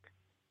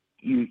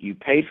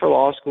paid for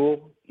law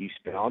school. You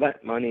spent all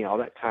that money, all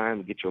that time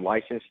to get your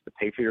license, to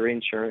pay for your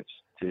insurance,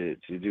 to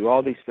do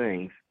all these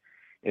things.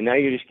 And now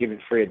you're just giving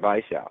free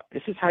advice out.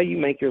 This is how you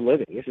make your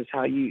living. This is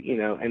how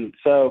and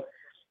so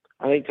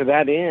I think to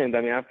that end,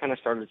 I've kind of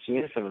started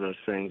seeing some of those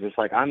things. It's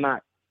like I'm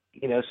not,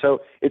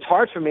 so it's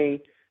hard for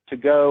me to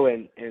go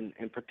and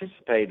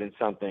participate in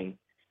something,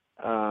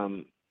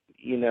 like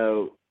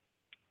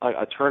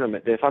a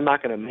tournament that if I'm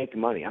not going to make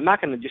money, I'm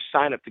not going to just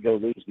sign up to go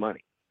lose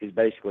money is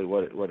basically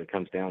what it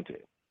comes down to.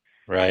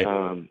 Right.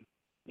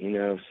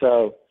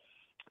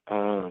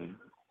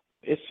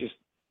 It's just,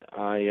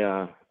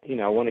 I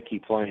want to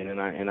keep playing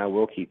and I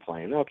will keep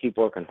playing. I'll keep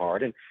working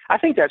hard. And I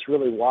think that's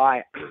really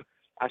why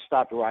I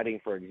stopped writing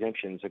for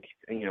exemptions, a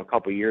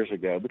couple of years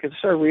ago, because I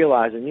started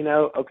realizing,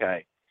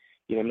 okay,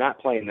 I'm not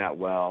playing that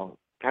well.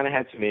 Kind of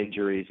had some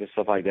injuries and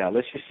stuff like that.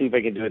 Let's just see if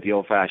I can do it the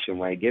old-fashioned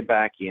way. Get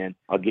back in.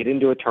 I'll get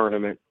into a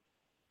tournament,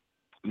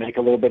 make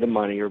a little bit of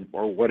money or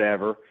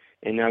whatever,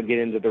 and now get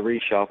into the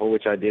reshuffle,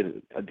 which I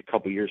did a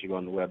couple of years ago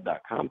on the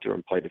web.com tour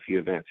and played a few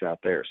events out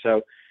there.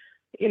 So,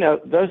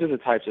 those are the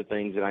types of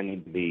things that I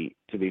need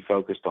to be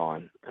focused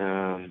on.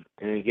 And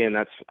again,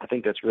 I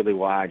think that's really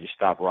why I just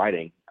stopped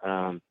writing.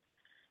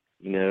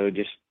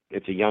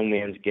 It's a young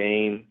man's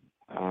game.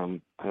 I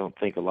don't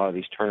think a lot of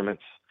these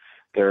tournaments,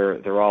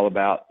 they're all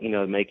about,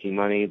 making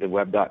money. The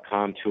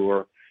web.com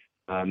tour,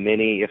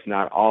 many, if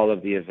not all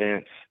of the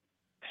events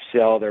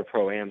sell their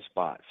Pro-Am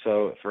spots.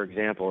 So, for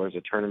example, there's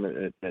a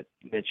tournament that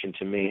mentioned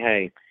to me,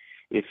 hey,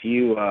 if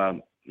you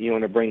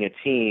want to bring a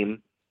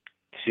team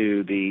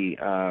to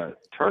the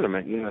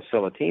tournament,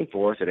 sell a team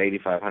for us at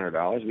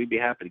 $8,500, we'd be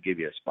happy to give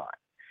you a spot.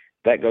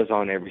 That goes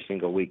on every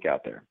single week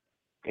out there.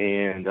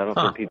 And I don't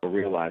think people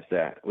realize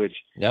that, which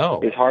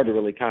is hard to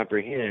really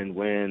comprehend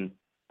when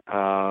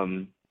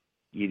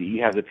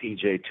you have the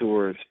PGA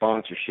Tour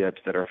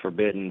sponsorships that are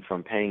forbidden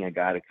from paying a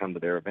guy to come to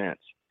their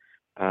events.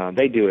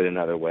 They do it in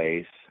other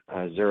ways.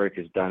 Zurich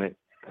has done it.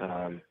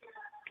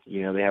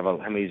 They have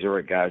how many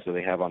Zurich guys do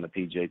they have on the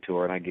PGA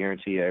Tour? And I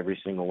guarantee you every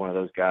single one of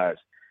those guys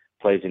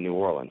plays in New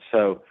Orleans.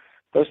 So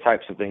those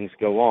types of things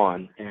go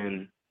on,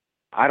 and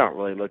I don't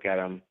really look at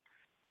them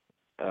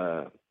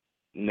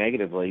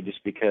negatively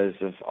just because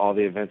of all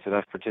the events that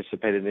I've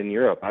participated in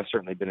Europe. I've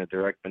certainly been a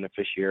direct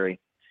beneficiary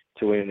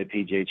to winning the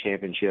PGA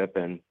Championship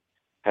and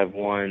have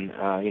won,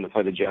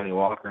 played the Johnny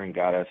Walker and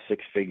got a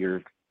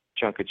six-figure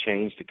chunk of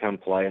change to come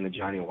play in the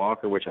Johnny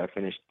Walker, which I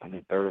finished, I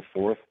think, third or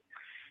fourth,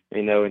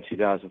 in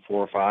 2004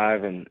 or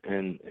 5. And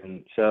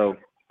so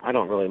I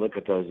don't really look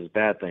at those as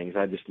bad things.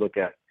 I just look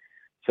at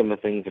some of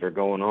the things that are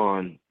going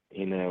on,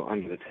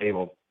 under the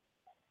table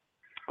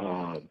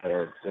that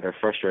are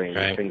frustrating,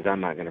 right. Things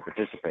I'm not going to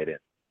participate in.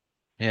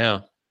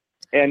 Yeah.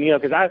 And,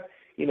 because I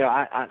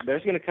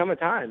there's going to come a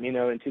time,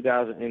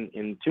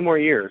 in 2 more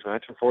years, when I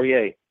turn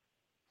 48,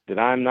 that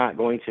I'm not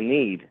going to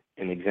need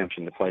an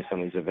exemption to play some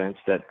of these events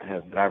that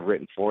I've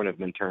written for and have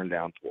been turned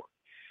down for.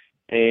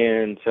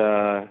 And,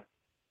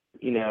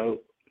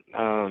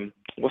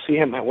 we'll see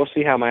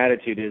how my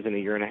attitude is in a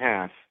year and a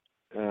half.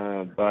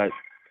 But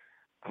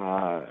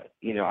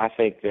I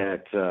think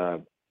that,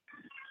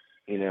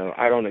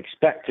 I don't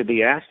expect to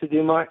be asked to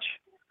do much.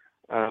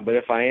 But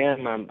if I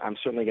am, I'm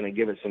certainly going to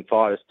give it some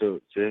thought as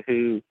to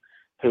who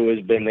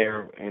has been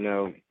there,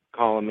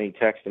 calling me,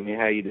 texting me,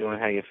 how you doing,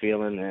 how you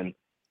feeling, and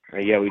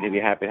we'd be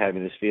happy to have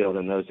you in this field,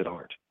 and those that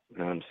aren't.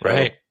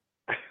 Right.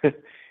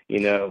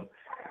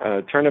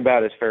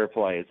 Turnabout is fair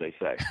play, as they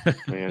say,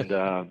 and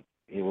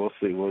we'll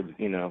see.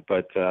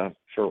 But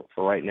for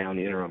right now in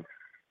the interim,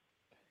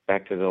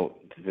 back to the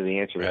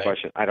answer to the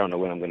question, I don't know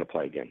when I'm going to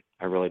play again.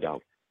 I really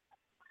don't.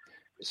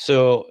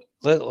 So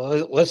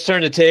let's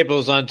turn the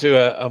tables onto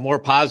a more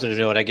positive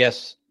note, I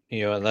guess.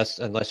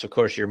 Unless of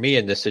course you're me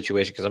in this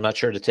situation, because I'm not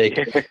sure to take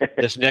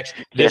this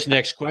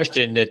next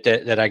question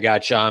that I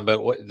got, Shaun.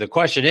 But the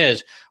question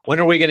is, when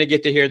are we going to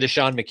get to hear the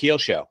Shaun Micheel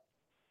show?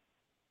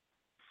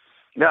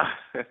 No,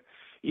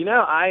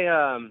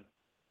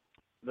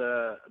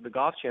 the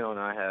Golf Channel and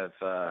I have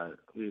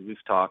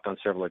we've talked on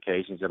several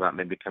occasions about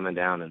maybe coming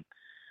down and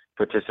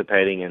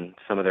participating in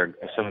some of their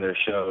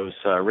shows.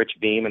 Rich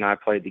Beam and I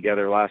played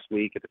together last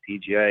week at the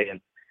PGA, and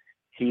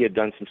he had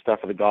done some stuff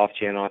with the Golf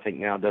Channel. I think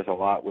now does a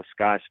lot with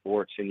Sky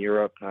Sports in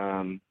Europe.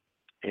 And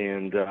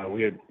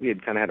we had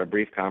kind of had a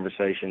brief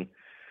conversation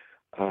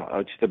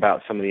just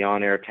about some of the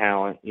on-air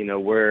talent,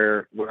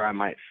 where I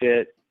might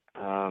fit,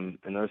 and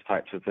those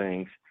types of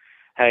things.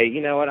 Hey,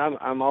 you know what?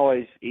 I'm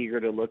always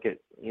eager to look at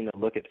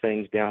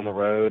things down the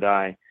road.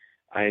 I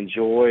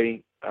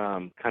enjoy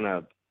kind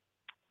of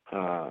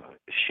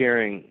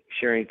sharing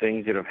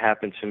things that have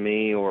happened to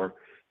me, or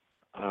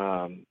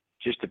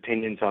just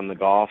opinions on the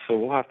golf. So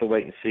we'll have to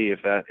wait and see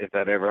if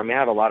that ever. I mean, I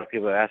have a lot of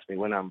people that ask me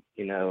when I'm,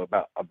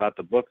 about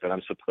the book that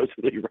I'm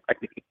supposedly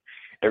writing.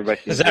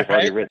 Everybody seems to have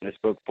already written this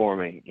book for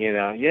me.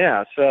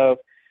 Yeah. So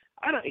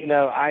I don't,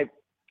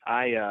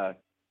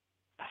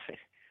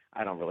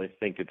 I don't really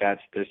think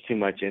there's too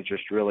much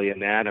interest really in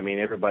that. I mean,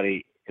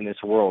 everybody in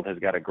this world has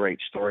got a great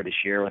story to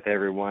share with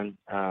everyone.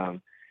 I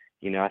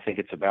think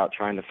it's about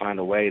trying to find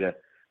a way to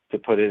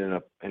put it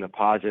in a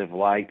positive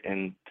light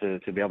and to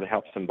be able to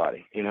help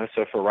somebody.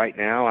 So for right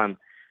now, I'm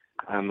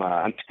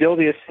still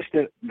the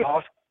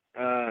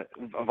a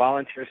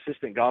volunteer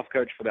assistant golf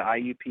coach for the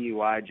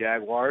IUPUI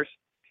Jaguars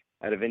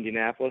out of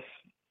Indianapolis.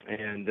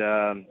 And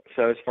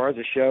so as far as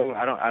the show,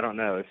 I don't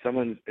know if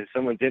someone's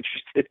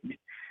interested.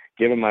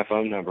 Give them my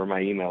phone number,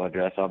 my email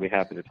address. I'll be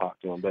happy to talk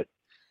to them. But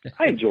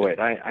I enjoy it.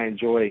 I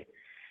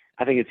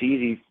think it's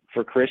easy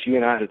for Chris, you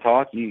and I, to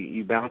talk.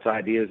 You bounce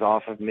ideas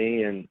off of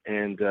me, and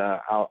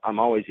I'm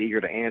always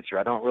eager to answer.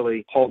 I don't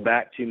really hold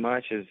back too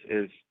much. As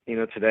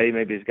today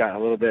maybe it's gotten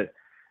a little bit,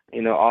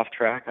 off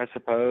track, I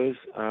suppose.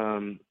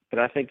 But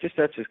I think just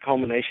that's a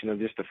culmination of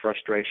just the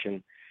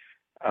frustration,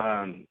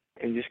 and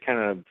just kind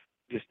of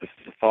just the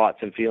thoughts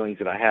and feelings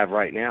that I have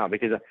right now,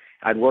 because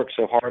I'd worked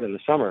so hard in the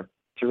summer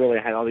to really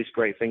have all these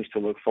great things to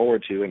look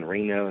forward to in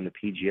Reno and the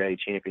PGA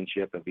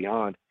Championship and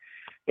beyond.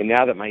 And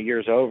now that my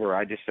year's over,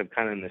 I just am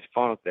kind of in this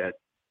funk that,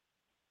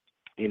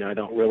 I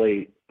don't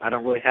really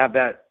have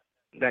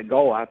that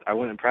goal. I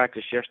went and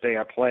practiced yesterday.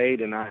 I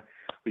played, and I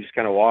was just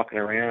kind of walking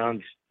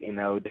around,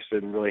 just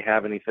didn't really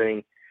have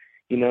anything,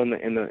 in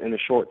the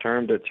short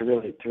term to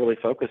really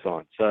focus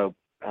on. So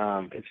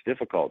it's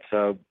difficult.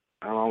 So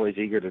I'm always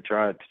eager to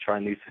try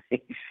new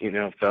things,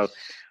 so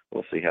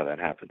we'll see how that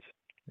happens.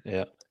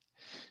 Yeah.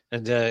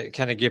 And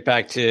kind of get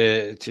back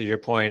to your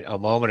point a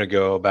moment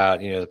ago about,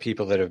 the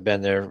people that have been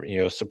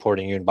there,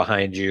 supporting you and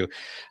behind you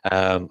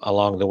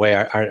along the way.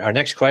 Our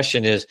next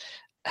question is,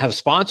 have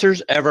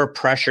sponsors ever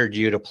pressured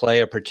you to play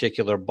a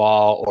particular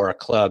ball or a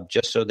club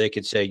just so they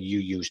could say you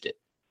used it?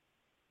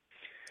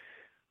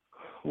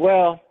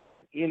 Well,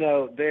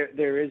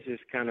 there is this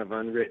kind of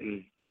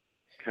unwritten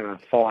kind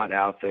of thought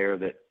out there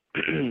that,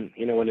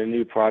 when a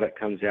new product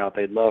comes out,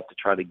 they'd love to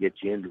try to get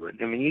you into it.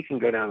 I mean, you can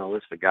go down a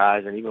list of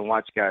guys and even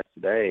watch guys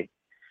today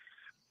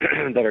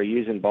that are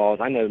using balls.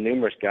 I know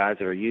numerous guys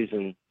that are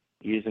using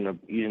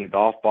a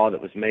golf ball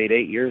that was made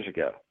 8 years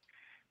ago.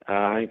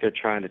 I think they're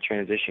trying to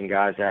transition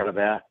guys out of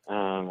that,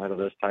 out of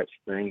those types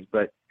of things.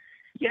 But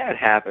yeah, it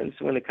happens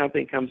when a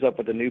company comes up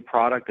with a new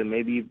product and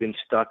maybe you've been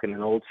stuck in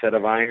an old set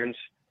of irons,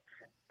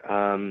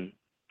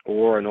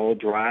 or an old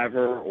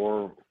driver,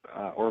 or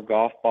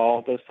golf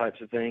ball, those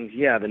types of things.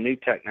 Yeah, the new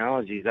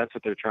technologies, that's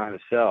what they're trying to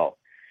sell.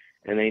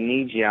 And they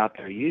need you out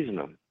there using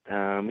them,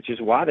 which is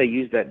why they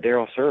use that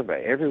Darrell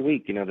survey. Every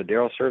week, the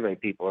Darrell survey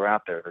people are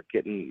out there. They're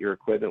getting your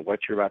equipment,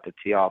 what you're about to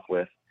tee off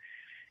with.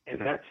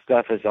 And that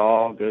stuff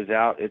all goes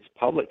out. It's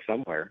public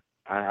somewhere.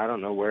 I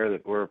don't know where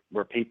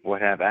people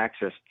would have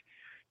access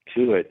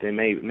to it.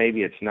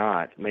 Maybe it's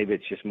not. Maybe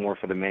it's just more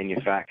for the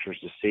manufacturers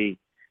to see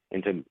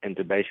and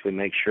to basically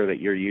make sure that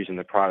you're using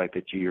the product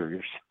that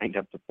you're signed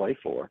up to play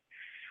for.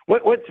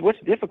 What's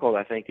difficult,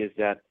 I think, is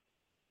that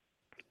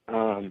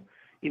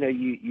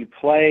you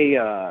play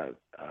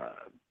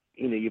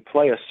you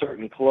play a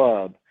certain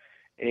club,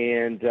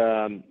 and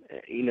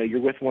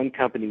you're with one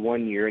company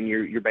 1 year, and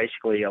you're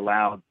basically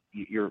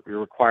you're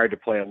required to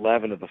play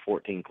 11 of the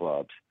 14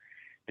 clubs.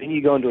 Then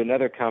you go into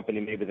another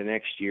company maybe the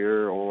next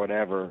year or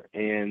whatever,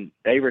 and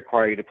they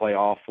require you to play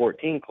all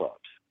 14 clubs.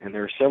 And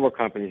there are several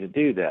companies that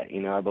do that.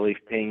 I believe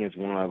Ping is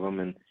one of them,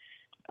 and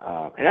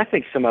I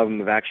think some of them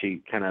have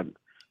actually kind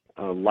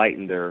of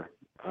lightened their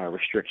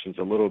restrictions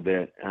a little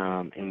bit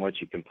in what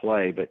you can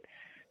play. But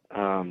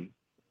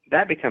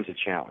that becomes a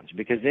challenge,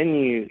 because then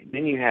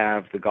you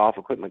have the golf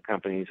equipment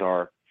companies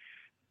are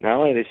not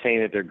only are they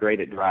saying that they're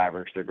great at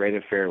drivers, they're great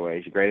at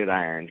fairways, great at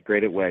irons,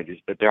 great at wedges,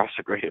 but they're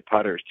also great at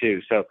putters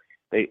too. So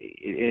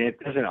it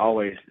doesn't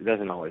always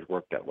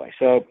work that way.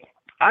 So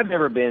I've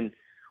never been.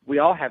 We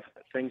all have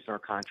things in our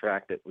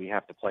contract that we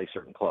have to play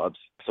certain clubs,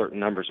 certain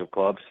numbers of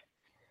clubs.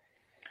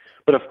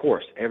 But of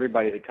course,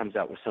 everybody that comes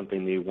out with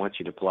something new wants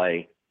you to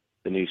play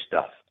the new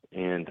stuff.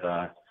 And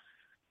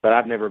but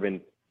I've never been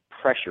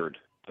pressured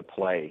to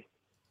play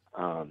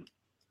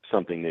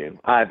something new.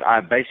 I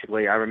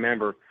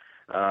remember,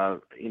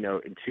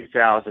 in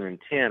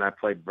 2010, I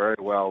played very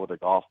well with a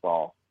golf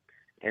ball,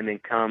 and then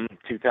come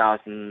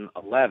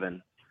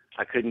 2011,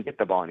 I couldn't get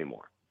the ball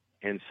anymore.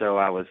 And so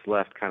I was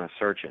left kind of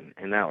searching,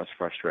 and that was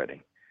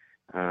frustrating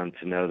to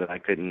know that I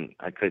couldn't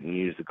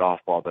use the golf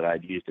ball that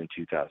I'd used in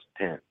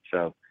 2010.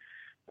 So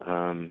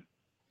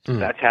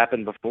that's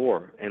happened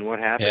before. And what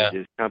happens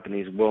is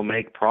companies will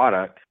make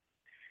product,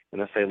 and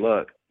they'll say,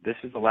 look, this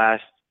is the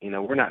last,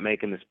 we're not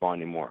making this ball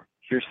anymore.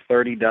 Here's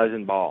 30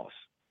 dozen balls,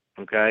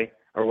 okay,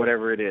 or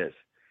whatever it is.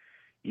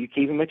 You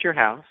keep them at your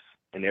house,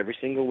 and every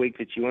single week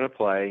that you want to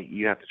play,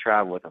 you have to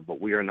travel with them. But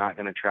we are not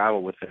going to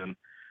travel with them.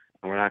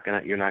 You're not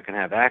going to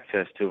have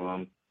access to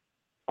them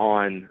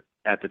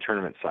at the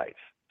tournament sites.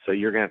 So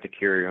you're going to have to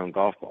carry your own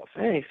golf balls.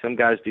 Hey, some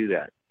guys do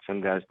that. Some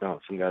guys don't.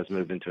 Some guys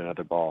move into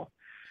another ball.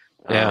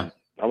 Yeah.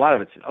 A lot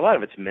of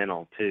it's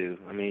mental too.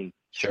 I mean,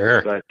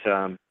 sure. But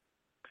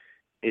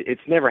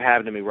it's never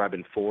happened to me where I've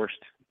been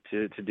forced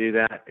to do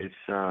that. It's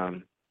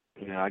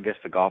I guess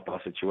the golf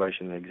ball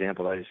situation, the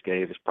example I just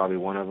gave, is probably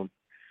one of them.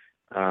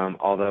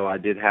 Although I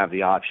did have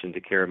the option to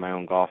carry my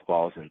own golf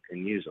balls and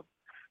use them,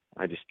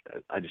 I just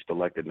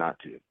elected not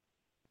to.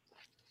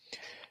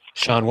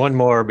 Shaun, one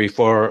more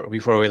before we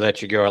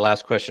let you go. Our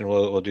last question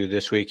we'll do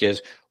this week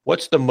is,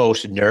 what's the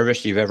most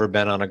nervous you've ever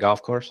been on a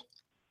golf course?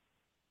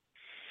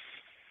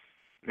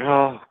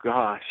 Oh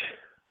gosh,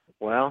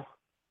 well,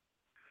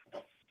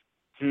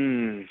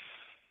 that's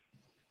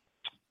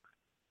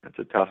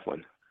a tough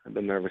one. I've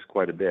been nervous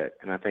quite a bit,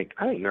 and I think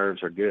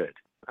nerves are good.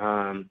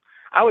 I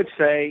would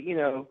say,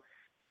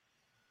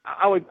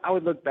 I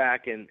would look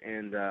back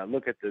and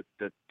look at the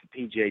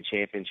PGA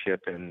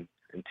Championship in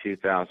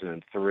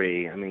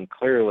 2003. I mean,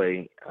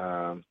 clearly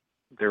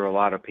there were a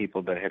lot of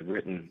people that had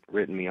written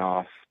me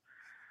off.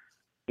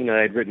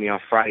 They'd written me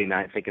off Friday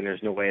night, thinking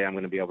there's no way I'm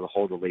going to be able to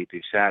hold the lead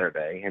through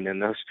Saturday. And then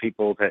those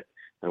people that,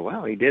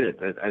 well, he did it.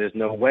 There's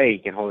no way he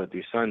can hold it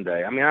through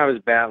Sunday. I mean, I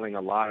was battling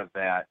a lot of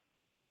that,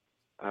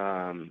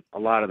 a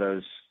lot of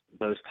those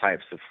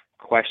types of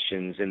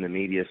questions in the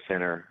media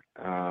center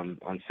on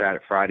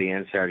Friday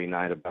and Saturday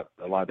night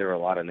about there were a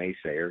lot of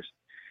naysayers.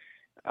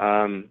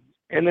 And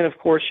then of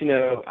course,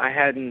 I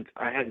hadn't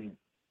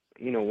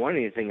won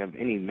anything of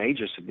any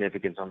major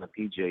significance on the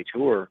PGA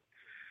Tour.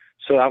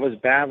 So I was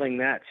battling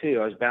that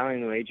too. I was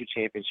battling the major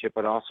championship,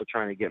 but also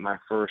trying to get my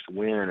first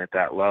win at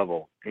that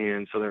level.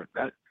 And so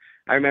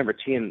I remember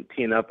teeing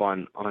up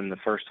on the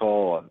first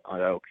hole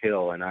on Oak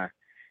Hill, and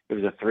it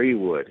was a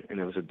 3-wood, and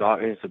it's a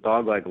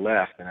dog-leg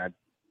left, and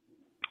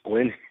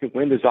wind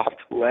is off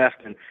to the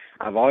left, and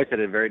I've always had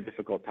a very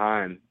difficult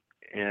time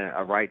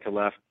a right to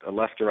left, a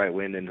left to right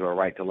wind into a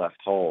right to left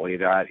hole.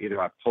 Either I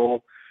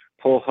pull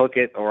hook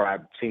it, or I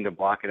seem to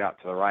block it out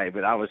to the right.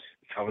 But I was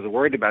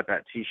worried about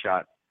that tee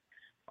shot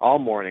all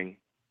morning,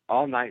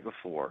 all night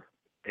before,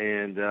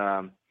 and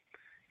I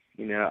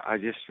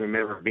just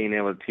remember being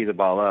able to tee the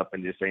ball up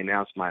and just they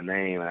announced my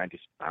name, and I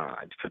just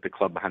put the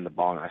club behind the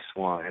ball and I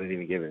swung. I didn't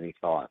even give it any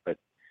thought, but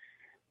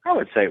I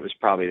would say it was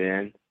probably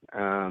then.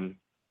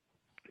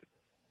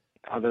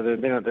 Although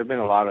there've been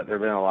a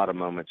lot of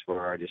moments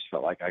where I just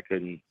felt like I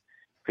couldn't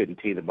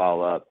tee the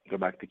ball up. Go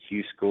back to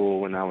Q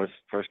school when I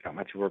first got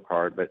my tour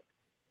card, but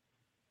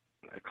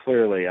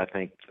clearly I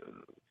think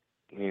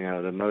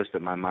the most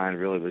that my mind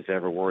really was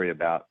ever worried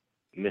about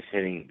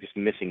missing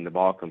the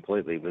ball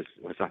completely was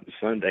on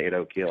Sunday at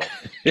Oak Hill.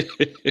 Yeah,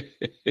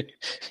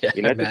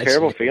 it's a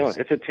terrible feeling.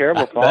 It's a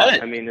terrible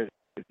thought. I mean,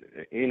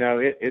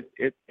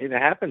 it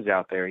happens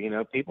out there.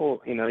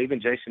 People. Even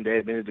Jason Day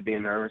admitted to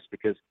being nervous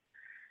because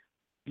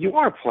you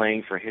are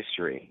playing for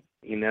history.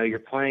 You're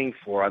playing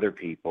for other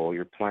people.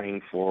 You're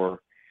playing for,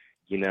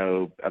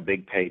 a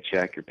big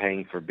paycheck. You're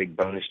paying for a big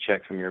bonus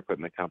check from your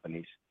equipment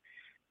companies.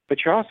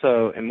 But you're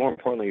also, and more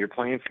importantly, you're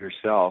playing for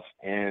yourself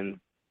and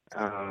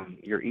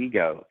your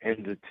ego.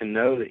 And to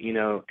know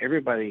that,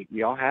 everybody,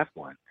 we all have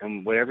one.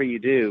 And whatever you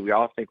do, we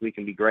all think we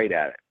can be great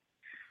at it.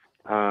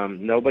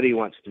 Nobody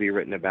wants to be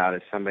written about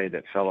as somebody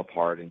that fell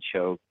apart and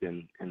choked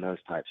and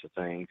those types of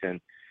things.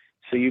 And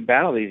so you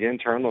battle these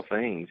internal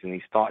things and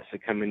these thoughts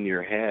that come into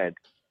your head.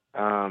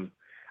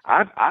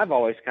 I've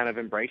always kind of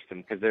embraced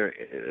them because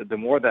the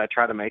more that I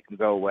try to make them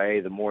go away,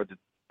 the more that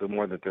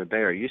they're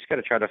there. You just got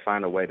to try to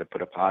find a way to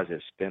put a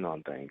positive spin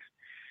on things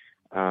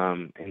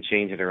and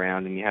change it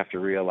around. And you have to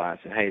realize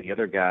that, hey, the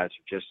other guys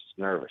are just as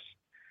nervous.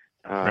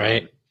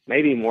 Right.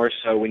 Maybe more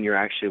so when you're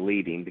actually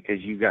leading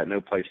because you've got no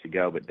place to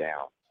go but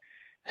down.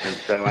 And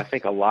so I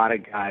think a lot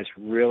of guys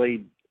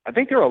I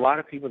think there are a lot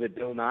of people that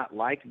do not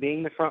like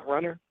being the front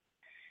runner.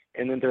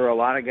 And then there are a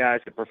lot of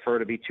guys that prefer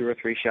to be 2 or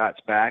 3 shots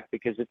back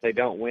because if they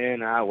don't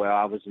win, I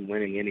wasn't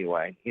winning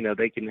anyway.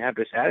 They can have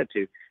this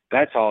attitude.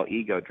 That's all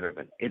ego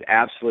driven. It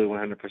absolutely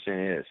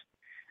 100% is.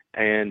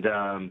 And,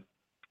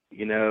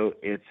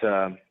 it's,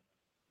 how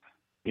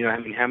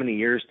many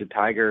years did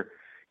Tiger,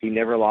 he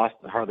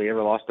hardly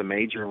ever lost a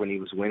major when he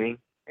was winning.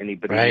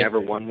 But he never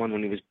won one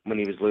when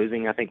he was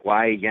losing. I think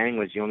Wai Yang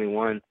was the only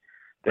one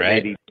that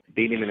maybe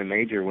beat him in a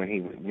major when he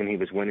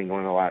was winning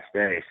on the last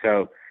day.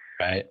 So,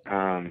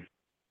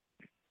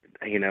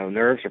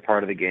 nerves are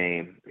part of the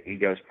game.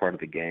 Ego is part of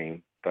the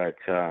game, but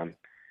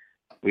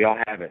we all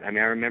have it. I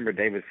mean, I remember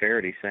David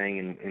Faraday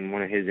saying in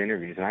one of his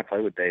interviews, and I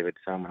played with David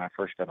some when I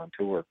first got on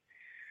tour,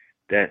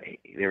 that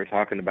they were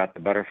talking about the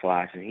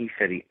butterflies, and he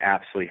said he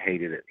absolutely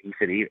hated it. He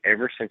said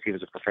ever since he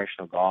was a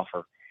professional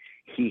golfer,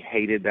 he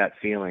hated that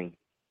feeling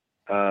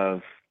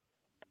of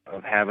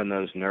having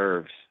those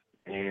nerves.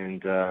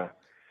 And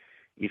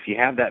if you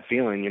have that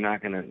feeling, you're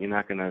not gonna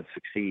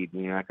succeed.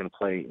 You're not gonna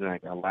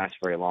last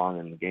very long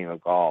in the game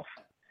of golf.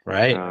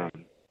 Right. So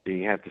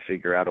you have to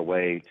figure out a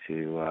way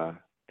to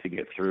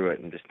get through it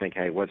and just think,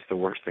 hey, what's the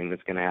worst thing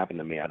that's going to happen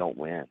to me? I don't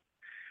win.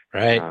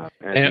 Right.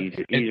 And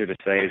it's easier to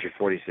say as you're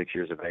 46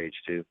 years of age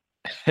too.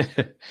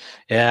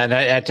 Yeah, and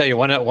I tell you,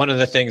 one of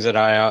the things that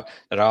I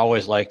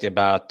always liked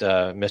about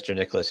Mr.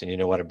 Nicklaus, and you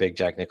know what a big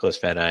Jack Nicklaus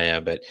fan I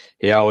am, but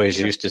he always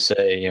used to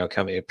say, you know,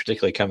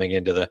 particularly coming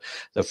into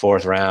the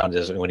fourth round,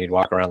 is when he'd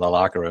walk around the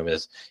locker room,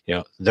 is, you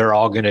know, they're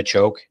all going to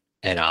choke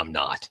and I'm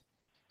not,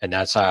 and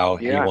that's how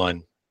he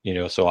won, you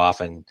know, so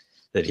often,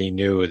 that he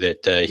knew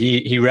that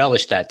he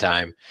relished that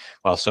time,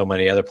 while so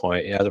many other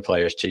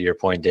players, to your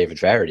point, David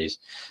Farady's,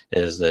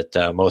 is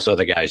that most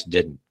other guys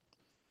didn't.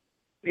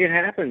 It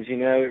happens, you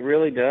know, it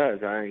really does.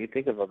 You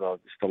think of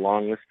just a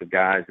long list of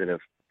guys that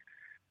have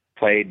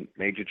played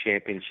major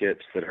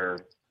championships that are,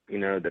 you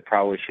know, that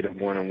probably should have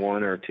won a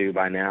one or two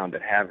by now,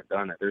 but haven't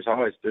done it. There's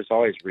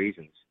always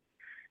reasons.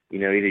 You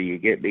know, either you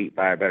get beat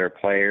by a better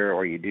player,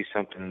 or you do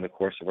something in the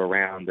course of a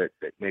round that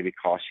maybe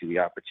costs you the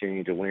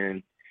opportunity to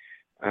win.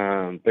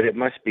 But it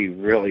must be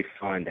really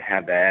fun to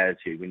have that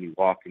attitude when you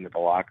walk into the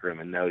locker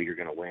room and know you're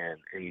going to win,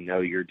 and you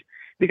know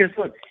because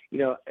look, you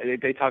know,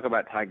 they talk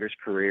about Tiger's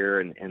career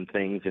and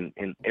things,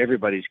 and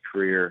everybody's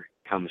career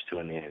comes to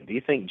an end. Do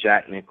you think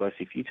Jack Nicklaus,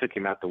 if you took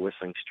him out the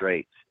Whistling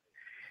Straits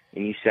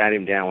and you sat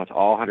him down with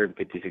all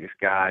 156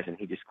 guys and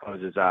he just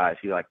closed his eyes,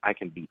 he's like, I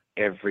can beat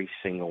every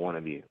single one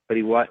of you. But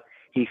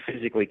he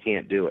physically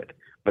can't do it,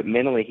 but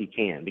mentally he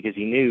can, because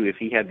he knew if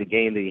he had the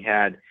game that he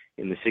had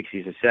in the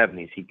 60s and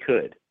 70s, he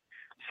could.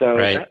 So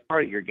that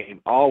part of your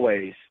game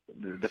always,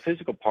 the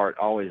physical part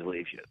always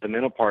leaves you. The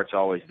mental part's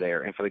always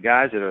there. And for the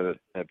guys that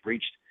have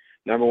reached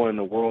number one in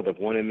the world, have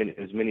won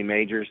as many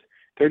majors,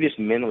 they're just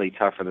mentally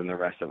tougher than the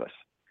rest of us.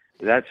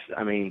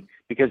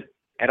 Because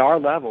at our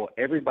level,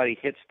 everybody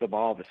hits the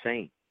ball the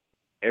same.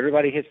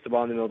 Everybody hits the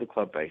ball in the middle of the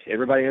club face.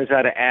 Everybody knows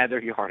how to add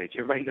their yardage.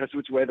 Everybody knows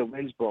which way the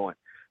wind's blowing.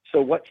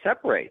 So what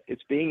separates?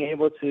 It's being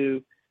able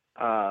to,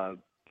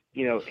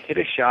 hit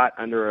a shot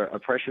under a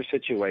pressure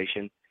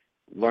situation,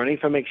 learning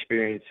from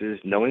experiences,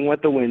 knowing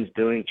what the wind's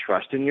doing,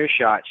 trusting your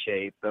shot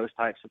shape, those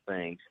types of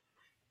things.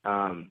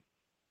 And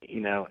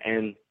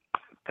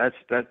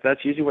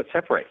that's usually what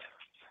separates.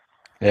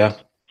 Yeah.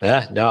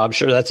 No, I'm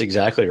sure that's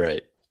exactly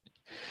right.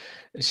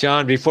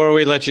 Shaun, before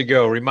we let you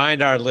go,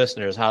 remind our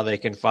listeners how they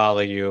can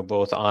follow you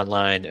both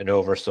online and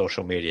over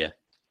social media.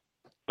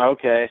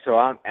 Okay, so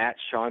I'm at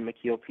Shaun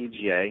Micheel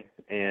PGA,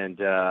 and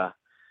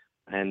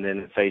then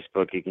at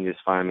Facebook you can just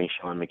find me,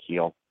 Shaun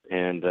Micheel,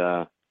 and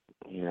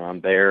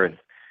I'm there and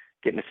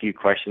getting a few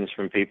questions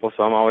from people.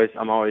 So I'm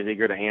always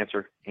eager to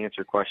answer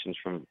questions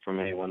from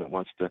anyone that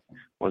wants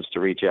to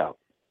reach out.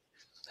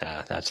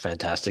 That's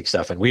fantastic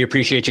stuff, and we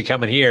appreciate you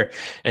coming here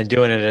and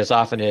doing it as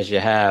often as you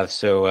have.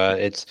 So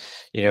it's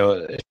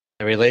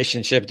a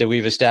relationship that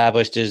we've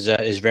established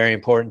is very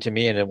important to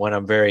me, and one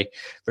I'm very,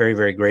 very,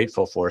 very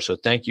grateful for. So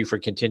thank you for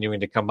continuing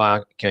to come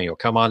on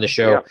the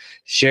show,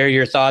 share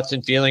your thoughts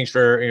and feelings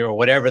for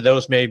whatever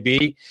those may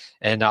be,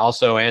 and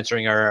also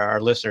answering our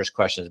listeners'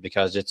 questions,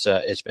 because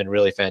it's been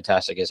really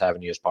fantastic as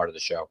having you as part of the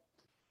show.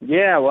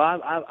 Yeah,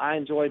 well, I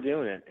enjoy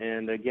doing it,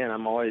 and again,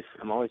 I'm always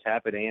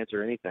happy to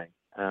answer anything.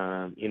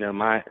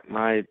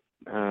 My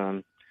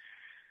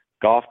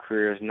golf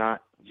career is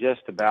not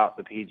just about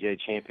the PGA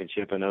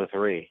Championship in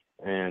 2003.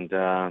 And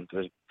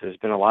there's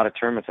been a lot of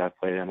tournaments I've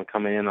played. I'm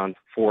coming in on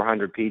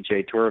 400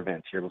 PGA Tour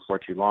events here before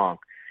too long.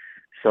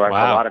 So I've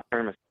had a lot of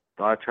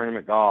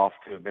tournament golf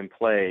to have been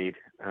played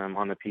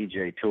on the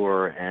PGA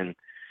Tour, and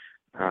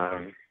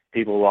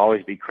people will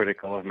always be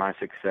critical of my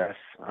success,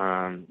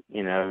 and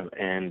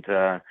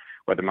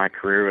whether my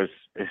career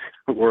is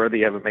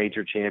worthy of a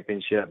major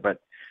championship.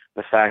 But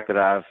the fact that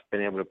I've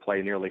been able to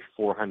play nearly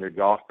 400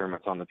 golf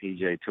tournaments on the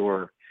PGA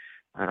Tour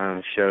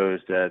shows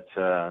that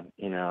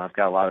I've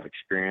got a lot of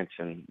experience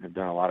and have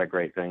done a lot of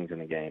great things in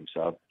the game.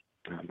 So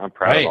I'm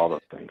proud of all those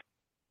things.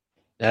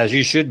 As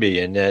you should be.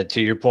 And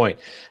to your point,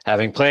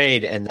 having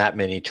played in that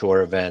many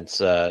tour events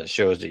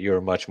shows that you're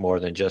much more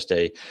than just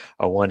a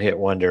one-hit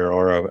wonder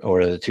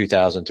or the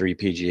 2003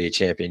 PGA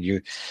champion.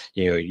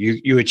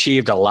 You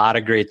achieved a lot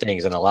of great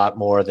things, and a lot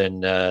more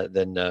than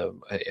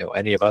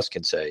any of us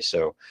can say.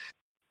 So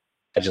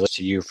congratulations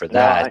to you for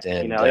that.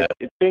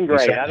 It's been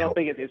great. I don't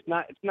think it's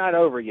not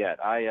over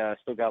yet. I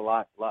still got a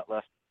lot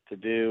left to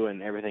do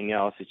and everything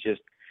else.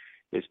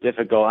 It's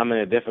difficult. I'm in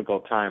a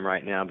difficult time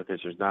right now because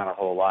there's not a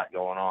whole lot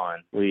going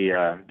on. We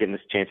getting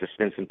this chance to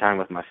spend some time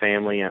with my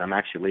family, and I'm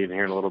actually leaving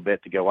here in a little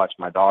bit to go watch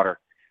my daughter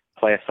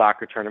play a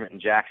soccer tournament in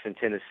Jackson,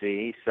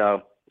 Tennessee.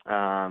 So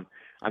I'm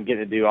getting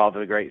to do all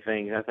the great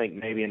things. I think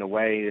maybe in a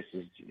way it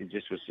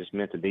was just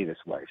meant to be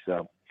this way.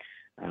 So.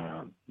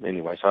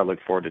 So I look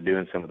forward to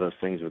doing some of those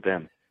things with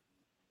them.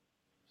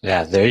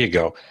 Yeah, there you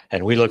go.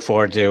 And we look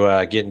forward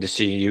to getting to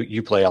see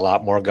you play a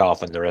lot more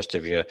golf in the rest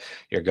of your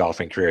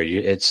golfing career.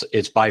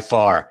 It's by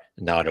far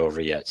not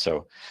over yet.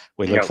 So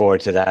we look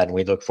forward to that, and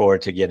we look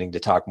forward to getting to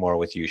talk more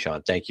with you,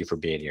 Shaun. Thank you for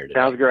being here today.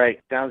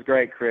 Sounds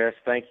great, Chris.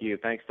 Thank you.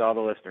 Thanks to all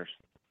the listeners.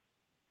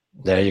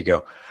 There you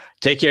go.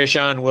 Take care,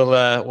 Shaun.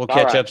 We'll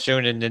catch up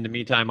soon. And in the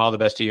meantime, all the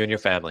best to you and your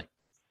family.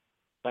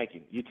 Thank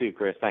you. You too,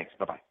 Chris. Thanks.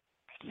 Bye-bye.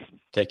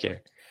 Take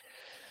care.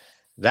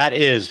 That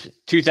is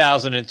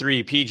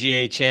 2003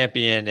 PGA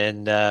champion,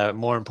 and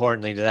more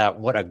importantly to that,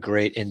 what a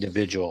great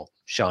individual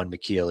Shaun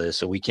Micheel is.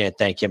 So we can't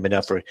thank him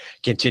enough for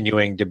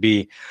continuing to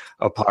be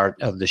a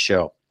part of the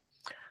show.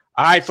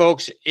 All right,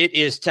 folks, it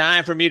is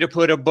time for me to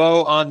put a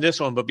bow on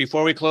this one. But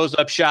before we close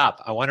up shop,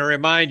 I want to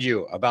remind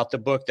you about the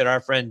book that our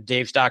friend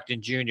Dave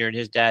Stockton Jr. and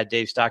his dad,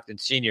 Dave Stockton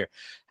Sr.,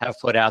 have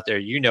put out there.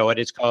 You know it.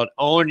 It's called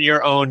Own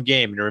Your Own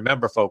Game. And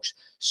remember, folks,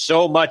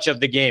 so much of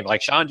the game,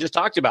 like Shaun just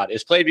talked about,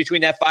 is played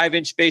between that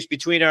 5-inch space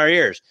between our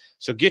ears.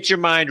 So get your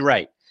mind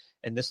right.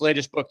 And this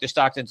latest book, the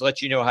Stocktons,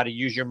 lets you know how to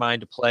use your mind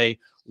to play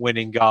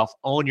winning golf.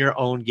 Own Your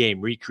Own Game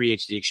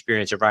recreates the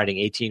experience of riding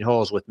 18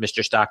 holes with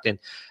Mr. Stockton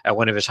at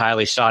one of his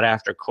highly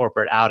sought-after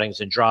corporate outings,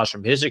 and draws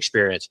from his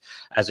experience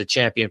as a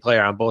champion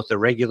player on both the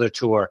regular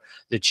tour,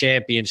 the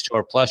Champions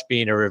Tour, plus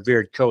being a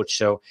revered coach.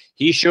 So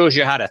he shows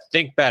you how to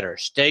think better,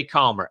 stay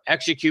calmer,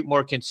 execute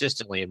more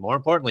consistently, and more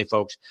importantly,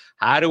 folks,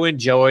 how to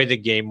enjoy the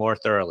game more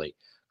thoroughly.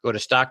 Go to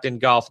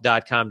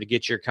StocktonGolf.com to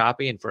get your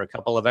copy, and for a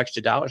couple of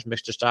extra dollars,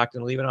 Mr.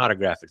 Stockton will even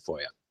autograph it for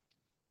you.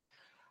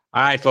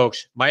 All right,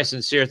 folks, my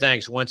sincere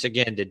thanks once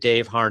again to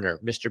Dave Harner,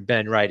 Mr.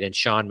 Ben Wright, and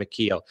Shaun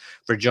Micheel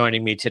for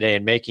joining me today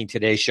and making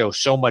today's show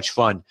so much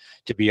fun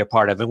to be a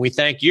part of. And we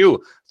thank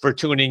you for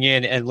tuning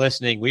in and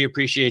listening. We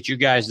appreciate you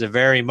guys the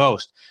very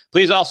most.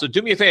 Please also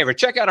do me a favor,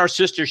 check out our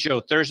sister show,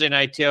 Thursday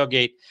Night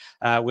Tailgate,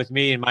 with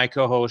me and my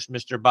co-host,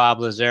 Mr. Bob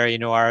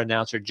Lazare, our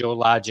announcer, Joe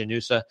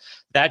LaGenusa.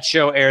 That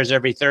show airs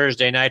every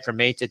Thursday night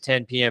from 8 to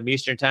 10 p.m.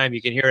 Eastern Time.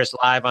 You can hear us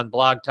live on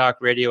Blog Talk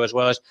Radio as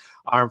well as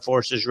Armed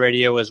Forces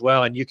Radio as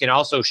well. And you can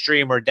also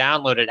stream or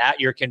download it at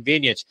your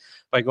convenience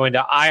by going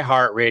to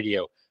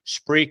iHeartRadio,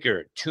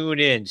 Spreaker,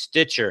 TuneIn,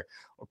 Stitcher,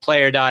 or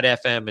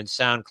Player.fm, and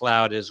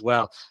SoundCloud as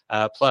well.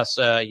 Plus,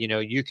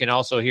 you can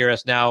also hear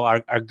us now,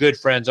 our good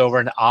friends over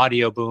in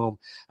Audio Boom.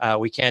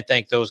 We can't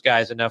thank those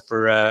guys enough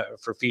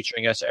for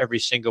featuring us every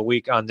single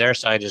week on their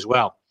side as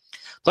well.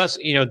 Plus,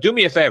 do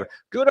me a favor,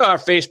 go to our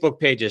Facebook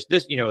pages.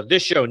 This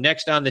show,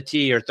 Next on the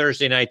Tee or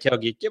Thursday Night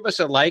Tailgate, give us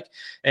a like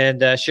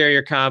and share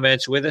your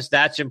comments with us.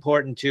 That's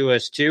important to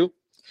us too.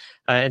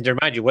 And to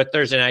remind you what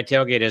Thursday Night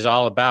Tailgate is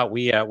all about,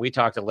 we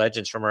talk to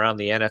legends from around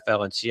the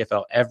NFL and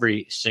CFL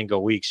every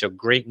single week. So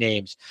great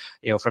names,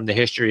 from the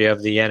history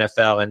of the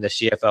NFL and the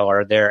CFL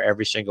are there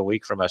every single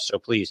week from us. So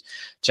please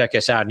check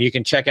us out. And you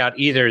can check out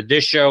either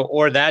this show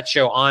or that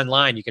show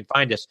online. You can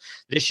find us,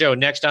 this show,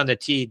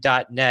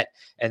 nextonthetee.net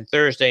and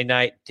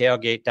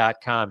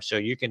ThursdayNightTailgate.com. So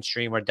you can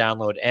stream or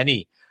download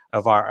any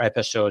of our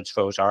episodes,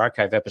 folks, our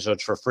archive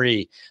episodes for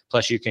free.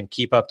 Plus, you can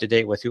keep up to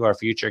date with who our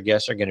future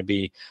guests are going to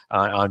be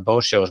on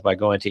both shows by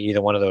going to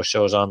either one of those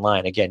shows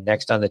online. Again,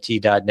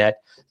 nextonthetee.net,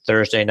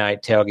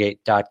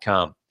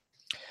 ThursdayNightTailgate.com.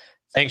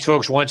 Thanks,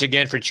 folks, once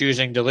again for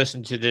choosing to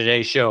listen to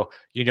today's show.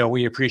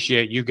 We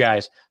appreciate you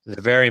guys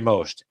the very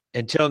most.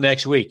 Until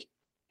next week,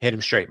 hit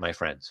them straight, my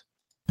friends.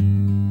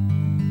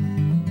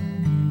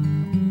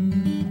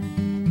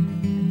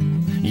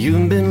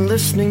 You've been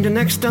listening to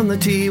Next on the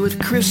Tee with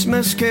Chris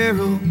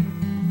Mascaro,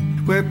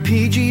 where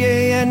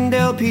PGA and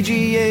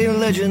LPGA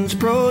legends,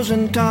 pros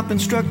and top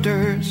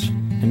instructors,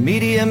 and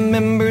media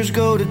members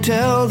go to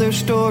tell their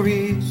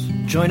stories.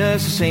 Join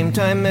us the same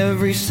time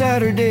every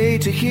Saturday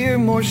to hear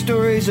more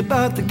stories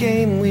about the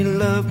game we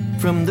love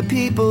from the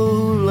people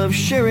who love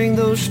sharing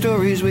those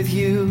stories with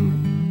you.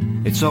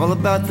 It's all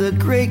about the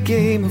great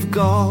game of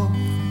golf.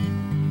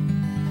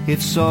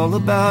 It's all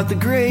about the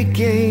great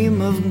game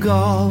of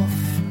golf.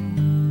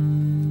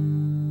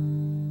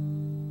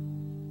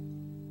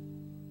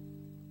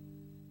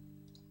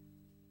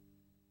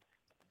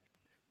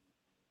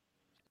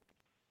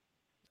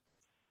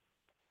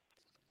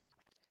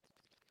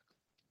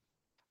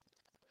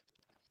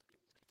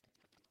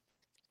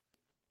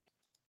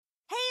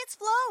 It's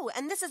Flo,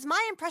 and this is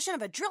my impression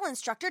of a drill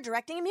instructor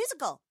directing a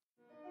musical.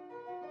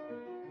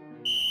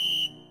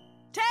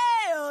 10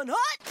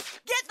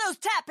 hut! Get those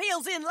tap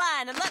heels in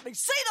line and let me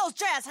see those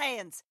jazz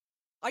hands!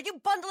 Are you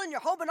bundling your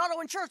home and auto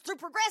insurance through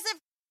Progressive?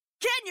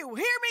 Can you hear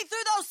me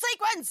through those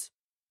sequins?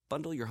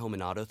 Bundle your home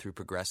and auto through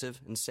Progressive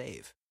and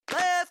save.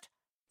 Left,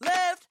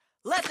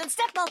 and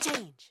step ball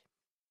change.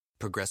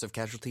 Progressive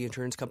Casualty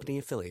Insurance Company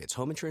affiliates.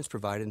 Home insurance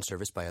provided and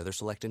serviced by other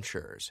select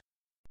insurers.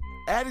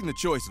 Adding the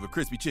choice of a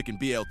crispy chicken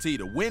BLT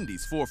to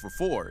Wendy's 4 for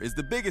 $4 is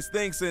the biggest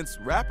thing since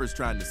rappers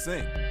trying to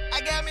sing.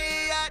 I got me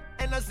a yacht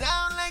and I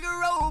sound like a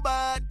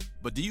robot.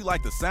 But do you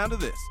like the sound of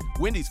this?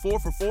 Wendy's 4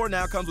 for $4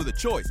 now comes with a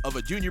choice of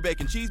a junior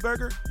bacon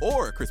cheeseburger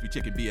or a crispy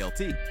chicken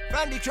BLT.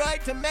 From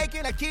Detroit to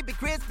Macon, I keep it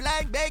crisp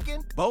like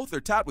bacon. Both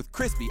are topped with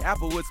crispy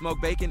applewood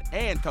smoked bacon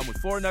and come with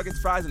 4 nuggets,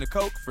 fries, and a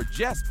Coke for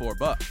just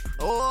 $4.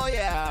 Oh,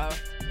 yeah.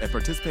 At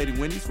participating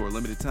Wendy's for a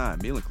limited time.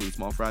 Meal includes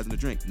small fries and a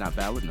drink. Not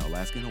valid in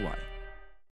Alaska and Hawaii.